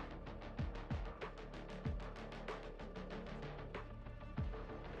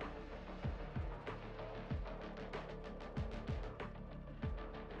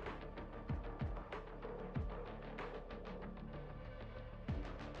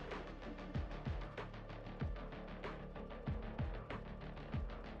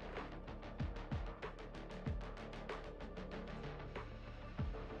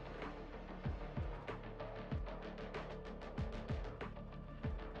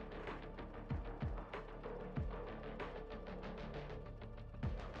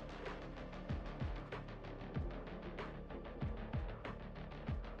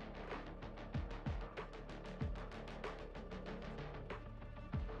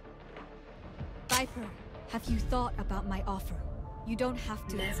Hyper, have you thought about my offer? You don't have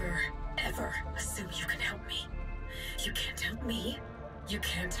to. Never, ever assume you can help me. You can't help me. You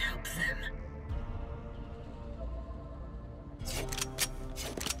can't help them.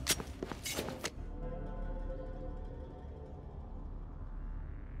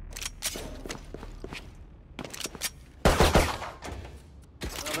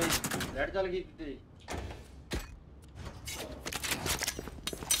 Late चल गई थी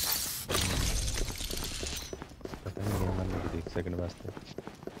पता नहीं गेम में एक सेकंड वास्ते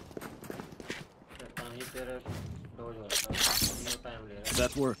पानी तेरा डोज हो रहा था टाइम ले रहा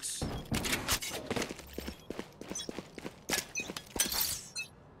That works.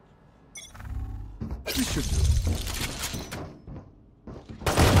 This should do.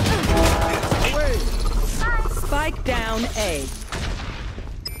 Away. Spike down A.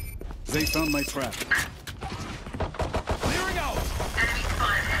 They found my trap. Clearing out. Enemy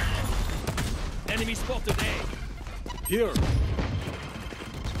spotted A. Enemy spotted A. Here.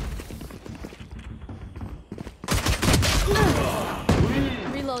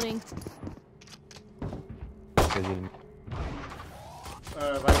 Reloading.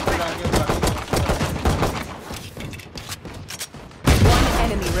 One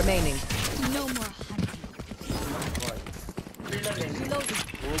enemy remaining. No more hunting. Reloading.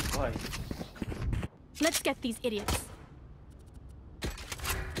 Let's get these idiots.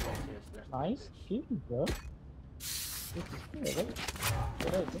 Nice kill, bro.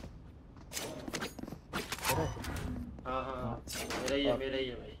 हाँ मेरा ही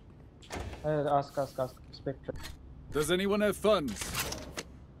है भाई ask Spectre. Does anyone have funds?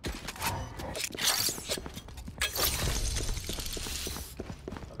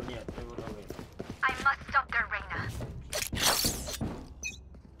 I must stop their Reyna.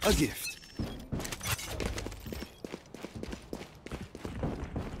 A gift.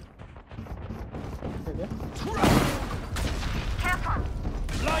 Careful.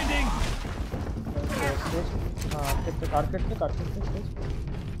 Blinding. Carpet.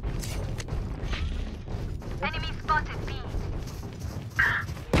 Enemy spotted B.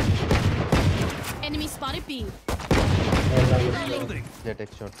 Enemy spotted B. Reloading. Jet X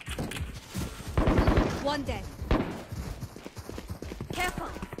shot. One dead. Careful.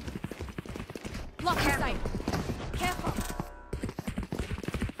 Block in sight. Careful.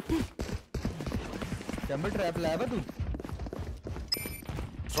 Jumble trap लाया बा तू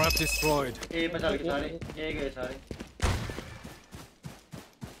Trap destroyed. ए बचा के सारे ए गए सारे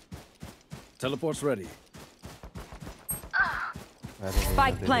Teleport's ready.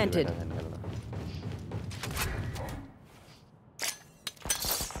 Spike planted.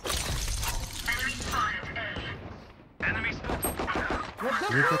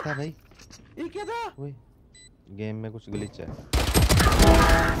 ये क्या था भाई? ये क्या था? वही गेम में कुछ ग्लिच है।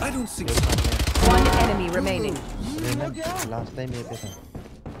 I don't see. One enemy remaining. Last time ये पे था।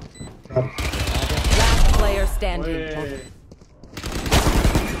 Last player standing.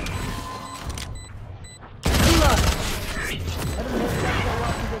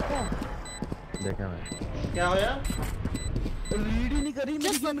 देखा मैं। क्या होया? रीड ही नहीं करी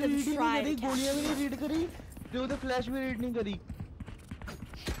मेरी गेम रीड ही नहीं करी गोलियां भी नहीं रीड करी जो तो फ्लैश भी रीड नहीं करी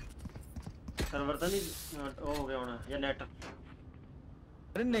सर्वर तो नहीं वो हो गया होना या नेट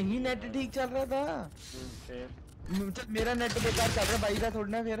अरे नहीं नेट ठीक चल रहा था फिर मेरा नेट बेकार चल रहा भाई दा थोड़ा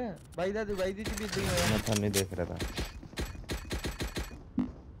ना फिर भाई दी भी इतनी होया मैं था नहीं देख रहा था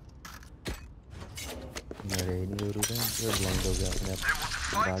मेरे ही नहीं हो रहा है तो ब्लाइंड हो गया अपने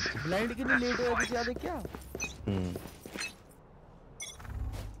आप ब्लाइंड कितनी लेट होया कुछ याद है क्या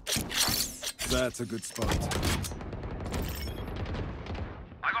That's a good spot.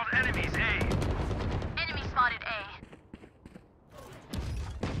 I got enemies A. Enemy spotted A.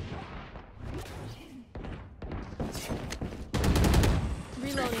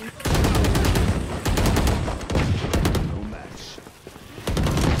 Reloading. No match.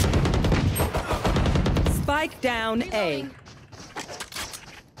 Spike down A.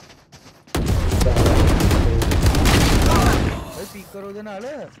 भाई पीक करो दे नाल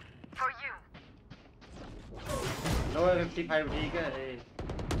For you. लो 55 ठीक है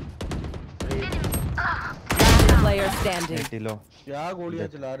Last player standing. लो क्या गोलियां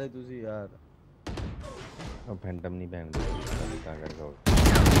चला रहे तुसी यार अब फैंटम नहीं बैंड क्या करेगा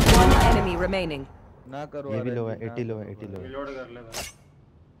One enemy remaining. ना करो ये भी लो है 80 लो है रिलोड कर ले भाई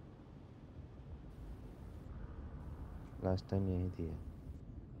लास्ट टाइम यही थी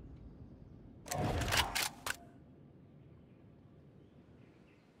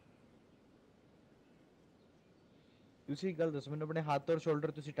ਤੁਸੀਂ ਇੱਕ ਗੱਲ ਦੱਸੋ ਮੈਨੂੰ ਆਪਣੇ ਹੱਥ ਔਰ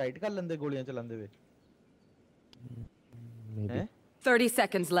ਸ਼ੋਲਡਰ ਤੁਸੀਂ ਟਾਈਟ ਕਰ ਲੈਂਦੇ ਗੋਲੀਆਂ ਚਲਾਉਂਦੇ ਵੇ Maybe. हैं 30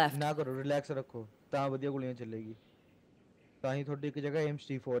 seconds left. ना करो, रिलैक्स रखो, ता बढ़िया गोलियां चलेगी। ता ही थोड़ी एक जगह एम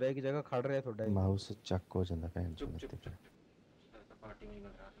C4 है, एक जगह खड़ रहा है थोड़ा। माउस चक हो जाता है चुप चुप।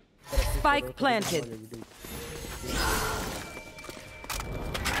 Spike planted.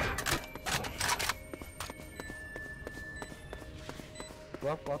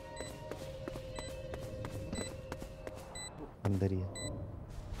 वाह अंदर ही है।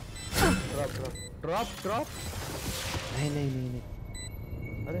 ड्रॉप नहीं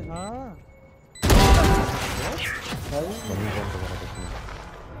अरे हाँ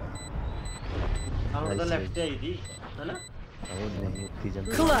हम तो लेफ्ट से आई थी है ना? वो नहीं उतनी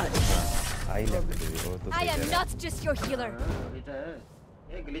जल्दी आई लेफ्ट से वो तो I am not just your healer.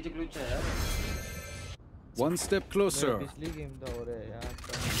 ये ग्लिच है यार। One step closer. पिछली गेम था हो रहा है यार,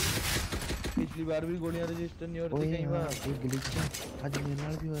 पिछली बार भी गोलियां रजिस्टर नहीं हो रही थी कई बार। ये ग्लिच है आज मेरे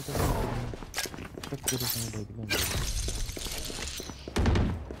नाल भी हुआ था। तब पूरे साउंड एकदम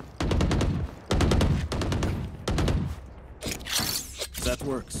That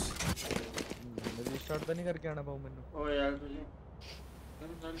works. रजिस्टर तो नहीं करके आना पाऊं मैंने। ओ यार तुझे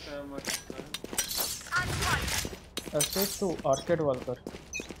कौन सा मत Access to arcade worker.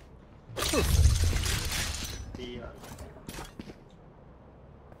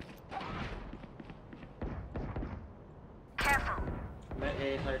 मैं ए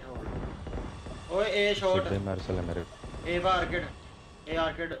साइड हूं। ओए ए शॉट पे मार्शल है मेरे। ए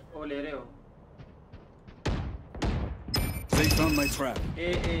आर्केड ओ ले रहे हो। They found my trap. A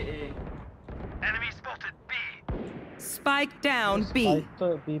Enemy spotted B. Spike down B. Spike तो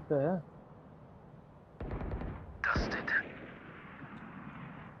B पे है। Dusted.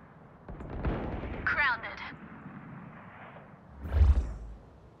 Grounded.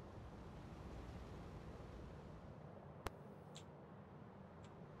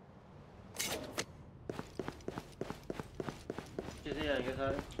 किसे आएंगे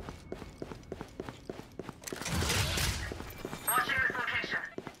सारे? Watching this location.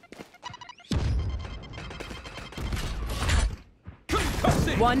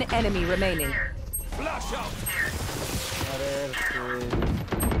 One enemy remaining. Flash out.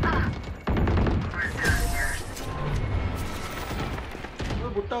 वो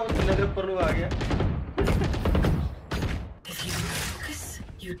बुट्टा वो थल्ले दे ऊपर आ गया। If you focus,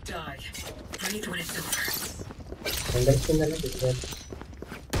 you die. Breathe when it's over.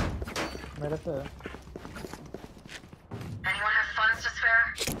 मेरे पे है। Anyone have funds to spare?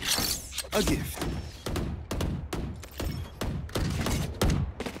 A gift.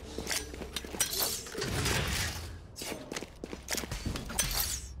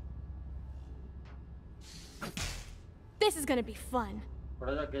 This is gonna be fun.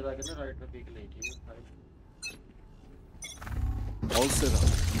 थोड़ा सा आगे जाके ना राइट में पीक ले ठीक है। All set up.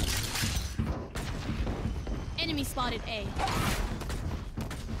 Enemy spotted A.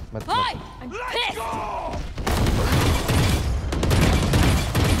 मत Hi! I'm pissed!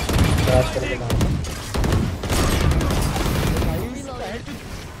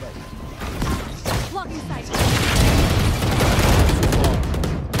 Blocking sight.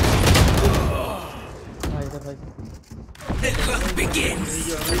 The hunt begins.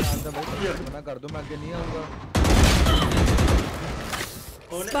 मना कर दो, मैं आगे नहीं आऊंगा।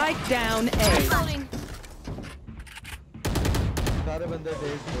 Spike down A. Reloading. सारे बंदे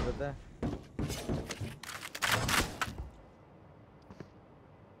देख रहे हैं।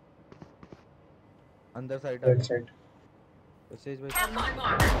 अंदर साइड मैसेज भाई।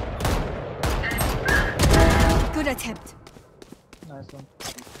 Good attempt. Nice one.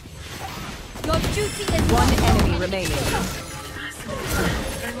 Your duty is One enemy remaining.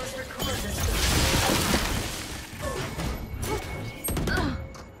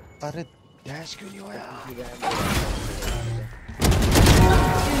 अरे डैश क्यों नहीं होया?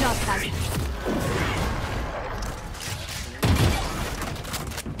 Do not panic.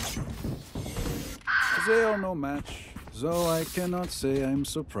 They are no match, so I cannot say I'm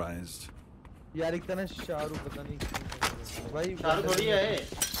surprised. यार एक तना शाहरुख पता नहीं भाई। शाहरुख थोड़ी है।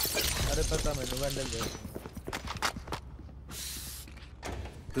 अरे पता मैंने वैंडल है।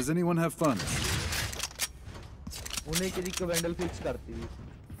 Does anyone have fun? उन्हें किसी को वैंडल फिक्स करती थी।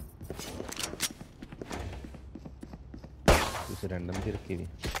 उसे रैंडम की रखी हुई।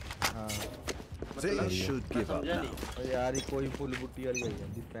 हाँ। They should give up now. यार ये कोई फुल बुट्टी वाली आई है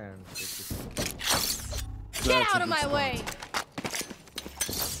pan. Get out of my way.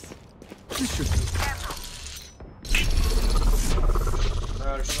 This should be.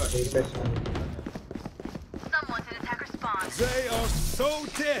 Someone's in attacker spawn. They are so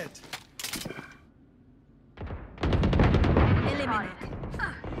dead. Eliminate.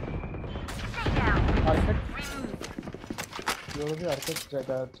 Take out. Arcade. Remove. जो भी हरकत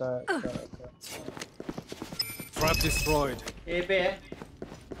Trap destroyed. ए पे है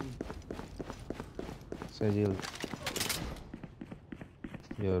सजील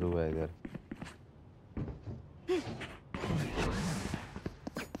योर हुआ इधर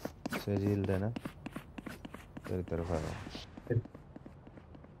सजील है ना तेरी तरफ आ रहा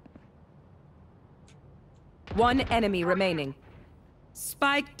One enemy remaining.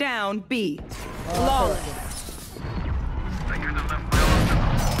 Spike down B. Flawless.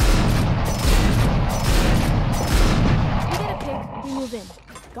 You get a pick, we move in.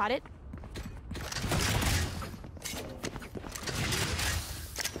 Got it?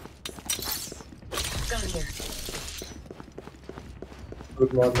 Gun here.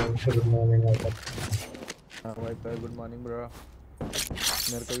 Good morning. Good morning. हाँ भाई पर गुड मॉर्निंग ब्रो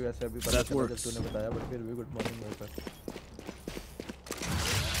मेरे को भी वैसे अभी पता चला जब तूने बताया बट फिर भी गुड मॉर्निंग भाई पर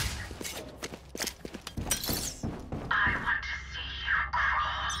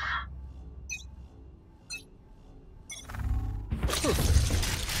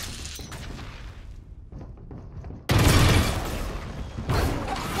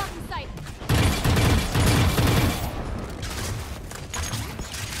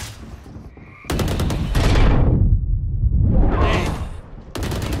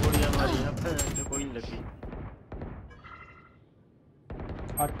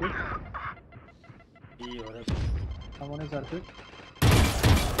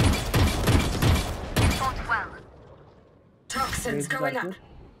Toxins going up.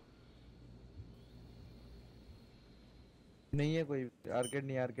 नहीं है कोई आर्केड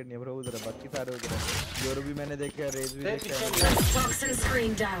नहीं ब्रो उधर बाकी सारे उधर यूरो भी मैंने देखा रेज भी देखा Toxin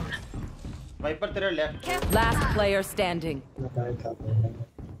screen down. वाइपर तेरे left Last player standing.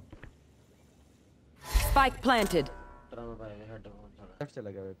 Spike planted. Left चला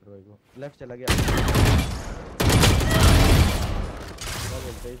गया वाइपर भाई को लेफ्ट चला गया क्या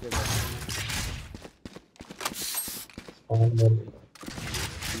बोलते हैं इसे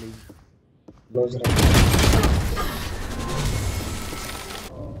Close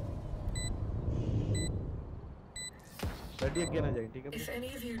लड़ी अगे ना जाए ठीक है If any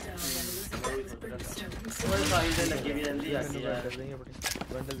of you die, I lose the brimstones. कोई फाइल से लगी भी जल्दी आती है यार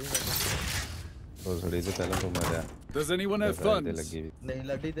बंडल देंगे तो थोड़ी से पहले तो मजा Does anyone have funds? नहीं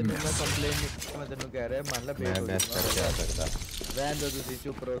लड़ी तेरे मैं कंप्लेन नहीं मैं तेरे कह रहा है मान ला मैं बेस्ट करके आ सकता रहन दो तुसी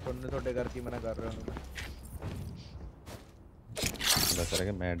चुप रहो सुनने थोड़े घर की मना कर रहे हो बस रहा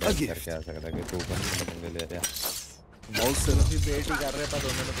कि मैं डैश करके आ सकता कि तू कौन पंगे ले रहा बहुत से तुसी बेट ही कर रहे पर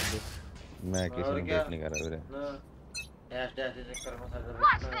दोनों ने बंदे मैं किसी ने बेट नहीं कर रहा वीरे डैश डैश से चेक करो sir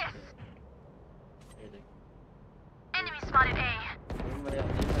Enemy spotted A.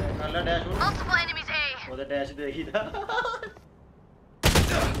 Allah dash Multiple enemies A. वो तो डैश देखी था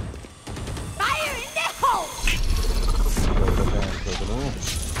Fire in the hole.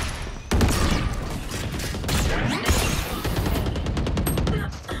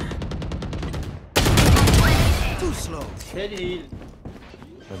 Too slow. Head heal.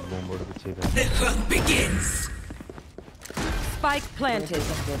 The hunt begins. Spike planted.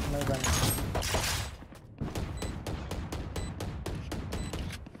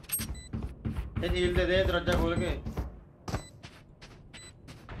 Head heal दे दरवाजा खोल के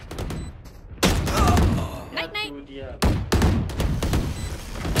Night night.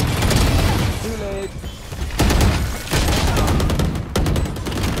 Too late.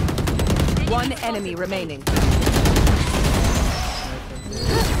 One enemy remaining.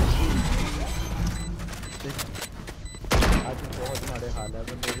 आज बहुत मारे हाल है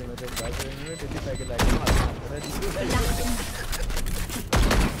बंदे में तो बात नहीं है दिल्ली साइकिल लाइक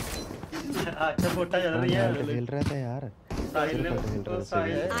अच्छा फोटा चल रही है खेल रहा था यार साहिल ने तो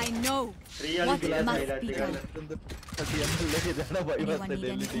साहिल I know what must be done. लेके जाना भाई बस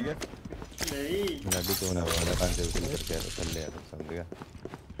दिल्ली ठीक है नहीं मैं भी तो ना वाला 5 किल करके चल ले यार समझ गया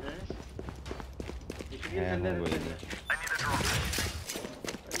इसलिए चल ले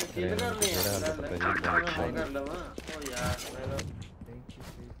खेल करनी है कर लवा ओ यार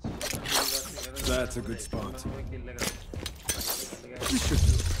That's a good spot. This should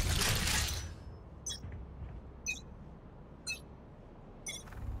do.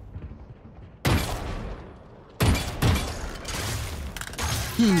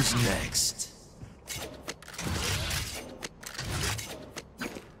 Who's next?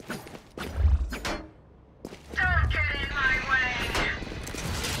 Don't get in my way.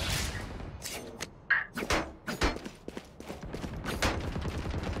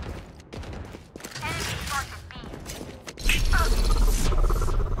 Enemy spotted B.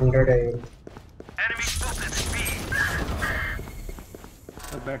 100 है Enemy spotted B.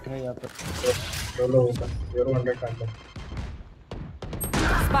 सब बैठ रहे हैं यहाँ पर दो लोगों का 0 100 काट लो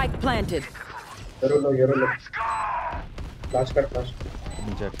Spike planted. Euro. Flash cut.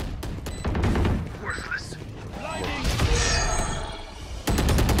 Jet.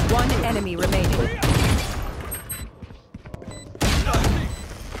 One enemy remaining.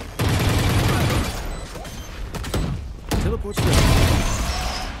 Teleport's ready.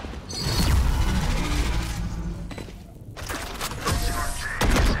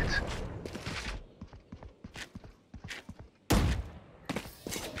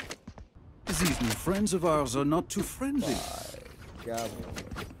 These new friends of ours are not too friendly.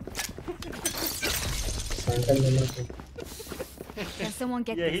 Can someone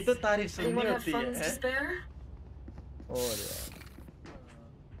get यही this? तो तारीफ सुननी Anyone have होती funds to है। spare? और यार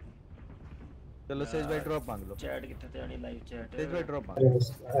चलो सेज भाई ड्रॉप मांग लो। चैट कितने थे यानी लाइव चैट। सेज भाई ड्रॉप मांग।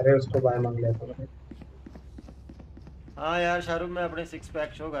 अरे उसको बाय मांग लिया था। हाँ यार शाहरुख मैं अपने 6 पैक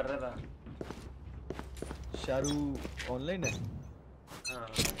शो कर रहा था। शाहरुख ऑनलाइन है? हाँ।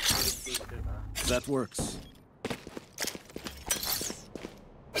 That works.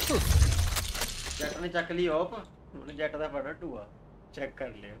 जैट ने चक ली ऑफ, उन्होंने जैट दा फड़ा टूआ चेक कर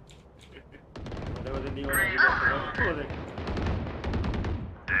लिया। ਉਹਦੇ ਨਹੀਂ ਹੋਣਾ ਉਹਦੇ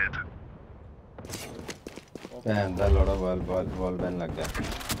ਭੈਣ ਦਾ ਲੋੜਾ ਬਾਲ ਬੈਨ ਲੱਗ ਗਿਆ।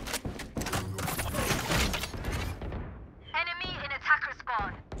 Enemy in attacker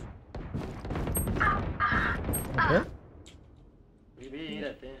spawn. ये भी यही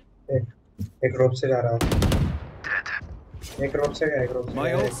रहते हैं। एक रोप से जा रहा हूँ। एक रोप से गया, एक रोप से।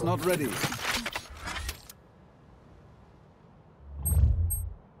 My ult's not ready.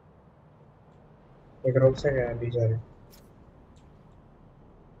 एक रोप से गया, अभी जा रहे।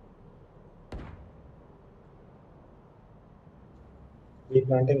 Keep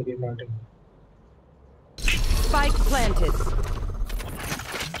planting. Spike planted.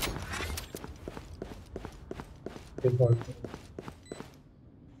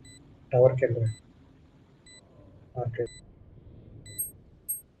 Tower खेल रहे हैं। Arcade.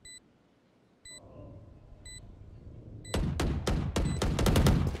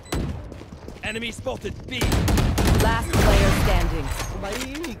 Enemy spotted B. Last player standing. भाई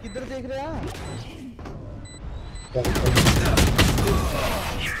किधर देख रहे हैं?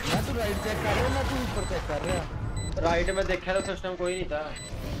 मैं तो राइट चेक कर रहा हूँ, ना तू ऊपर चेक कर रहा है। राइट में देखा था उस टाइम कोई नहीं था,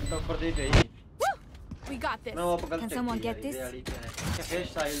 तो ऊपर से गई। We got this. Can someone get this?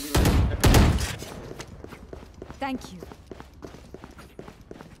 Thank you.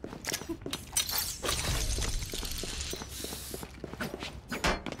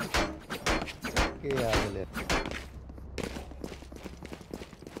 क्या हाल है?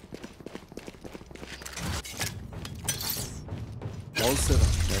 All set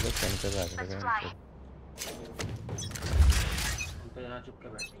up. मैं तो सेंटर आ गया। हम तो यहाँ चुप कर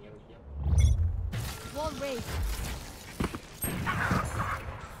बैठेंगे भैया। Wall raised.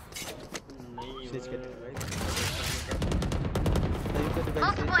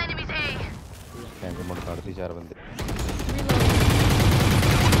 Multiple enemies A. कैंगे मोड़ काट दी 4 बंदे।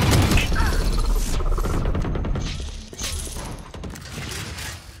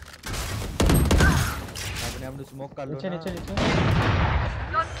 अपने आप ने स्मोक कर लो। नीचे।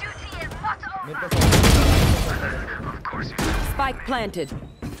 Your duty is not over. Spike planted.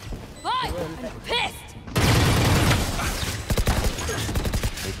 I'm pissed.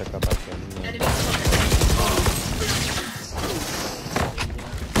 एक का बात करनी है।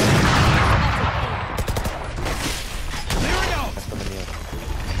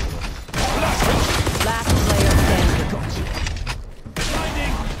 Last player standing.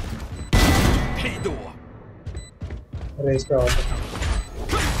 Hey door. Race पे आओ।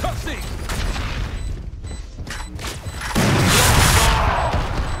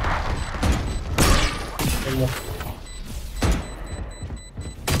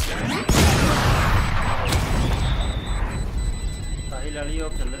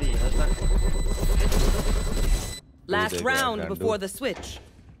 Last round before the switch.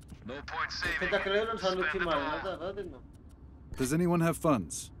 Does anyone have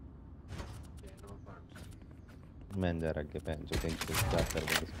funds? मैं जा रहा के पैन जो कहीं से स्टार्ट कर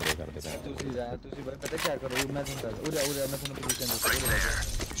दे स्प्रे कर दे। तुसी भाई पता क्या करो, मैं तुम कर उरे मैं तुम्हें पोजीशन दूंगा।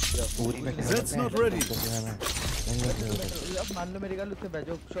 That's not ready. अब मान लो मेरी गल उससे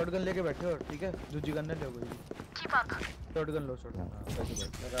बैठो, शॉटगन लेके बैठे हो, ठीक है? दूसरी गन ना लो कोई। Shotgun low, shotgun.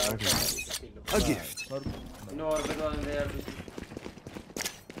 A gift. No और बदल दे यार।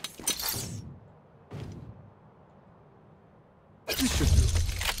 This should do.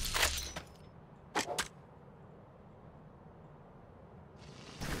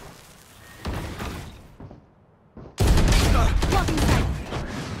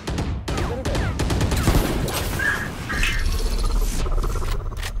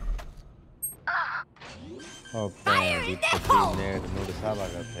 बड़ा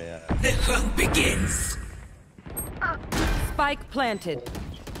भागा था यार। The hunt begins. Spike planted.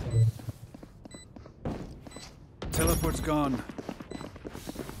 Teleport's gone.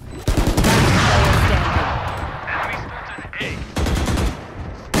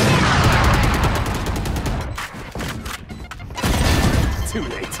 Too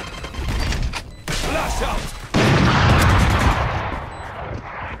late. Flash out.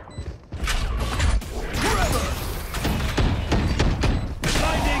 Forever.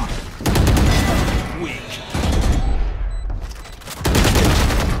 Blinding. Weak.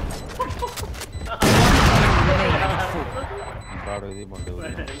 बाड़ो इधी मुंडे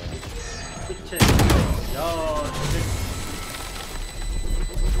उधर। पीछे। यार।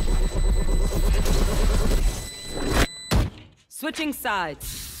 Switching sides.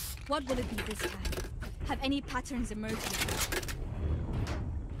 What will it be this time? Have any patterns emerged yet?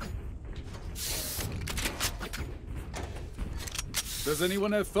 Does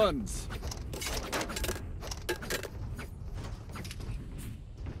anyone have funds?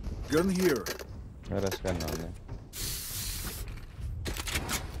 Gun here. Rush करना उन्हें।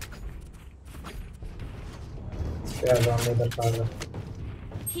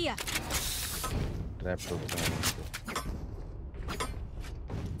 Here. Trap तो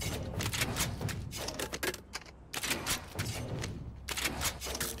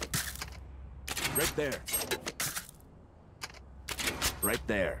Right there. Right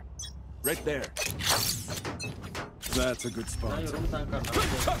there. Right there. That's a good spot.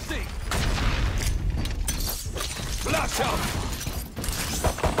 Concussing. Flash out.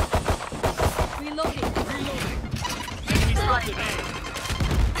 Reloading. Reloading. Enemy spotted A.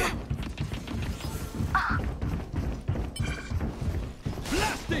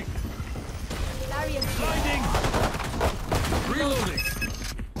 Blasting. Blinding. Reloading.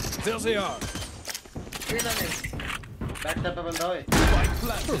 There they are. Reloading. Back step पे बंदा है। Spike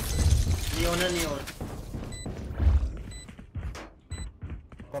planted. Neon है neon।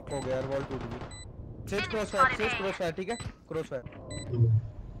 पक हो गया यार, wall टूट गई। सेज क्रॉस फायर, ठीक है? Cross fire.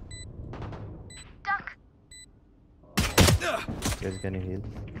 Guys, can you heal?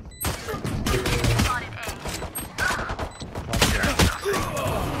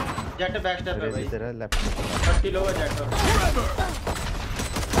 Jet back step है भाई। तेरा लेफ्ट। 30 लोग है jet।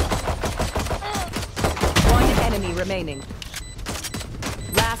 One enemy remaining.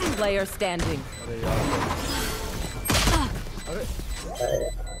 Last player standing.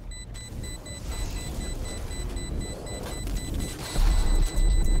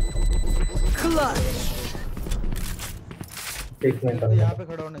 Clutch. यहाँ पे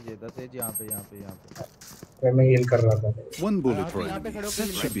खड़ा होना चाहिए था सेज, यहाँ पे। मैं हील कर रहा था। One bullet for him. That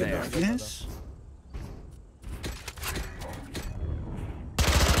should be enough. Yes.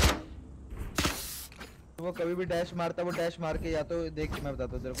 वो कभी भी डैश मारता, वो डैश मार के या तो देख, मैं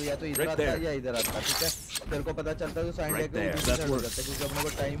बताता हूँ तेरे को, या तो इधर आता है या इधर आता है, ठीक है? तेरे को पता चलता है तो साइड लेके उधर चढ़ जाता है, क्योंकि अपने को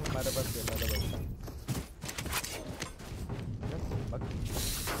टाइम हमारे पास खेलना था भाई।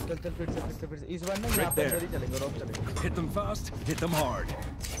 चल फिर से इस बार ना यहाँ पर इधर ही चलेंगे, रोक चलेंगे। Hit them fast, hit them hard.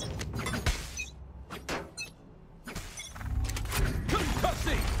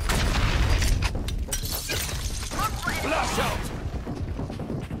 Concussing. Flash out.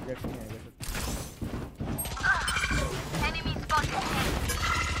 Enemy spotted.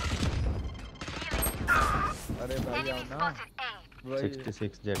 अरे भाई आओ ना।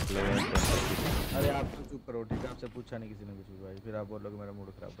 66 जेट लेवल। अरे आप तो चुप करो, ठीक है? आपसे पूछा नहीं किसी ने कुछ भी भाई, फिर आप बोलोगे मेरा मूड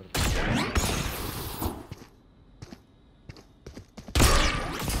खराब कर दिया।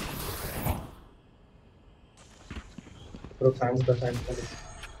 Pro fans का फैन का।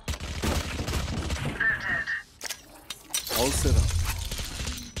 All set up.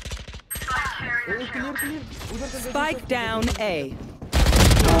 क्लियर उधर चल। Spike down A.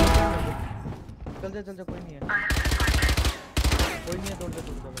 चल जा, कोई नहीं है, तोड़ दे।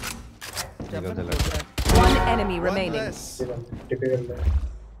 One enemy remaining.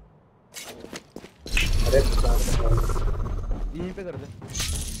 अरे यहीं पे कर दे।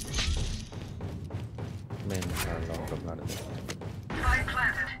 मैं निकाल रहा हूँ अपना दे।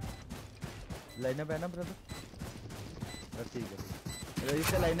 लाइनअप है ना ब्रदर? ठीक है,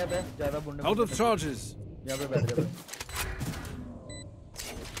 इससे लाइनअप है, ज्यादा बुंडे। Out of charges. यहाँ पे बैठ जा,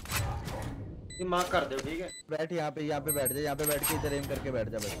 ये मार्क कर दो, ठीक है? बैठ यहाँ पे बैठ जा, यहाँ पे बैठ के इधर एम करके बैठ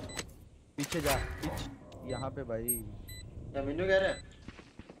जा बस। पीछे जा, यहाँ पे भाई। क्या मिन्नू कह रहा है?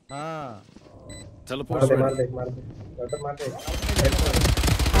 हाँ। Teleport ready. मार दे।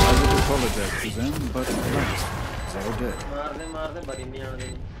 I would apologize to them, but alas, they're dead. मार दे, बड़ी नहीं आने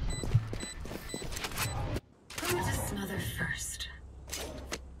देनी। Smother first.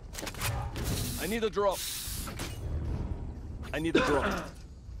 I need a drop. I need a drone.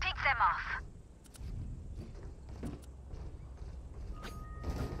 Pick them off.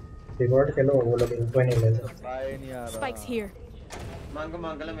 Record खेलो वो लोग इनको नहीं लेते भाई नहीं आ रहा Spike's here.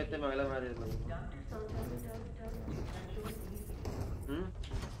 मांग ले मेरे मांग ले मारे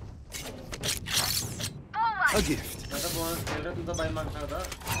A gift. मैं तो बोल खेल रहा तू तो भाई मांग सकता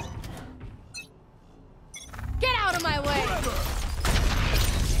Get out of my way!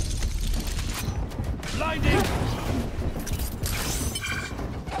 Blinding!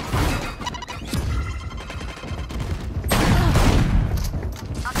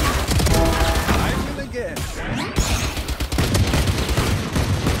 I will again.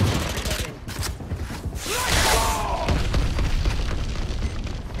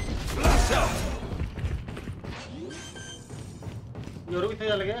 Flash out! Yoru कितने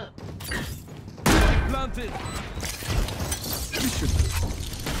चल गया Planted!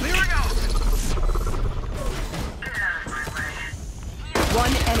 Clearing out.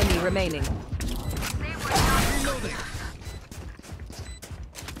 One enemy remaining. Reloading!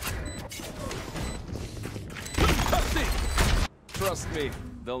 Cussing! Trust me,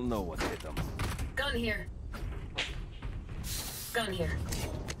 they'll know what hit them. Gun here. Gun here.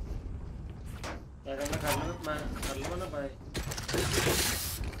 क्या करना कर लो ना भाई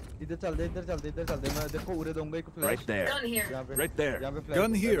इधर चल दे मैं देखो उरे दूंगा एक flash Right there. Gun here. यहाँ पे Right there. यहाँ पे flash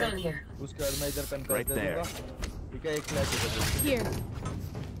Gun here. Gun here. उसके बाद मैं इधर कंकर Right दे there. दूंगा ठीक है एक फ्लैश इधर दे Here.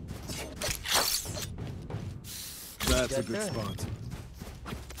 That's a good spot.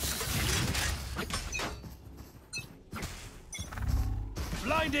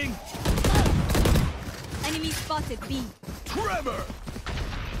 Blinding! Enemy spotted B. Trevor!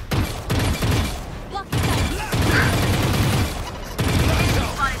 Blocking sight.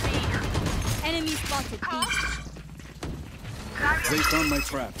 Enemy spotted B. They found my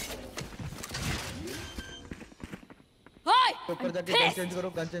trap. Hi! ऊपर जाके गन चेंज करो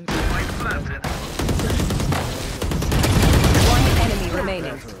One enemy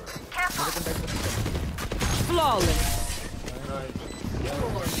remaining. Flawless.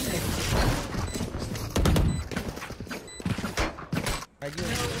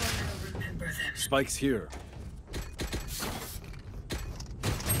 Spike's here.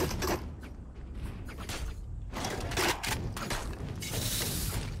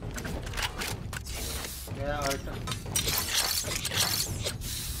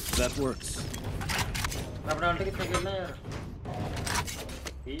 That works. अपना alt कितने खेलना है यार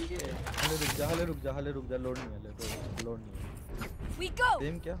ठीक है हाले रुक जा लोड नहीं है लोड नहीं है We go.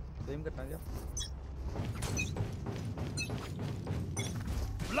 सेम करना क्या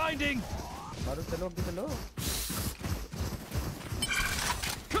Blinding! मारो चलो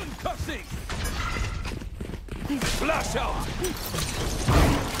Concussing! Flash out!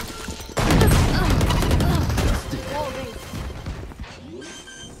 Wall raised.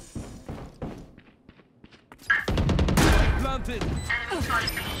 Planted!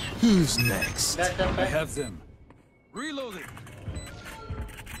 Who's next? I have them. Reloading!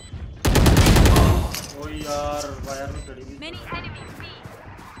 ओ यार वायर में चढ़ी हुई Many enemies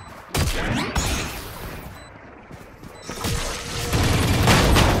B.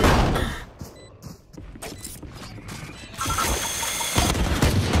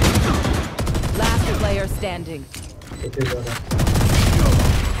 Last player standing.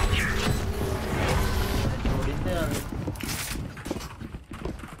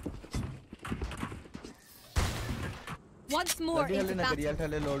 Once more जल्दी into हले ना करिए battle.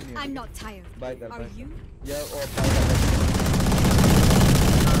 हले लोड नहीं I'm not tired. बाय कर Are you? या और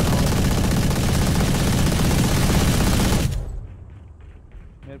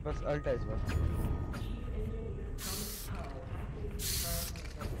मेरे पास अल्ट है इस बार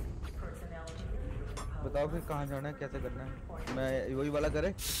बताओ फिर कहाँ जाना है कैसे करना है मैं वही वाला करे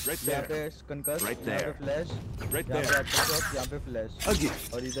यहाँ पे कंकस यहाँ पे फ्लैश यहाँ पे एप्पल यहाँ पे फ्लैश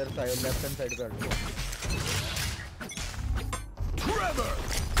और इधर साइड लेफ्ट हैंड साइड पे alt Trevor!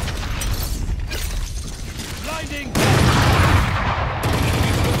 Blinding!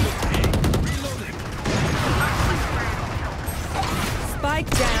 Reloading! Spike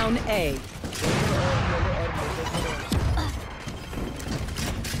down A.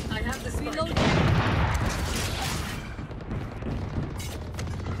 I have the spike.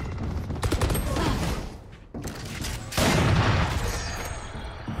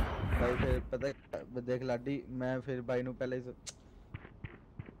 भाई फिर पता है देख लाडी मैं फिर भाई नु पहले ही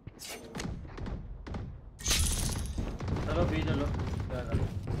चलो भी चलो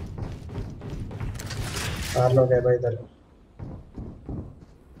चार लोग हैं भाई इधर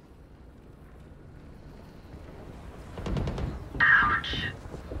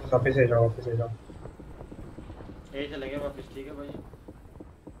ऑफिस से जाओ ए चलेंगे वापस, ठीक है भाई।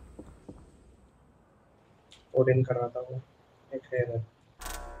 ओडिन कर रहा था वो, एक है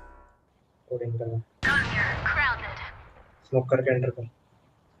ओडिन कर रहा। स्मोक करके एंटर कर।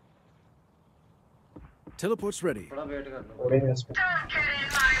 Teleport's ready. थोड़ा वेट कर लो। ओडिन है इसमें।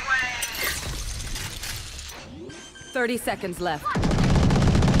 30 seconds left.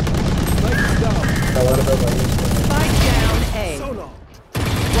 कवर दो भाई। Spike down A.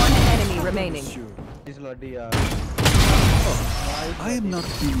 One enemy remaining. This lobby yaar. I am not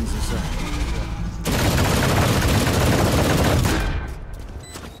feeling this up.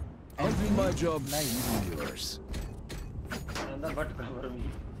 I'll do my job. Nice. Yours. अंदर बट कवर में।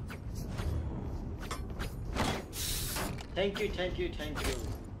 Thank you.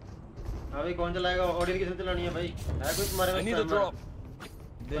 अभी कौन चलाएगा? ऑडियो किसने चलानी है भाई? है कोई तुम्हारे में?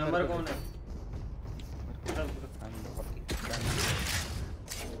 नंबर कौन है?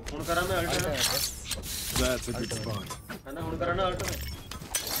 हुन करा मैं अल्ट है। That's a good spot. है ना, हुन करा ना अल्ट में।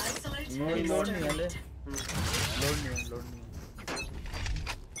 लोड नहीं है ले। लोड नहीं है।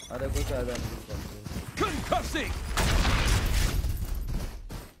 अरे कोई फायदा नहीं। Concussing.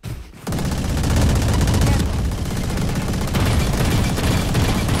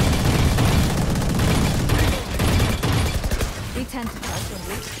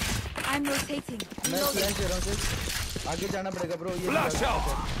 I'm rotating. मैं फ्लैश दे रहा हूँ सिर्फ। आगे जाना पड़ेगा ब्रो। ये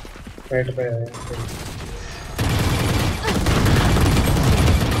पेट पे है।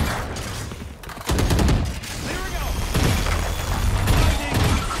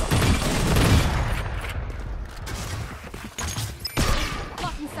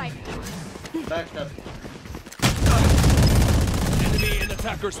 Back step. Enemy in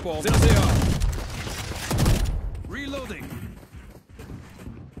attacker spawn. There they are. Reloading.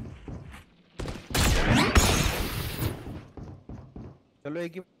 चलो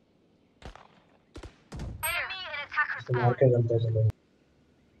एक ही मार के गलते चलो।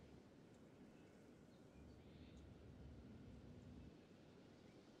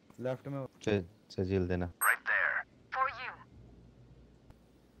 लेफ्ट में सजील देना। Right there. For you.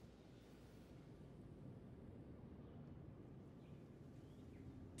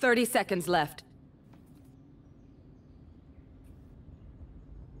 Thirty seconds left.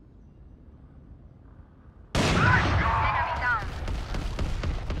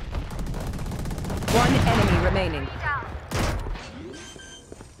 One enemy remaining.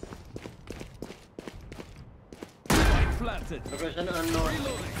 Planted. Location unknown.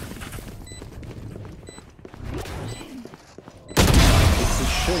 It's a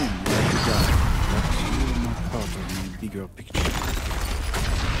shame you had to die, but you're not part of my bigger picture.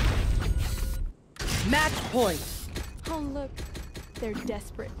 Match point. Oh look, they're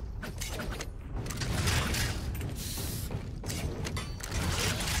desperate.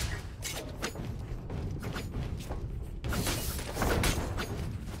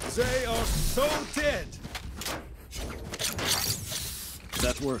 They are so dead.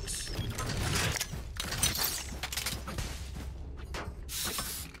 That works.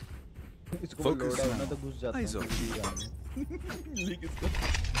 Focus now. Eyes off.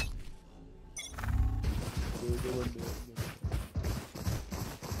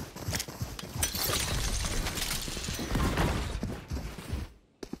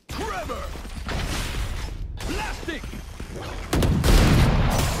 Trevor. Plastic.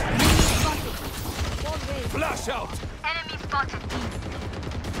 Flash out. Enemy spotted.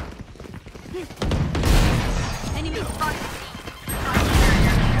 Enemy spotted.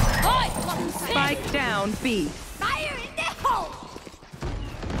 Spike down B. Fire in the hole.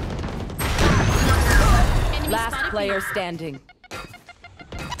 Last player standing.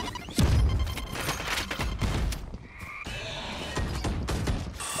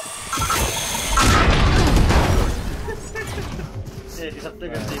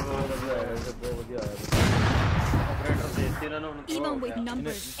 Even with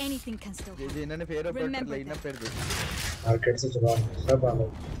numbers, anything can still happen. Remember that. Market से चला सब आ लो।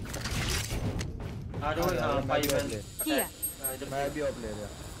 आ जाओ यहाँ 5 man. मैं भी of ले रहा।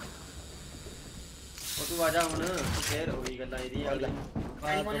 और तू आजा हुन फिर होगी गल्ला इदी वाली।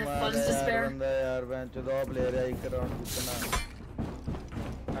 Anyone have funds to spare? बंदा यार बेंच तो ऑफ ले रहा है एक राउंड कितना।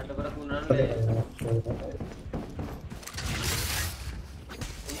 हट पर तू ना ले।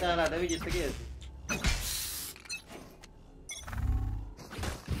 इनका लादा भी जित गए।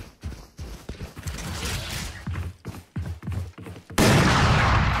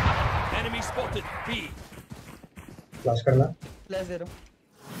 Enemy spotted B. फ्लैश करना। फ्लैश दे रहा हूँ।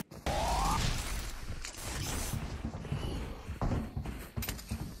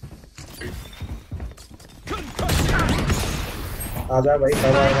 आजा भाई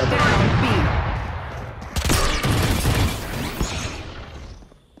कब आएगा?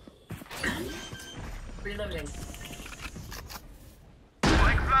 Reloading.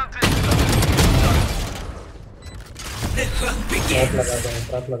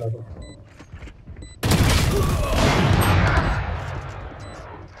 ट्रैप लगा दो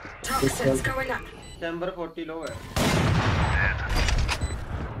Toxins going up. चैम्बर 40 लो है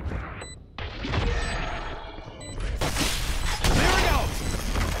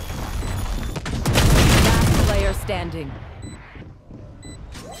Last player standing.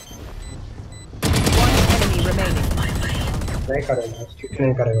 One enemy remaining. नहीं करेगा स्टिक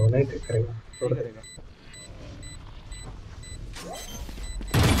नहीं करेगा नहीं करेगा छोड़ देगा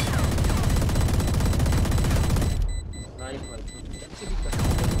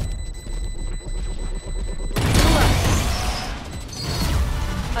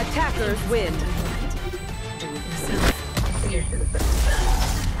Attackers win.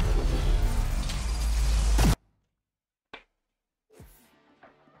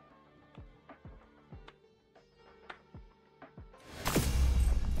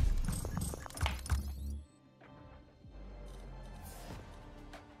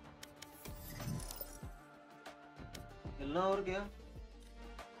 खेलना और क्या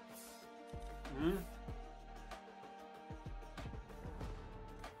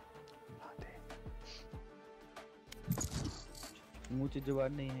मुझे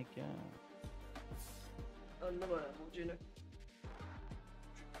जवाब नहीं है क्या मुझे ना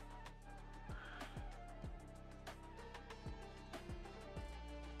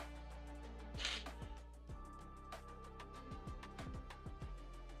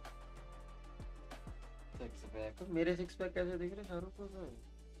सिक्स पैक मेरे सिक्स पैक कैसे दिख रहे शाहरुख को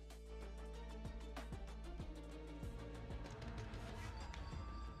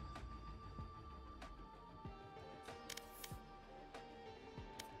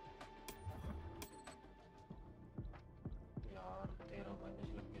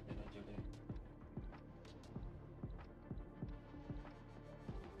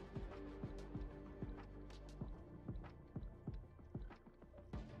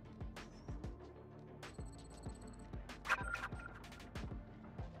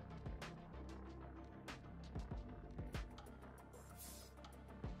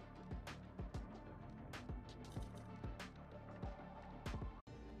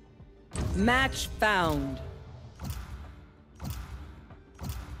Match found.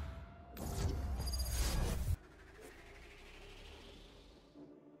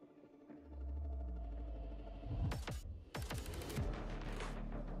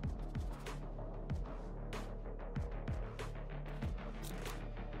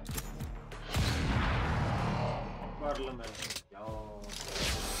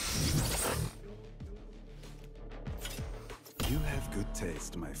 You have good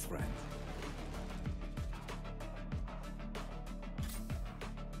taste, my friend.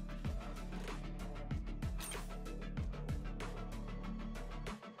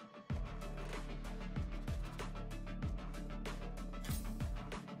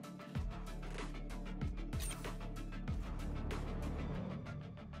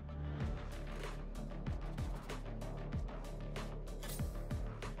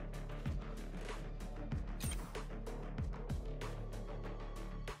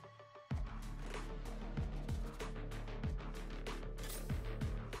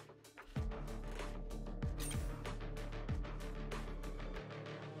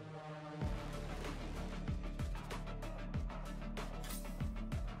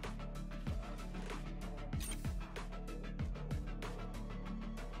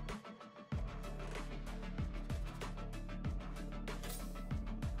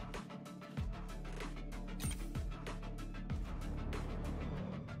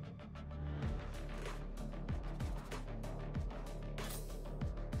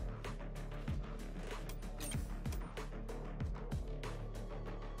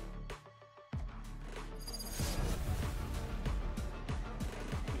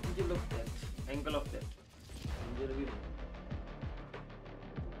 Angle of that.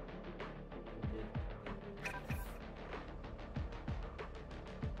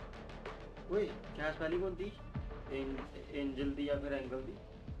 Wait, क्या स्पेलिंग कौन थी? एंजल दी या फिर angle the?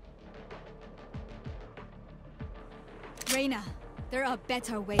 Reina, there are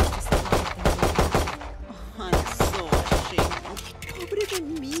better ways to survive than that. Oh, I'm so ashamed. Pobre de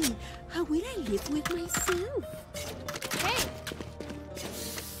mí. How will I live with myself? Hey!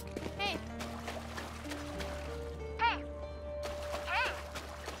 Hey! Hey!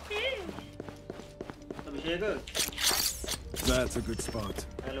 Hey! Abhishek? That's a good spot.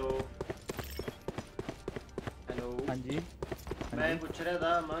 Hello. Hello. हाँ जी मैं पूछ रहा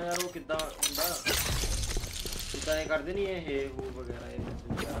था मैं यार वो कितना ਹੁੰਦਾ कितना ये कर देनी है वो वगैरह ये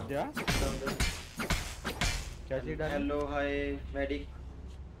क्या क्या चीज डाली? हेलो हाय मेडिक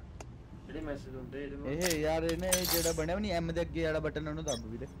ਜਿਹੜੇ ਮੈਸੇਜ ਹੁੰਦੇ ਇਹਦੇ ਵਿੱਚ ਇਹ ਯਾਰ ਇਹਨੇ ਜਿਹੜਾ ਬਣਿਆ ਨਹੀਂ ਐਮ ਦੇ ਅੱਗੇ ਵਾਲਾ ਬਟਨ ਉਹਨੂੰ ਦੱਬ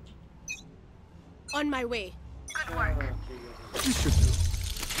ਵੀਰੇ On my way. Good work. You should do.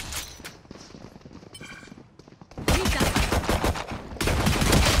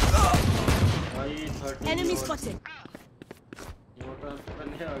 Enemy spotted.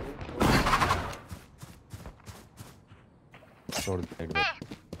 छोड़ दे एक बार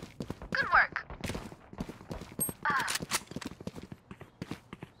Good work.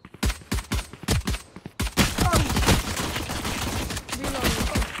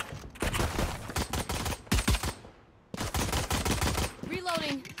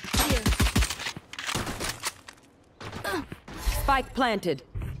 Reloading. Here. Spike planted.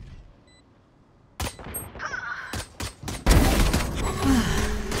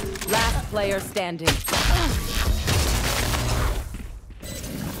 Last player standing.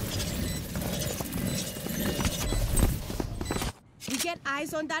 We get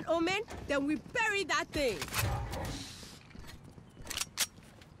eyes on that omen, then we bury that thing.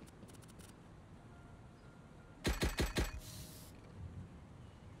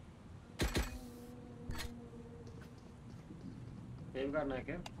 Save करना है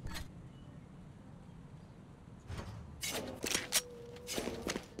क्या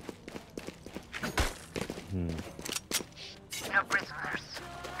No prisoners.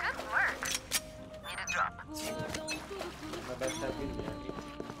 Good work. Need a drop.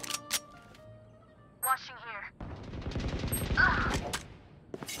 Washing here.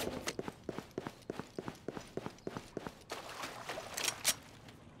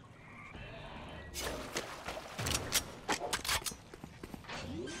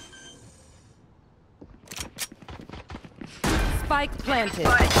 Spike planted.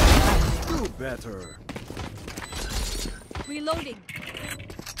 Do better. Reloading.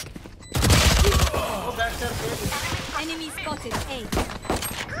 Enemy spotted. A.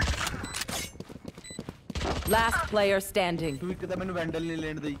 Last player standing. तू एक तो मैंने vandal नहीं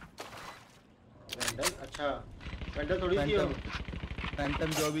लेने दी vandal अच्छा वैंडल थोड़ी थी वो फैंटम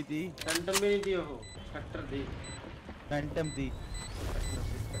जो भी थी फैंटम भी नहीं थी वो स्पेक्टर थी फैंटम थी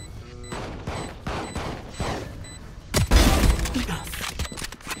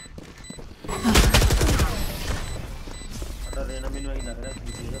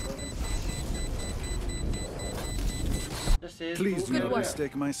Please do not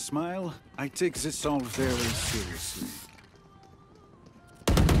mistake my smile. I take this all very seriously.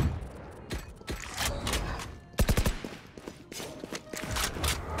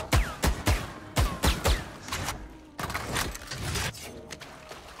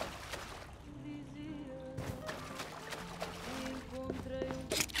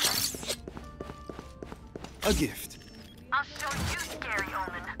 A gift. I'll show you, scary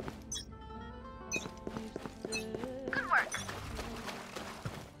omen. Good work.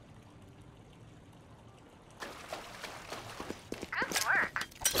 Good work.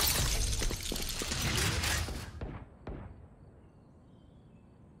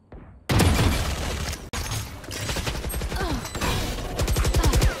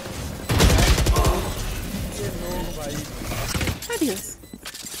 Adios.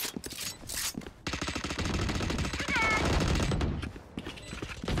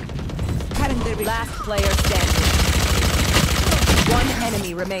 Last player standing. One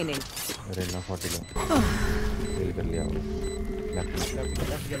enemy remaining. Raina 40 लो किल कर लिया वो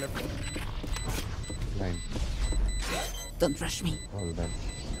left line Don't rush me. All done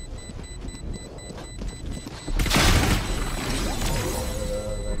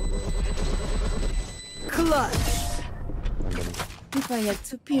Clutch. If I had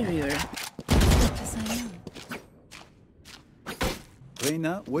superior, what does I know?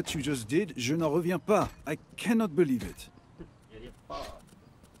 Reina, what you just did, je n'en reviens pas. I cannot believe it.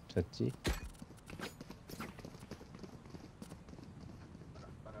 सच्ची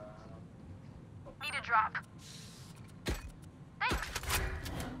Need a drop. Thanks.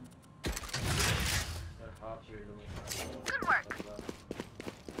 Good work.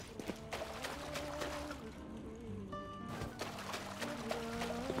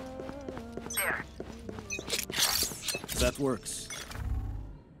 There. That works.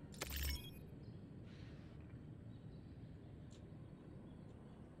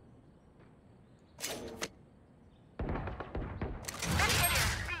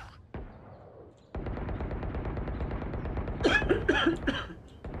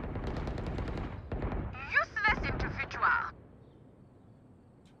 Useless individual.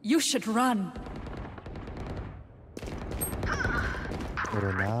 You should run.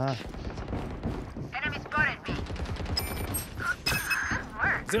 Raina Enemy spotted me. Good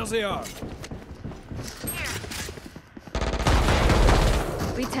work. There they are. Here.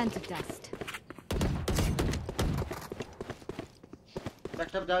 We turn to dust.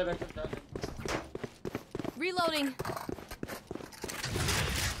 Backstab down. Reloading.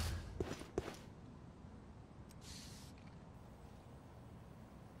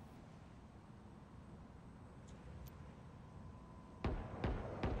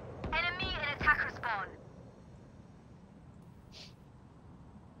 Enemy and attacker spawn.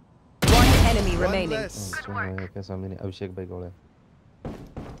 One enemy remaining. क्या सामने नहीं अभिषेक भाई गोल है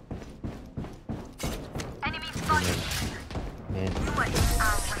Enemy spotted. Man.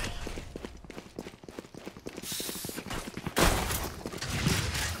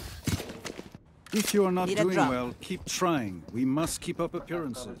 If you are not Need a doing drop. well, keep trying. We must keep up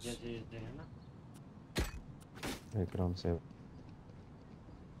appearances. एक round से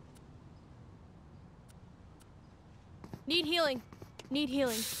Need healing. Need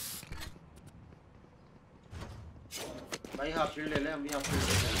healing. भाई half shield ले ले हम भी हाफ शील्ड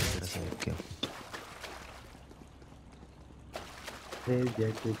ले क्या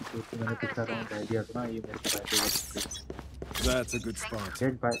मैंने पिछला राउंड कह दिया था ना ये मेरे पास That's a good spot.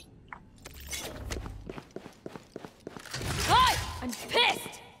 Jet भाई Hi! I'm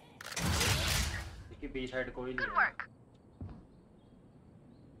pissed! इसकी बी साइड कोई नहीं है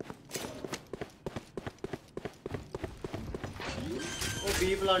O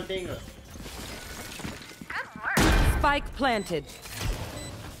B planting Spike planted.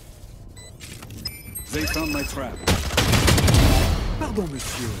 They found my trap. Pardon,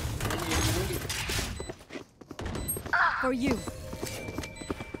 monsieur. For you.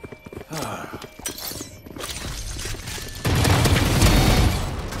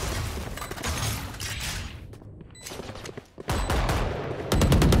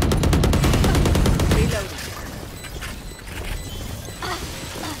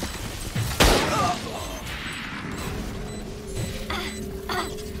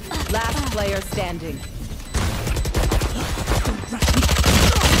 Last player standing.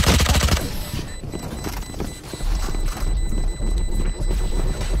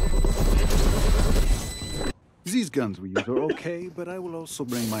 These guns we use are okay, but I will also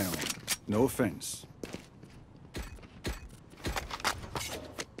bring my own. No offense.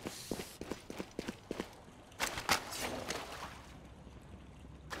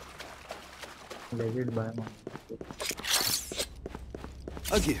 Legit bye मान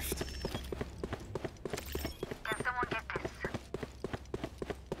A gift. Can someone get this?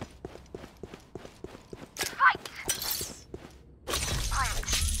 Fight!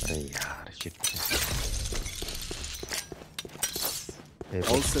 अरे यार shit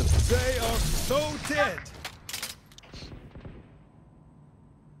All set. They are so dead.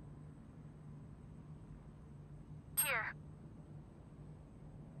 Here.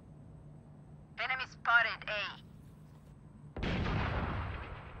 Enemy spotted A.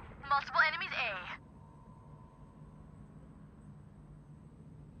 Multiple enemies A.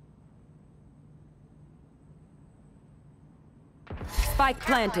 Spike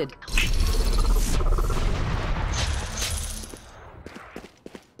planted.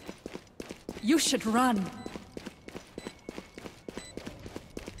 You should run.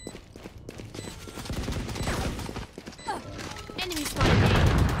 Enemy spotted.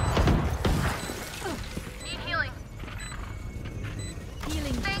 Need healing.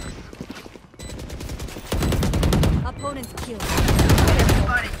 Healing. Thanks. Opponent killed.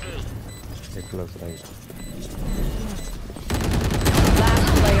 Spotted A. एक close right Last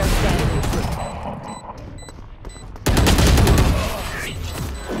player standing.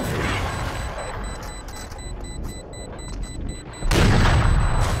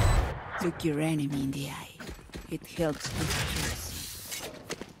 Look your enemy in the eye. It helps with accuracy.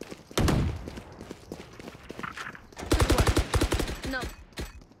 No.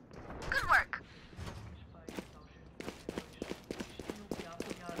 Good work.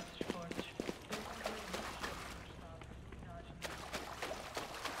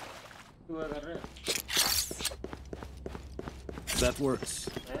 That works.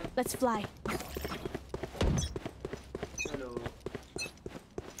 Let's fly. Hello.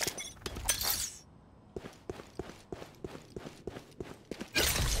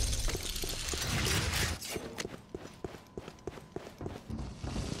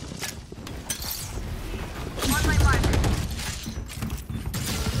 On my mark.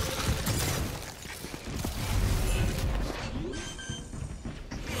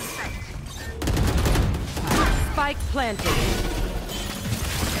 Spike planted.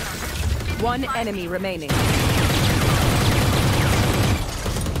 One enemy remaining.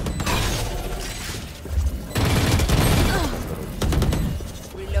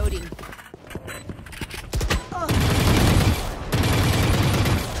 Reloading.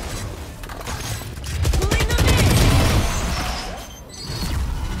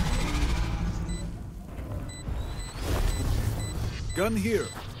 gun here.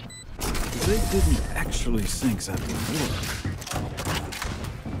 They didn't actually think that would work.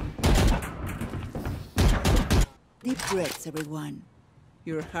 Deep breaths, everyone.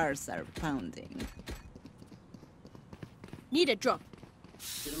 Your hearts are pounding. Need a drop.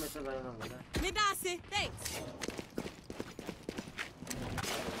 Midase, thanks.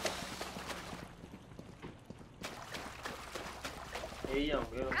 Good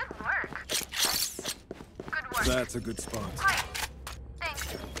work. Good work. That's a good spot. Quiet. Thanks.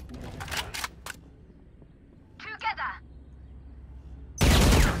 Together.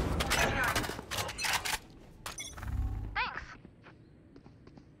 Thanks.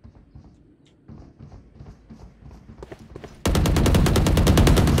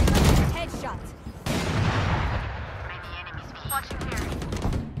 Headshot. Many enemies watching here.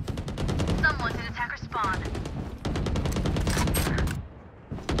 Someone's in attacker spawn.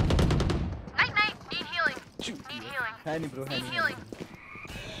 Night. Need healing. Need healing. Hanny bro, Need Hanny. healing.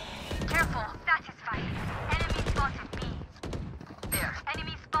 Careful. Satisfied. Enemy spotted B. There.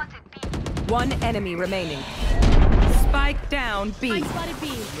 Enemy spotted B. One enemy remaining. Spike down B. Spike spotted B.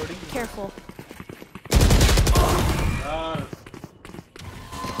 Careful.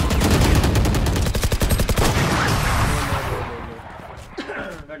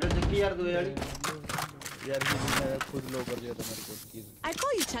 I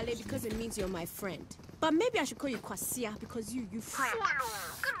call you Chale because it means you're my friend. But maybe I should call you Kwasia because you fool.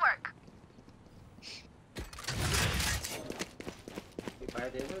 Good work.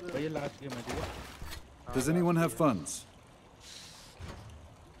 Does anyone have funds?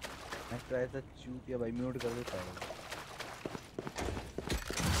 मैं try था चूत या भाई mute कर देता हूँ.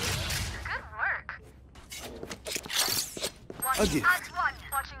 Good work. Again.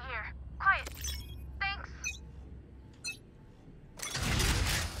 Watching here. Quiet. Thanks.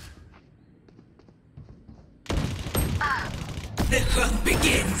 The hunt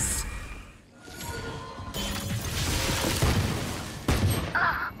begins.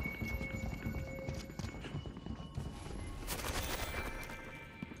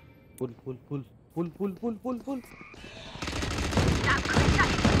 Pull.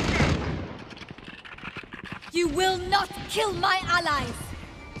 You will not kill my allies.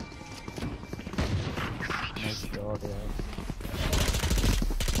 Nice shot, यार.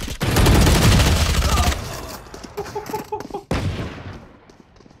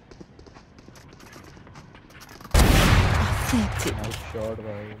 Nice shot,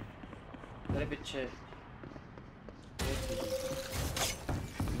 भाई. मेरे पीछे.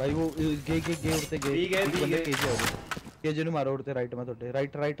 भाई वो गे उड़ते बंदे केजे हो गए. केजे ने मारो उड़ते राइट में थोड़े.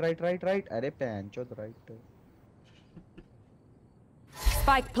 राइट. अरे पैंचो राइट.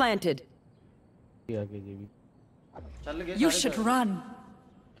 Spike planted. क्या केजे भी. चल गए. You should run.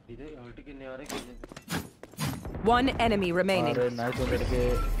 इधर अल्टी कितने आ रहे केजे. One enemy remaining. अरे नाइस हो लड़के.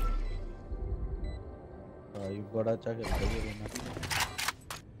 भाई बड़ा अच्छा खेल रहे हैं ना.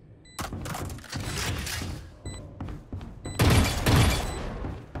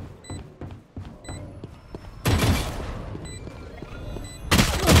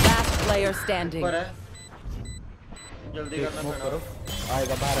 Player standing. जल्दी करना करो.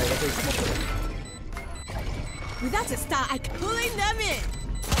 आएगा बाहर आएगा तो स्मोक करो. Without a star, I can pulling them in.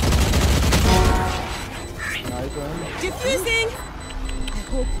 Nice one. Diffusing. I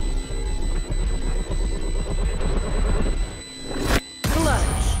hope.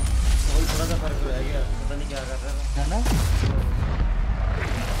 Clutch. थोड़ा सा फर्क रह गया. पता नहीं क्या कर रहा है ना.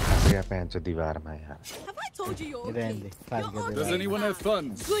 या पैंचो दीवार में यार. Have I told you you're okay? Does anyone have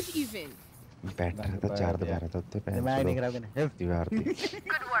funds? Good even. बैठ रहा था 4 दोबारा तो उत्ते पैंचो. मैं नहीं खराब करने. दीवार थी.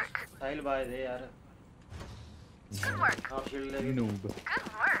 Good work. साहिल भाई दे यार. Good work. आप शील्ड लेके. Noob. Good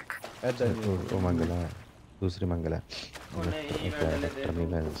work. वो मंगला है. दूसरी मंगला है.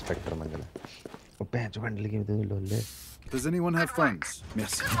 इंस्पेक्टर मंगला. वो पैंचो बंडल की तो लोले. Does anyone have funds?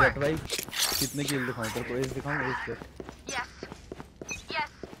 Yes. But भाई कितने किल दिखाऊं तेरे को? एज दिखाऊं एज पे. Yes.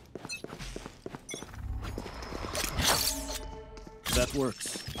 That works.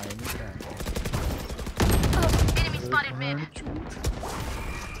 Enemy spotted mid.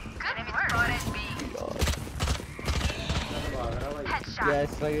 Good work. B. Headshot. Yeah,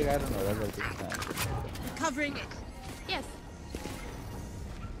 it's like I don't know. That's Covering it. Yes.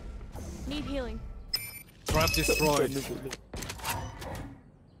 Need healing. Trap destroyed.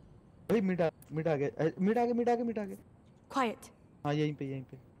 भाई मिट आ गया. Quiet. हाँ यहीं पे.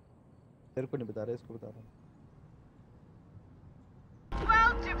 तेरे को नहीं बता रहा, इसको बता रहा हूँ.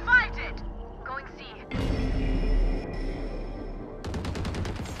 Well divided. Going C.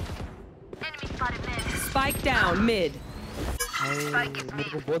 Enemy spotted mid. Spike down mid. मेरे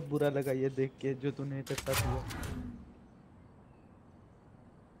को बहुत बुरा लगा ये देख के जो तूने इतना किया.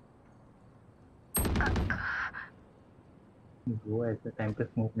 वो ऐसे टाइम पे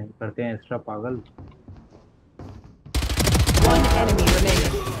स्मोक नहीं करते हैं एक्स्ट्रा पागल। One enemy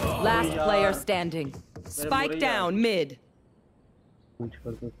remaining. Last player standing. Spike down mid. कुछ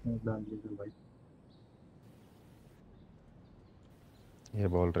कर तो स्मोक डाल दीजिए भाई। ये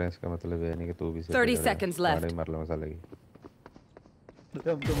बोल रहे हैं इसका मतलब ये नहीं कि तू भी 30 seconds left. मार लो मसाले की।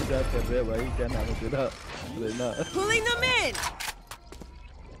 हम तो मजाक कर रहे हैं भाई, क्या नाम है तेरा? लेना। Pulling them in.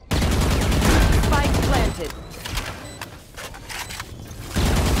 Spike planted.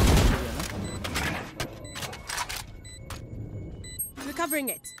 Recovering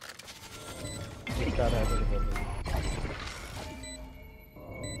it.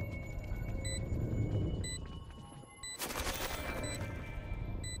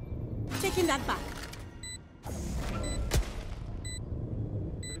 Taking that back.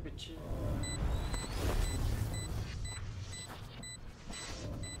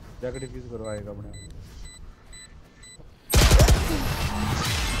 जाकर डिफ्यूज करवाएगा अपने।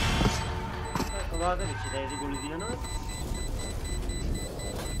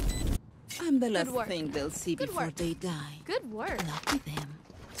 I'm the last thing they'll see before they die. Good work. Lucky them.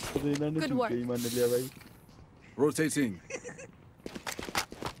 Good work. Rotating.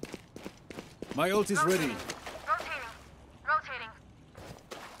 My ult is ready. Rotating.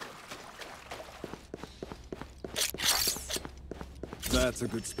 That's a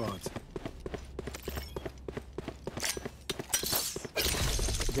good spot.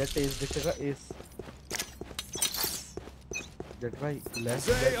 Jet is दिखेगा ace. Jet भाई left.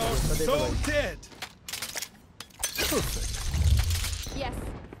 They are so dead. Perfect. Yes.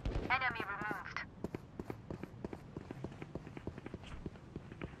 Enemy removed.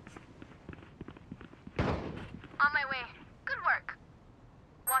 On my way. Good work.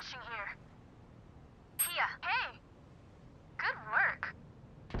 Washing here. Tia, hey. Good work.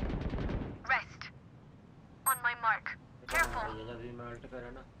 Rest. On my mark. Careful.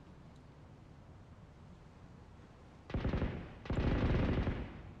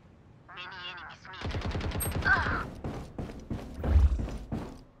 Many enemies meet. Ugh.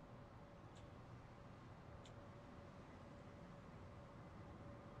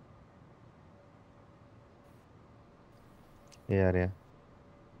 ये आ रहा है।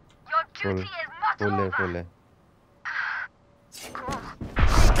 Your duty is not full है over. Full है। Cool.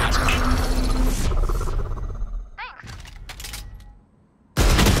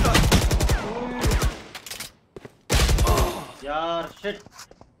 यार shit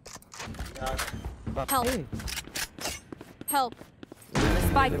Help. Help.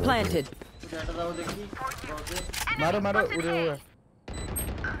 Spike planted. मारो मारो उड़े हुए।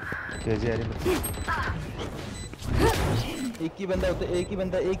 केजी आ रही है। एक ही बंदा होता है, एक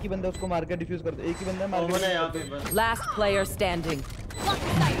ही बंदा उसको मार के डिफ्यूज कर दो। एक ही बंदा मार के यहाँ पे बस। Last player standing.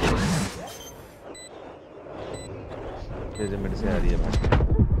 KG mid से आ रही है भाई।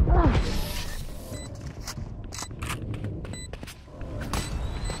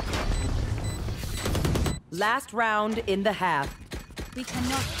 Last round in the half. We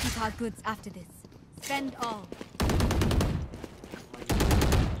cannot keep our goods after this. Spend all.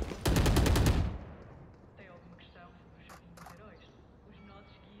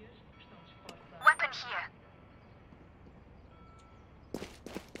 Weapon here.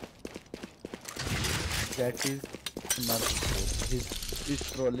 That is not he's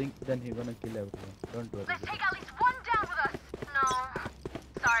trolling, then he's gonna kill everyone. Don't worry. Let's take at least one down with us. No.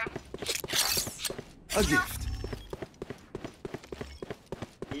 Sorry. A gift.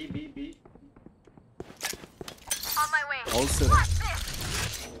 B. On my way. All set. What's this?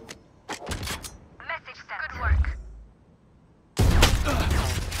 Message sent. Good work.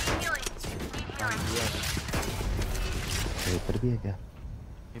 Healing. Need healing. ये पर भी है क्या?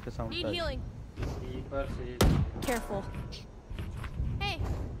 ये पे sound Need healing. Careful. Hey.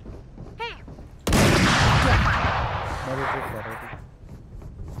 Hey.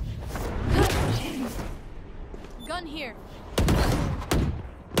 Gun here.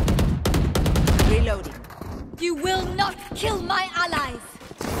 Reloading. You will not kill my allies.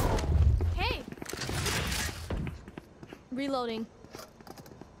 Hey. Reloading.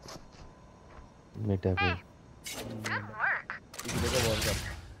 Mid है कोई। Good work.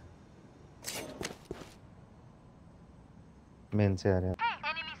 Main से आ रहा है। Hey.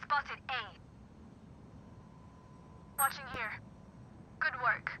 Enemy spotted A. Watching here. Good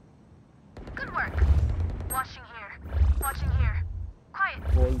work. Good work. Watching here. Watching here. Quiet.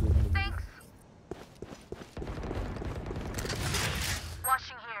 Thanks.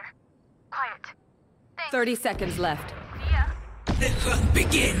 Watching here. Quiet. Thanks. 30 seconds left. See ya. The hunt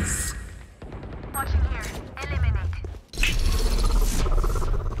begins. Watching here. Eliminate.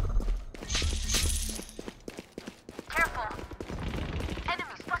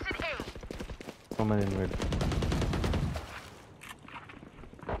 someone in mid.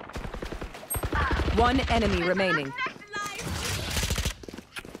 One enemy remaining.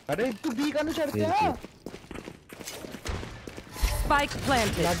 अरे तू B का नहीं चढ़ते हैं? Spike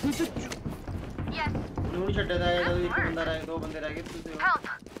planted. Yes. नहीं छड्डे था ये एक बंदा रह दो बंदे रह गए तुझे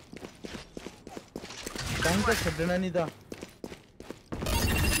कहीं का छड्डना नहीं था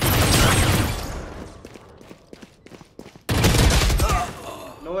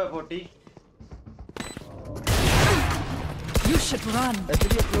लो है 40 You should run. ऐसे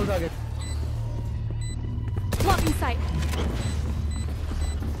क्लोज आ गए Blocking sight.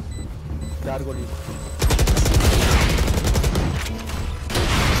 4 गोली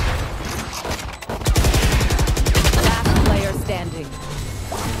Last player standing.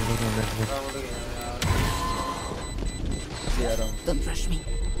 Don't rush me.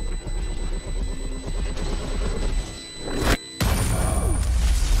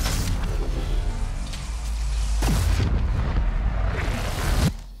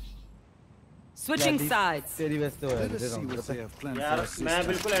 Switching sides. तेरी वैसे हो यार मैं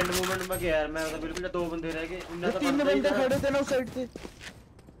बिल्कुल एंड मूवमेंट में गया यार मैं तो बिल्कुल दो बंदे रह गए इनने तो 3 बंदे खड़े थे ना उस साइड पे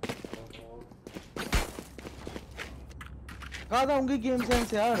कहाँ था उनकी गेम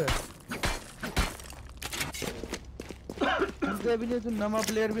सेंस यार उनके भी नहीं तो नमा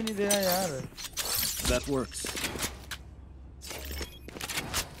प्लेयर भी नहीं दे रहा यार That works.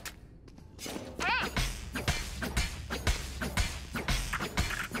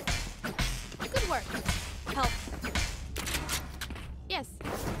 Good work. Help. Yes.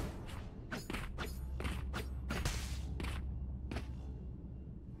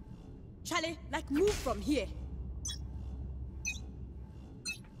 Charlie, like move from here.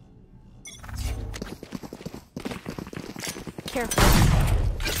 Careful.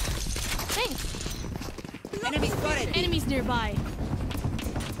 Thanks. Enemy spotted. Enemies nearby.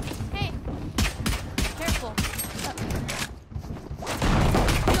 Hey. Careful.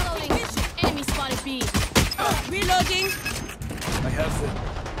 Reloading. Enemy spotted B. Reloading. I have them.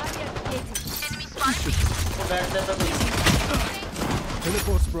 Enemy spotted.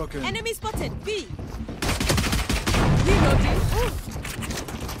 Teleport's broken. Enemy spotted. B. Reloading.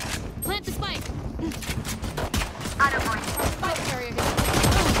 Plant the spike. Spike carrier.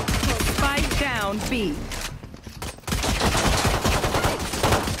 Spike down B.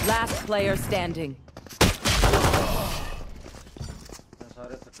 Last player standing.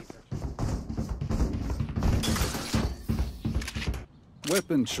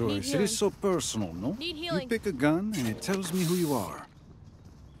 Weapon choice. It is so personal, no? Need You healing. pick a gun and it tells me who you are.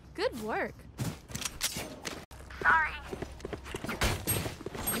 Good work. Sorry.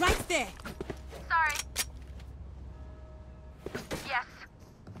 Right there. Sorry. Yes.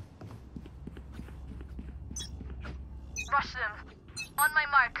 Rush them. On my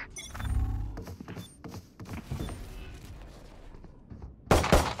mark.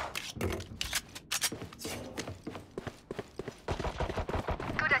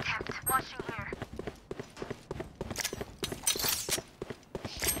 Good attempt. Watching here.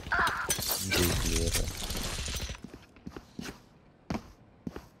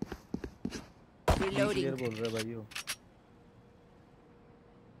 Clear बोल रहा है भाई वो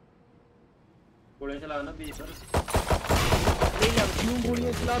गोले चला ना B पर क्यों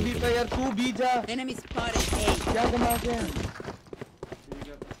गोलियां चला बी पे यार तू बी जा Enemy spotted A. क्या दिमाग है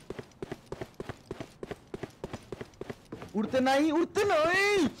उड़ते नहीं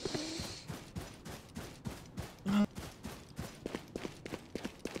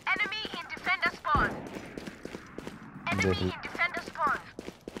Enemy in defender spawn. Enemy in defender spawn.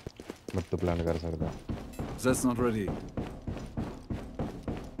 मत तो प्लान कर सकता That's not ready.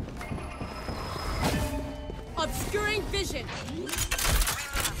 Obscuring vision.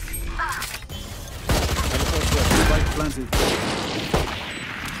 Spike planted.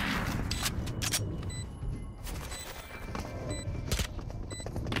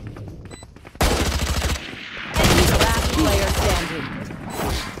 Last player standing.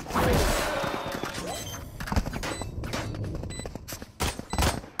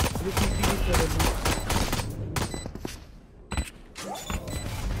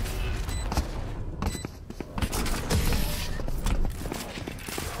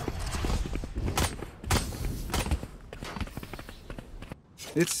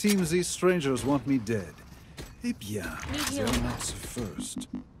 It seems these strangers want me dead. Eh bien, Need they're healing. not first.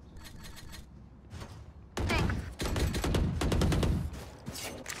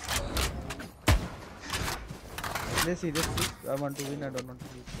 Play seriously. I want to win. I don't want to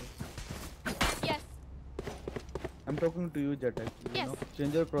lose. Yes. I'm talking to you, Jet. Actually, Yes. you know,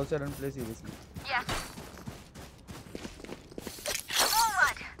 change your crosshair and play seriously. Yes.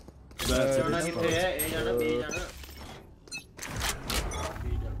 Forward. जाना किथे है ए जाना B जाना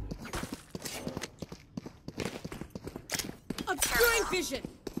Obscuring vision.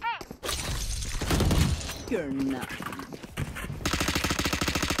 You're not.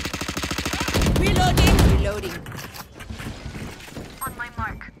 Reloading. Reloading. On my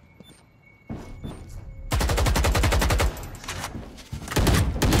mark.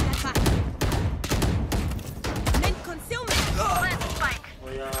 Men concealment. Plant spike. ओ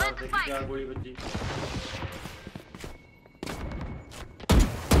यार देखिए क्या गोली बची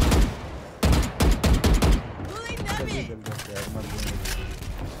Pulling them in.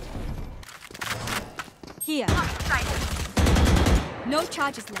 Here. No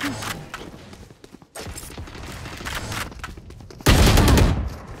charges left.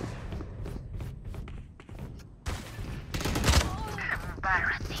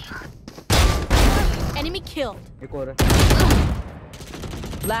 Enemy killed. एक और है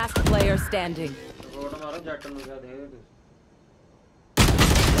Last player standing. रोड मारो जट नु क्या दे दे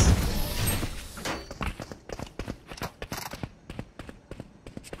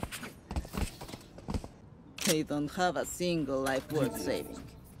They don't have a single life worth saving.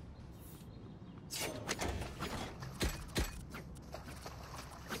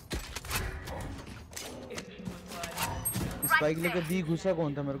 Spike लेके बी घुसा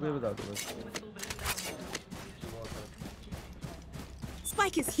कौन था मेरे को ये बता दो बस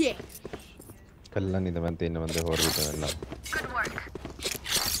Spike is here. कल्ला नहीं तो मैं 3 बंदे और भी तो मिलना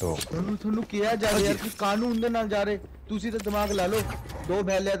तो ਤੁਹਾਨੂੰ ਕਿਹਾ ਜਾ ਰਿਹਾ ਯਾਰ ਕਿ ਕਾਨੂੰਨ ਦੇ ਨਾਲ ਜਾ ਰਹੇ ਤੁਸੀਂ ਤਾਂ ਦਿਮਾਗ ਲਾ ਲਓ ਦੋ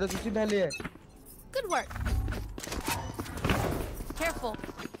ਬੈਲੇ ਆ ਤਾਂ ਤੁਸੀਂ ਬੈਲੇ ਆ Good work. Careful.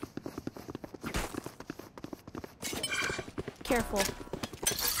 Careful.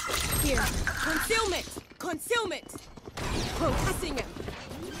 Here. Concealment. Concealment. Concussing him.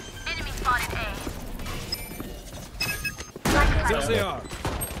 Enemy spotted A. There they are.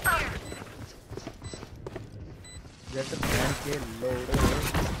 जैसे प्लान के load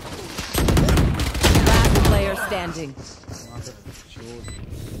Last player standing.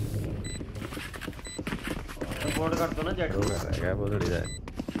 Report कर दो ना जेट हो गया क्या बहुत बढ़िया है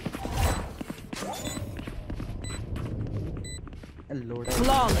लोड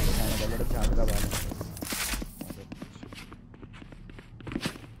Flawless. लोड चांद का बाल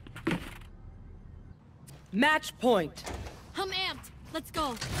Match point. I'm amped. Let's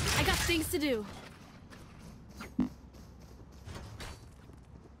go. I got things to do.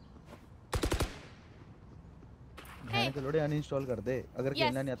 मैंने तो लोड अनइंस्टॉल कर दे अगर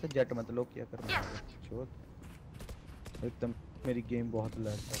खेलना नहीं आता जेट मत लो क्या करना है छोड़ एकदम मेरी गेम बहुत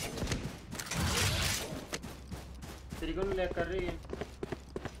लैग है तेरी कौन लैग कर रही है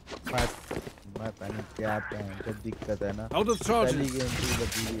मैं पहले क्या पहन जब दिक्कत है ना Out of charges. पहली गेम की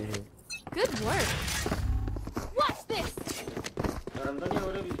बची है Good work. Watch this. गरम तो नहीं हो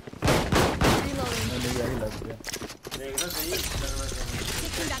रही Reloading. मैंने यही लग गया देखना सही करना चाहिए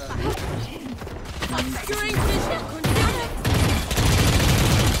Obscuring vision. Concealment.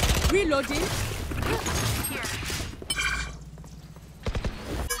 Reloading.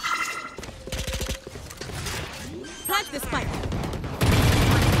 Plant the spike.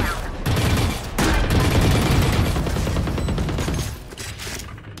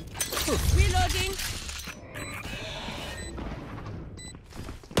 Reloading.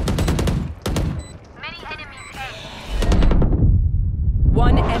 Many enemies A.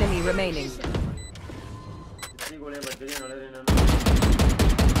 One enemy remaining. इतनी गोलियां बच गई नाले रहना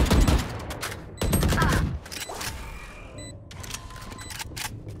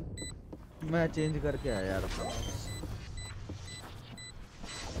मैं चेंज करके आया यार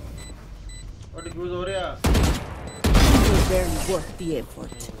और डिफ्यूज हो रहा You're very worth the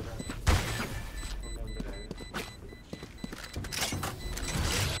effort.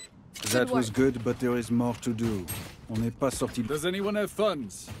 That was good, but there is more to do. On n'est pas sorti. Does anyone have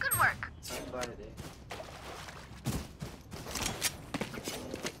funds? Good work.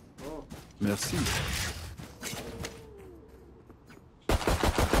 Merci.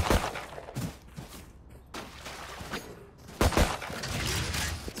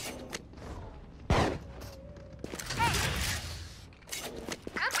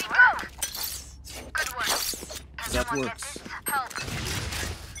 That works. Help.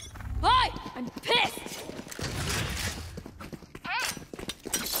 Hi! I'm pissed. Hey.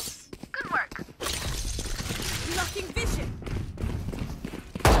 Good work. Blocking vision.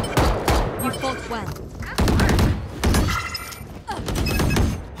 You fought well.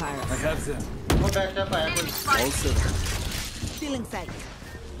 I have them. वो backup आया कोई Also. Feeling sight.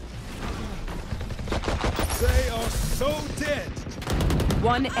 They are so dead.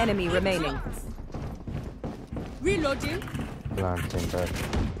 One enemy remaining. Reloading. Plant centre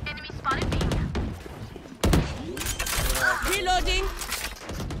Reloading.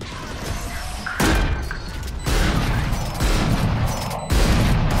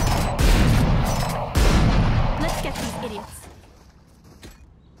 Let's get these idiots.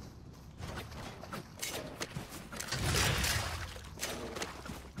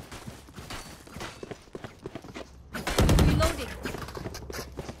 Reloading.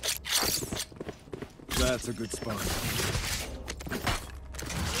 That's a good spot.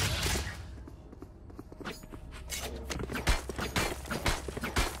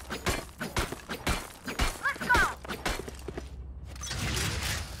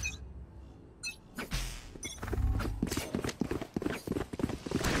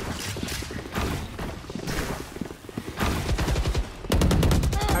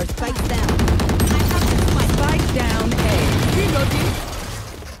 Spike down. Spike down A. Reloading.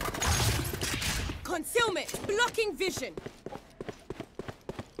 Concealment. Blocking vision.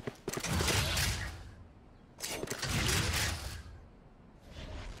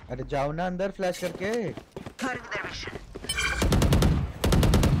 अरे जाओ ना अंदर flash करके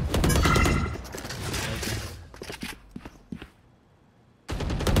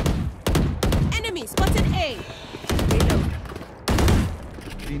Enemy spotted A.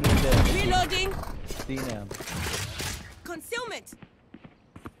 Reloading. तीन है Concealment.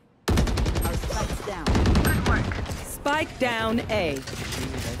 Spike's down. Good work. Spike down A.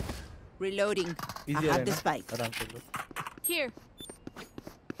 Reloading. I have the spike. आराम से लो Here.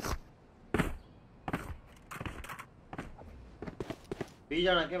 B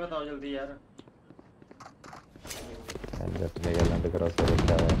जाना क्या बताओ जल्दी यार अपने लैंड क्रॉस कर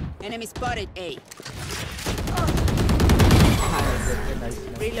रखा है Enemy spotted A.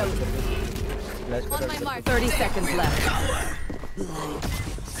 Reload. On my mark. 30 seconds left.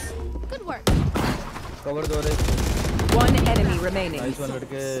 Good work. Cover दो रे One enemy remaining. Nice one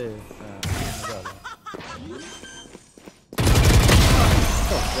लड़के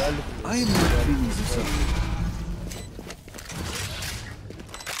I'm not feeling this up.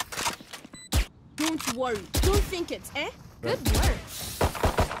 Don't worry. Don't think it, eh? Good work.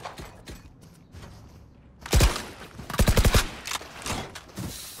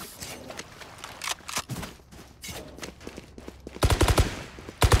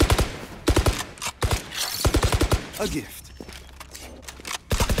 A gift.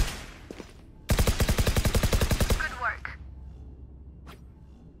 Good work.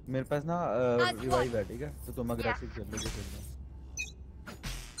 मेरे पास ना revive है ठीक है तो तुम अग्रेसिव कर लोगे फिर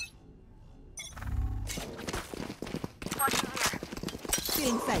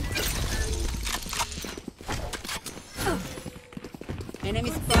Feeling sight.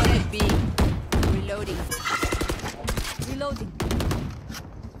 Enemy spotted B. Reloading. Reloading.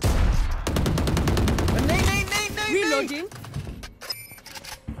 Reloading.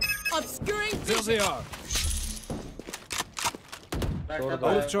 Obscuring There they are. Out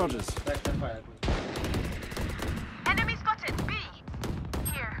of charges. Enemy spotted. B.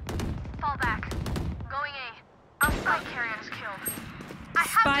 Here. Fall back. Going A. Our spike carrier is killed. I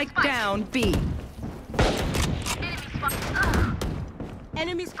have Spike down B. Enemy spotted.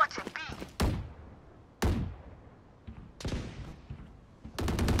 Enemy Spotted B.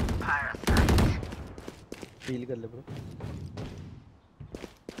 Feel कर ले bro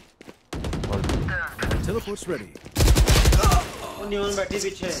Teleport's ready. न्यून बैठी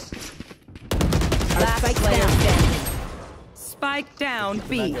पीछे Last player standing. Spike down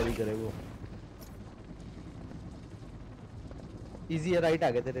B. Carry करे वो easy है right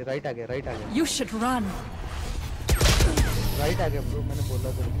आगे तेरे राइट आगे You should run. राइट आगे ब्रो मैंने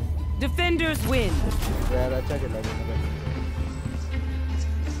बोला तेरे को Defenders win. यार अच्छा खेला मैंने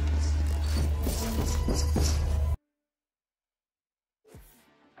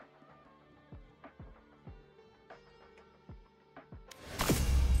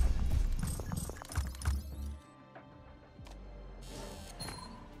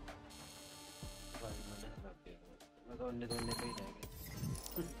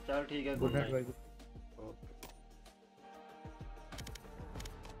चल ठीक है गुड नाइट भाई